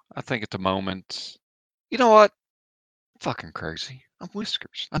 Well, I think at the moment, you know what? Fucking crazy. I'm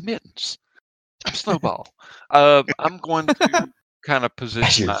Whiskers. I'm Mittens. I'm Snowball. I'm going to kind of As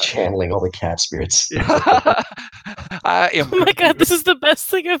position. you're channeling all the cat spirits. I am. Oh my god, this is the best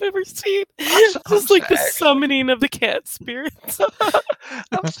thing I've ever seen. Just like the summoning of the cat spirits.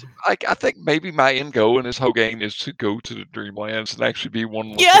 I think maybe my end goal in this whole game is to go to the Dreamlands and actually be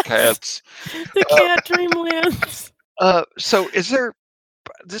one with Yes! the cats. The cat Dreamlands. So is there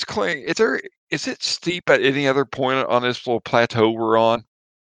this claim? Is it steep at any other point on this little plateau we're on?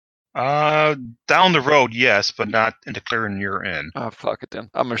 Down the road, yes, but not in the clearing you're in. Oh, fuck it then.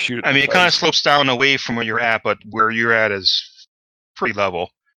 I'm gonna shoot it. I mean, it kind of slopes down away from where you're at, but where you're at is pretty level.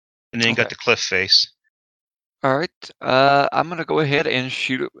 And then you got the cliff face. All right. I'm gonna go ahead and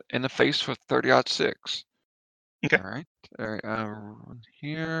shoot it in the face with 30-06. Okay. All right.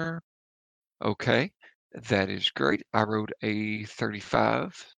 Here. Okay. That is great. I rolled a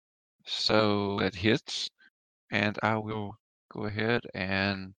 35, so that hits, and I will go ahead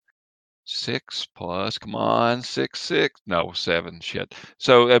and 6 plus. Come on, 6. No, 7. Shit.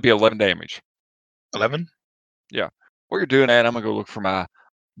 So that'd be 11 damage. 11? Yeah. While you're doing that, I'm gonna go look for my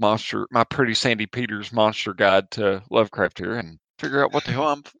pretty Sandy Peters monster guide to Lovecraft here and figure out what the hell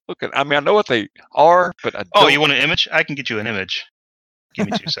I'm looking. I mean, I know what they are, but I don't. Oh, you want an image? I can get you an image. Give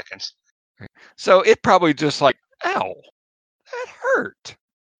me 2 seconds. Okay. So it probably just like, ow, that hurt.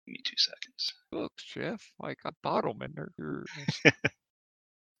 Give me 2 seconds. Look, Jeff, like a bottom in there.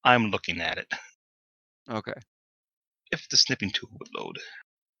 I'm looking at it. Okay. If the snipping tool would load.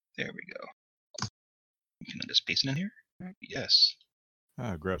 There we go. Can I just paste it in here? Yes.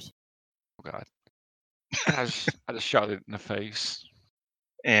 Ah, gross. Oh God. I just shot it in the face.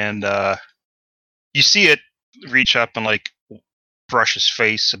 And you see it reach up and like brush his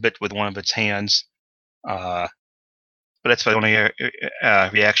face a bit with one of its hands. But that's the only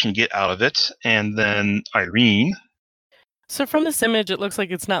reaction you get out of it. And then Irene. So from this image, it looks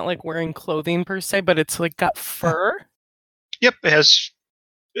like it's not like wearing clothing per se, but it's like got fur. Yep,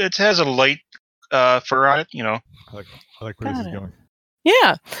 it has a light fur on it. I like where this is going.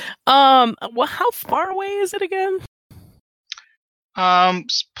 Yeah. Well, how far away is it again?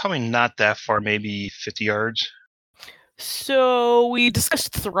 It's probably not that far, maybe 50 yards. So we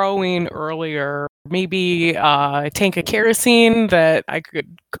discussed throwing earlier. Maybe a tank of kerosene that I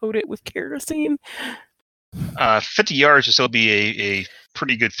could coat it with kerosene. 50 yards would still be a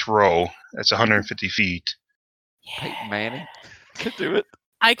pretty good throw. That's 150 feet. Peyton Manning could do it.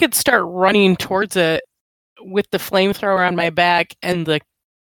 I could start running towards it with the flamethrower on my back and the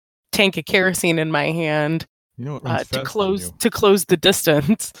tank of kerosene in my hand. You know what runs to fast to close the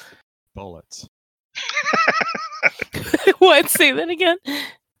distance. Bullets. What? Say that again.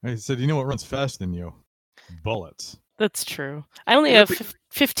 I said, you know what runs faster than you? Bullets. That's true. I only have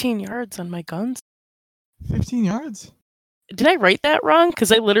 15 yards on my guns. 15 yards? Did I write that wrong?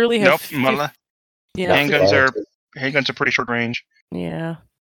 Because I literally have. Nope. Yeah. Handguns are pretty short range. Yeah.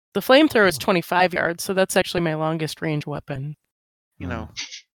 The flamethrower is 25 yards, so that's actually my longest range weapon. You know,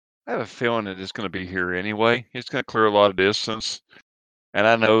 I have a feeling that it's going to be here anyway. It's going to clear a lot of distance. And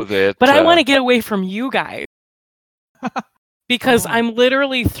I know that... But I want to get away from you guys. Because I'm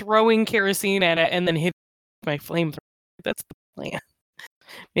literally throwing kerosene at it and then hitting my flamethrower. That's the plan.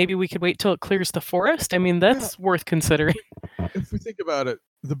 maybe we could wait till it clears the forest. I mean, that's worth considering. If we think about it,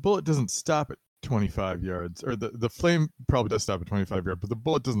 the bullet doesn't stop at 25 yards, or the flame probably does stop at 25 yards, but the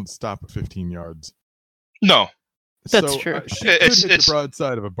bullet doesn't stop at 15 yards. No. That's true. She could hit the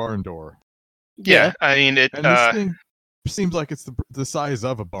broadside of a barn door. Yeah, I mean it. And this thing seems like it's the size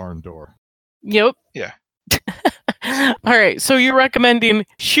of a barn door. Yep. Yeah. All right. So you're recommending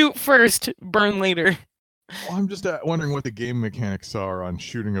shoot first, burn later. Well, I'm just wondering what the game mechanics are on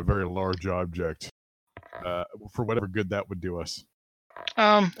shooting a very large object. For whatever good that would do us.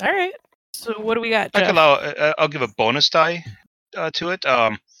 All right. So what do we got, I Jeff? could I'll give a bonus die to it.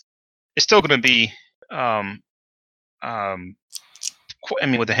 It's still going to be. I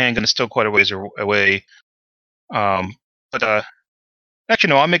mean, with the handgun, it's still quite a ways away. But actually,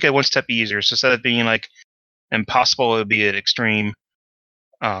 no. I'll make it one step easier. So instead of being like impossible, it would be an extreme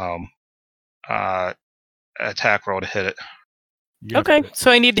attack roll to hit it. Yep. Okay,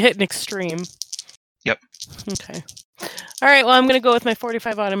 so I need to hit an extreme. Yep. Okay. All right, well, I'm going to go with my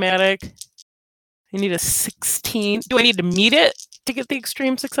 45 automatic. I need a 16. Do I need to meet it to get the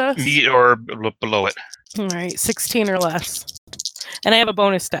extreme success? Meet or below it. All right, 16 or less. And I have a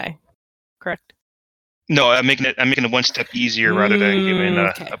bonus die, correct? No, I'm making it one step easier rather than giving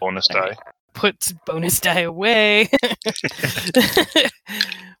a bonus die. Right. Puts bonus die away.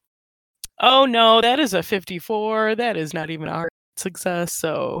 Oh no, that is a 54. That is not even a hard success.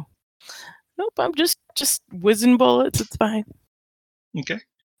 So, nope, I'm just whizzing bullets. It's fine. Okay.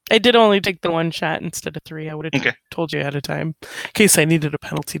 I did only take the one shot instead of 3. I would have told you ahead of time in case I needed a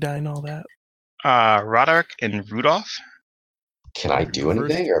penalty die and all that. Roderick and Rudolph. Can I do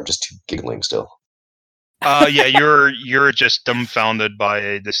anything, or I'm just giggling still? Yeah, you're just dumbfounded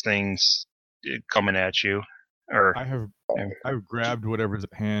by this thing's coming at you. Or I've grabbed whatever's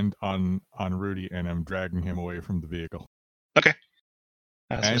at hand on Rudy, and I'm dragging him away from the vehicle. Okay.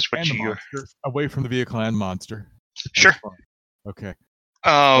 And the monster, away from the vehicle and monster. Sure. Okay.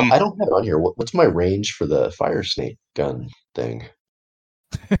 Well, I don't have it on here. What's my range for the fire snake gun thing?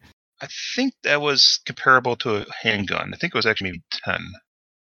 I think that was comparable to a handgun. I think it was actually maybe 10.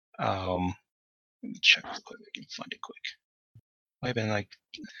 Let me check real quick. I can find it quick. Might have been like,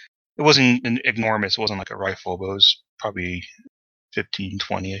 it wasn't enormous. It wasn't like a rifle, but it was probably 15,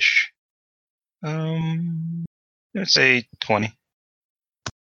 20-ish. Let's say 20.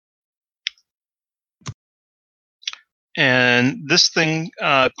 And this thing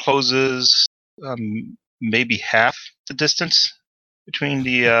closes maybe half the distance between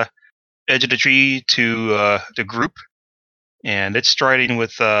the edge of the tree to the group, and it's striding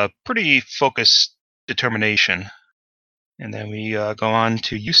with pretty focused determination. And then we go on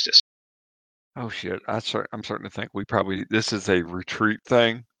to Eustace. Oh shit! I'm starting to think this is a retreat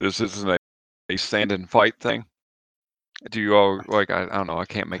thing. This isn't a stand and fight thing. Do you all like? I don't know. I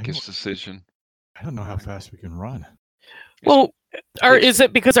can't make this decision. I don't know how fast we can run. Well, is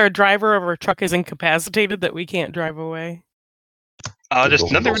it because our driver of our truck is incapacitated that we can't drive away? There's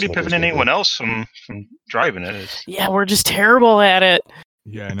nothing really preventing anyone else from driving it. Yeah, we're just terrible at it.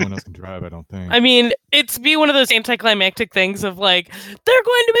 Yeah, no one else can drive, I don't think. I mean, it's be one of those anticlimactic things of like, they're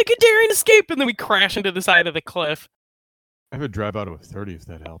going to make a daring escape, and then we crash into the side of the cliff. I have a drive out of a 30 if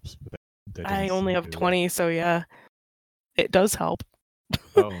that helps. But that I only have 20, so yeah, it does help.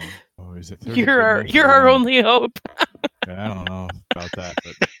 Oh, is it 30? You're our only hope. Yeah, I don't know about that,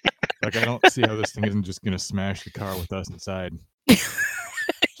 but like I don't see how this thing isn't just gonna smash the car with us inside.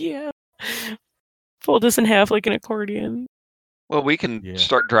 Yeah, fold us in half like an accordion. Well, we can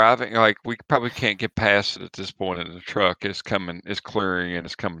start driving. Like we probably can't get past it at this point in the truck. It's clearing, and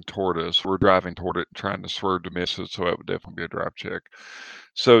it's coming toward us. We're driving toward it, trying to swerve to miss it. So that would definitely be a drive check.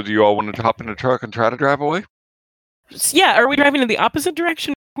 So, do you all want to hop in the truck and try to drive away? Yeah. Are we driving in the opposite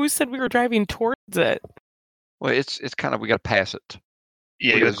direction? Who said we were driving towards it? Well, it's kind of we got to pass it.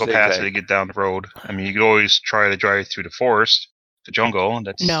 Yeah, you got to go past it to get down the road. I mean, you could always try to drive through the forest, the jungle, and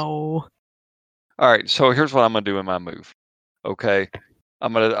that's no. All right. So here's what I'm gonna do in my move. Okay,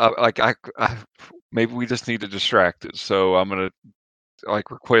 I'm gonna maybe we just need to distract it. So I'm gonna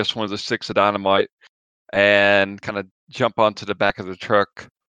request one of the sticks of dynamite and kind of jump onto the back of the truck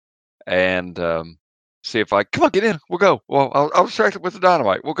and see if come on, get in. We'll go. Well, I'll distract it with the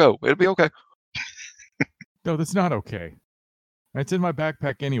dynamite. We'll go. It'll be okay. No, that's not okay. It's in my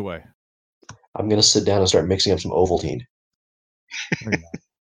backpack anyway. I'm gonna sit down and start mixing up some Ovaltine.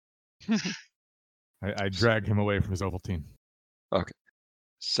 I drag him away from his Ovaltine. Okay.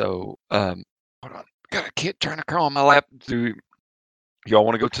 So, hold on. Got a kid trying to crawl on my lap. Do y'all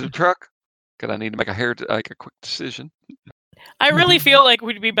want to go to the truck? Because I need to make a quick decision. I really feel like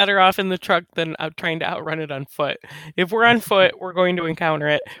we'd be better off in the truck than out trying to outrun it on foot. If we're on foot, we're going to encounter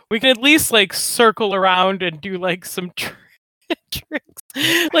it. We can at least like circle around and do like some tricks.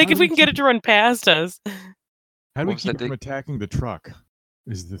 Like if we can get it to run past us. How do we What was keep that, it from Dick? attacking the truck?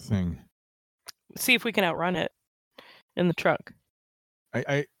 Is the thing. See if we can outrun it in the truck.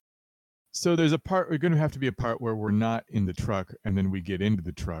 So there's a part. We're going to have to be a part where we're not in the truck, and then we get into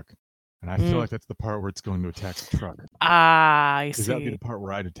the truck. And I feel like that's the part where it's going to attack the truck. Ah, I see. Because that would be the part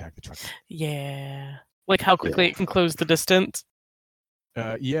where I'd attack the truck. Yeah. Like how quickly it can close the distance?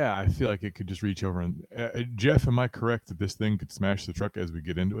 Yeah, I feel like it could just reach over and... Jeff, am I correct that this thing could smash the truck as we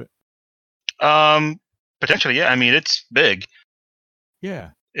get into it? Potentially, yeah. I mean, it's big.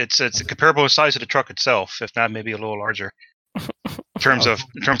 Yeah. It's comparable in size to the truck itself, if not maybe a little larger. In terms of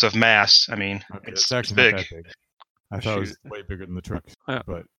mass, I mean, Okay, it's actually big. not that big. I thought it was way bigger than the truck. Yeah.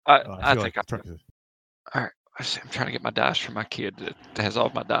 But I feel think like the truck is... All right. I'm trying to get my dice for my kid that has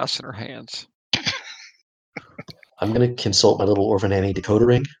all my dice in her hands. I'm going to consult my little orphan Annie decoder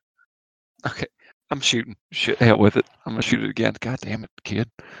ring. Okay. I'm shooting. Shit, hell with it. I'm going to shoot it again. God damn it, kid.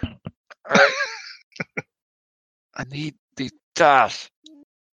 All right. I need these dice.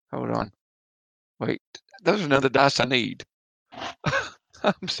 Hold on. Wait. Those are none of the dice I need.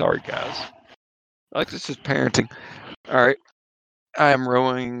 I'm sorry, guys. Like, this is parenting. All right. I am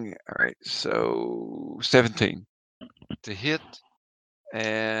rolling. All right. So 17 to hit.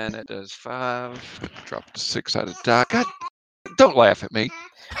 And it does 5. Drop the 6 out of die. God, don't laugh at me.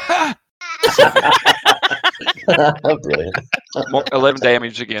 Brilliant. 11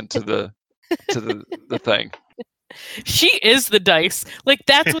 damage again to the thing. She is the dice. Like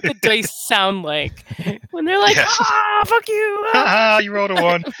that's what the dice sound like when they're like, Yes. "Ah, fuck you!" ah." Ah, you rolled a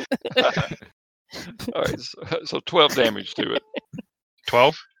 1. All right, so 12 damage to it.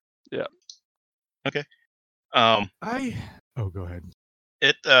 12? Yeah. Okay. Oh, go ahead.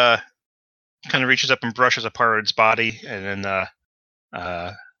 It kind of reaches up and brushes a part of its body, and then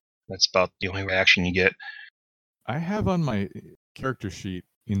that's about the only reaction you get. I have on my character sheet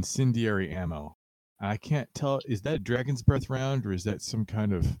incendiary ammo. I can't tell, is that Dragon's Breath round or is that some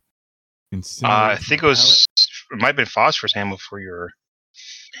kind of incendiary? I think it might have been phosphorus ammo for your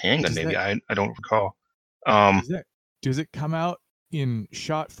handgun, maybe. I don't recall. Does it come out in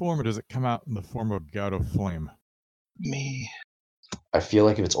shot form or does it come out in the form of a gout of flame? I feel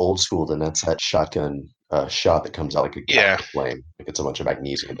like if it's old school, then that's that shotgun shot that comes out like a gout of flame. Like it's a bunch of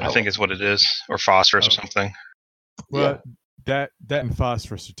magnesium. I think it's what it is, or phosphorus or something. Well, that and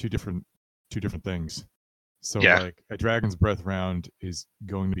phosphorus are two different things. So like a Dragon's Breath round is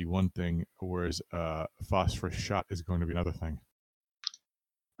going to be one thing, whereas a phosphorus shot is going to be another thing.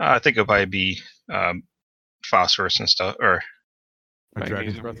 I think it'll probably be phosphorus and stuff, or a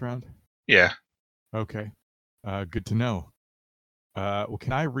Dragon's Breath round. Yeah. Okay. Good to know. Well,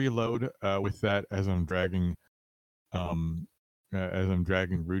 can I reload with that as I'm dragging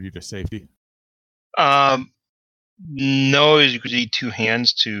Rudy to safety? No, you could need 2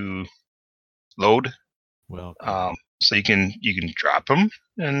 hands to load. Well, so you can drop them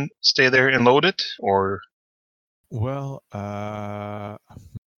and stay there and load it, or. Well, I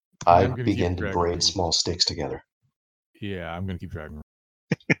begin to braid small sticks together. Yeah, I'm gonna keep dragging.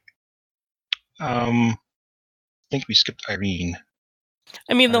 I think we skipped Irene.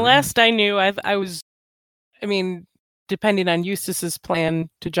 I mean, the last I knew, depending on Eustace's plan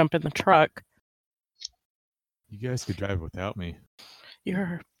to jump in the truck. You guys could drive without me.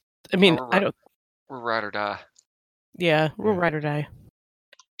 We're ride or die. Yeah, we'll ride or die.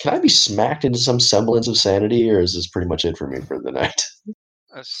 Can I be smacked into some semblance of sanity, or is this pretty much it for me for the night?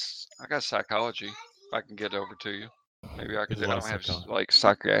 I got psychology. If I can get over to you, maybe I could. I don't have like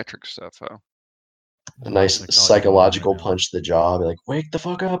psychiatric stuff though. A nice psychological punch to the jaw. Be like, wake the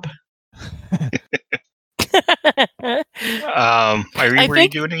fuck up. Irene, were you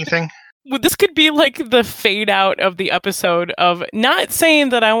doing anything? Well, this could be like the fade out of the episode of not saying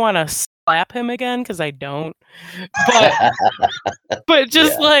that I want to slap him again because I don't, but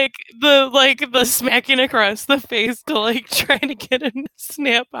just like the smacking across the face to like trying to get a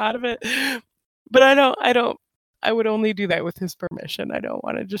snap out of it. But I don't. I would only do that with his permission. I don't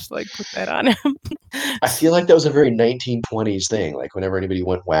want to just like put that on him. I feel like that was a very 1920s thing. Like whenever anybody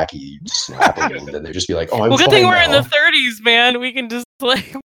went wacky, you'd slap them, and then they'd just be like, "Oh, I'm well, good fine thing we're now." in the 30s, man. We can just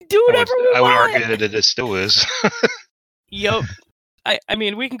like do whatever we want. I would argue that it still is. Yup. I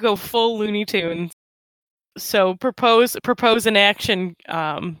mean, we can go full Looney Tunes. So propose an action,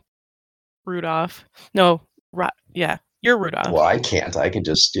 Rudolph. No, yeah, you're Rudolph. Well, I can't. I can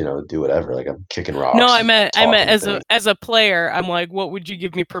just do whatever. Like I'm kicking rocks. No, I meant as a player. I'm like, what would you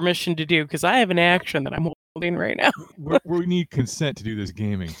give me permission to do? Because I have an action that I'm holding right now. We need consent to do this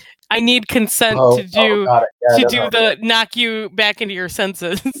gaming. I need consent to do got it. Yeah, no. the knock you back into your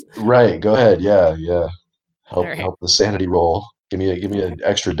senses. Right. Go ahead. Yeah. All right. Help the sanity roll. Give me an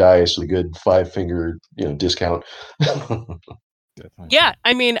extra dice with a good 5-finger discount. Yeah,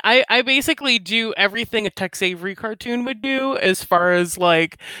 I mean, I basically do everything a Tex Avery cartoon would do, as far as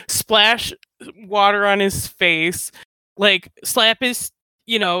like splash water on his face, like slap his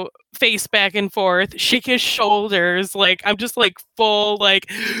face back and forth, shake his shoulders. Like I'm just like full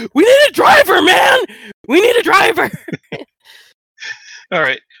like, we need a driver, man. We need a driver. All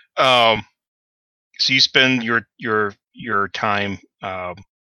right. So you spend your time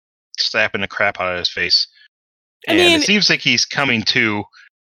slapping the crap out of his face, and it seems like he's coming to.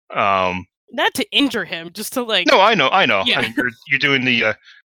 Not to injure him, just to like. No, I know. Yeah. I mean, you're doing the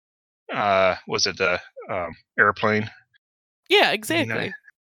was it the airplane? Yeah, exactly.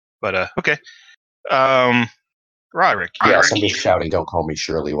 But okay. Roderick. Yes, I'm just shouting, "Don't call me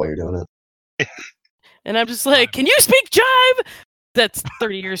Shirley" while you're doing it. And I'm just like, can you speak jive? That's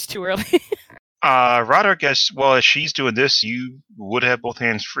 30 years too early. Roderick, as well as she's doing this, you would have both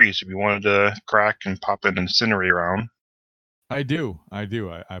hands free, so if you wanted to crack and pop an incendiary round. I do. I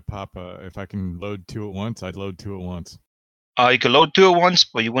pop. If I can load 2 at once, I'd load 2 at once. You could load 2 at once,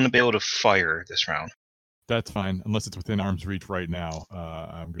 but you wouldn't be able to fire this round. That's fine, unless it's within arm's reach right now.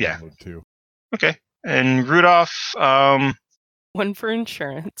 I'm going to load 2. Okay. And Rudolph, one for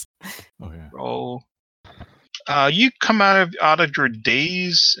insurance. Oh yeah. Roll. You come out of your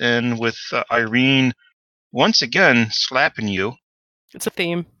daze, and with Irene once again slapping you. It's a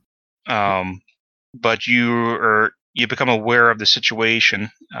theme. But you become aware of the situation.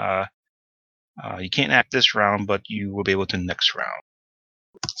 You can't act this round, but you will be able to next round.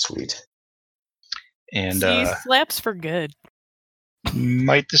 Sweet. And slaps for good.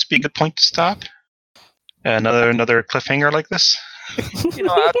 Might this be a good point to stop? Another cliffhanger like this?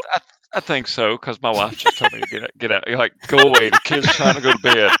 I think so, because my wife just told me to get out. You're like, go away. The kid's trying to go to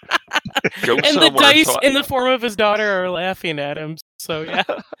bed. Go and somewhere. The dice in the form of his daughter are laughing at him. So yeah.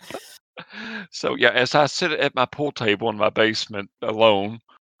 So yeah, as I sit at my pool table in my basement alone,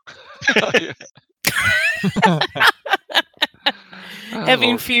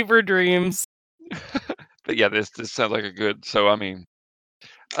 having fever dreams. But yeah, this sounds like a good. So I mean,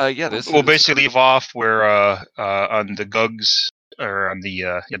 this. We'll basically leave off where on the Gugs or on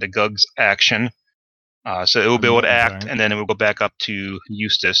the Gugs action. So it will be able to act, and then it will go back up to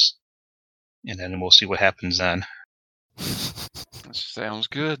Eustace, and then we'll see what happens then. Sounds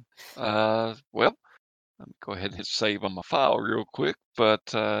good. Well, let me go ahead and hit save on my file real quick. But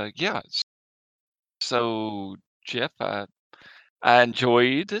yeah, so Jeff, I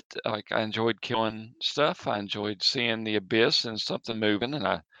enjoyed it. Like I enjoyed killing stuff. I enjoyed seeing the abyss and something moving, and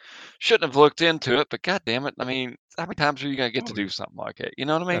I shouldn't have looked into it. But God damn it! I mean, how many times are you gonna get to do something like that? You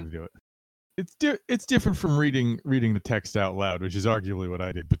know what I mean? Gotta do it. It's different from reading the text out loud, which is arguably what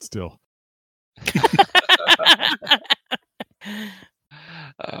I did, but still.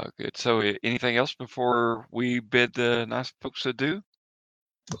 Oh, good. So, anything else before we bid the nice folks adieu?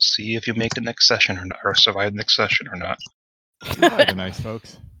 We'll see if you make the next session or not, or survive the next session or not. Goodbye, the nice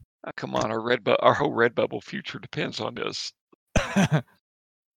folks. Oh, come on, our whole Redbubble future depends on this. Let's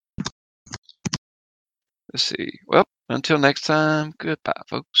see. Well, until next time, goodbye,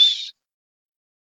 folks.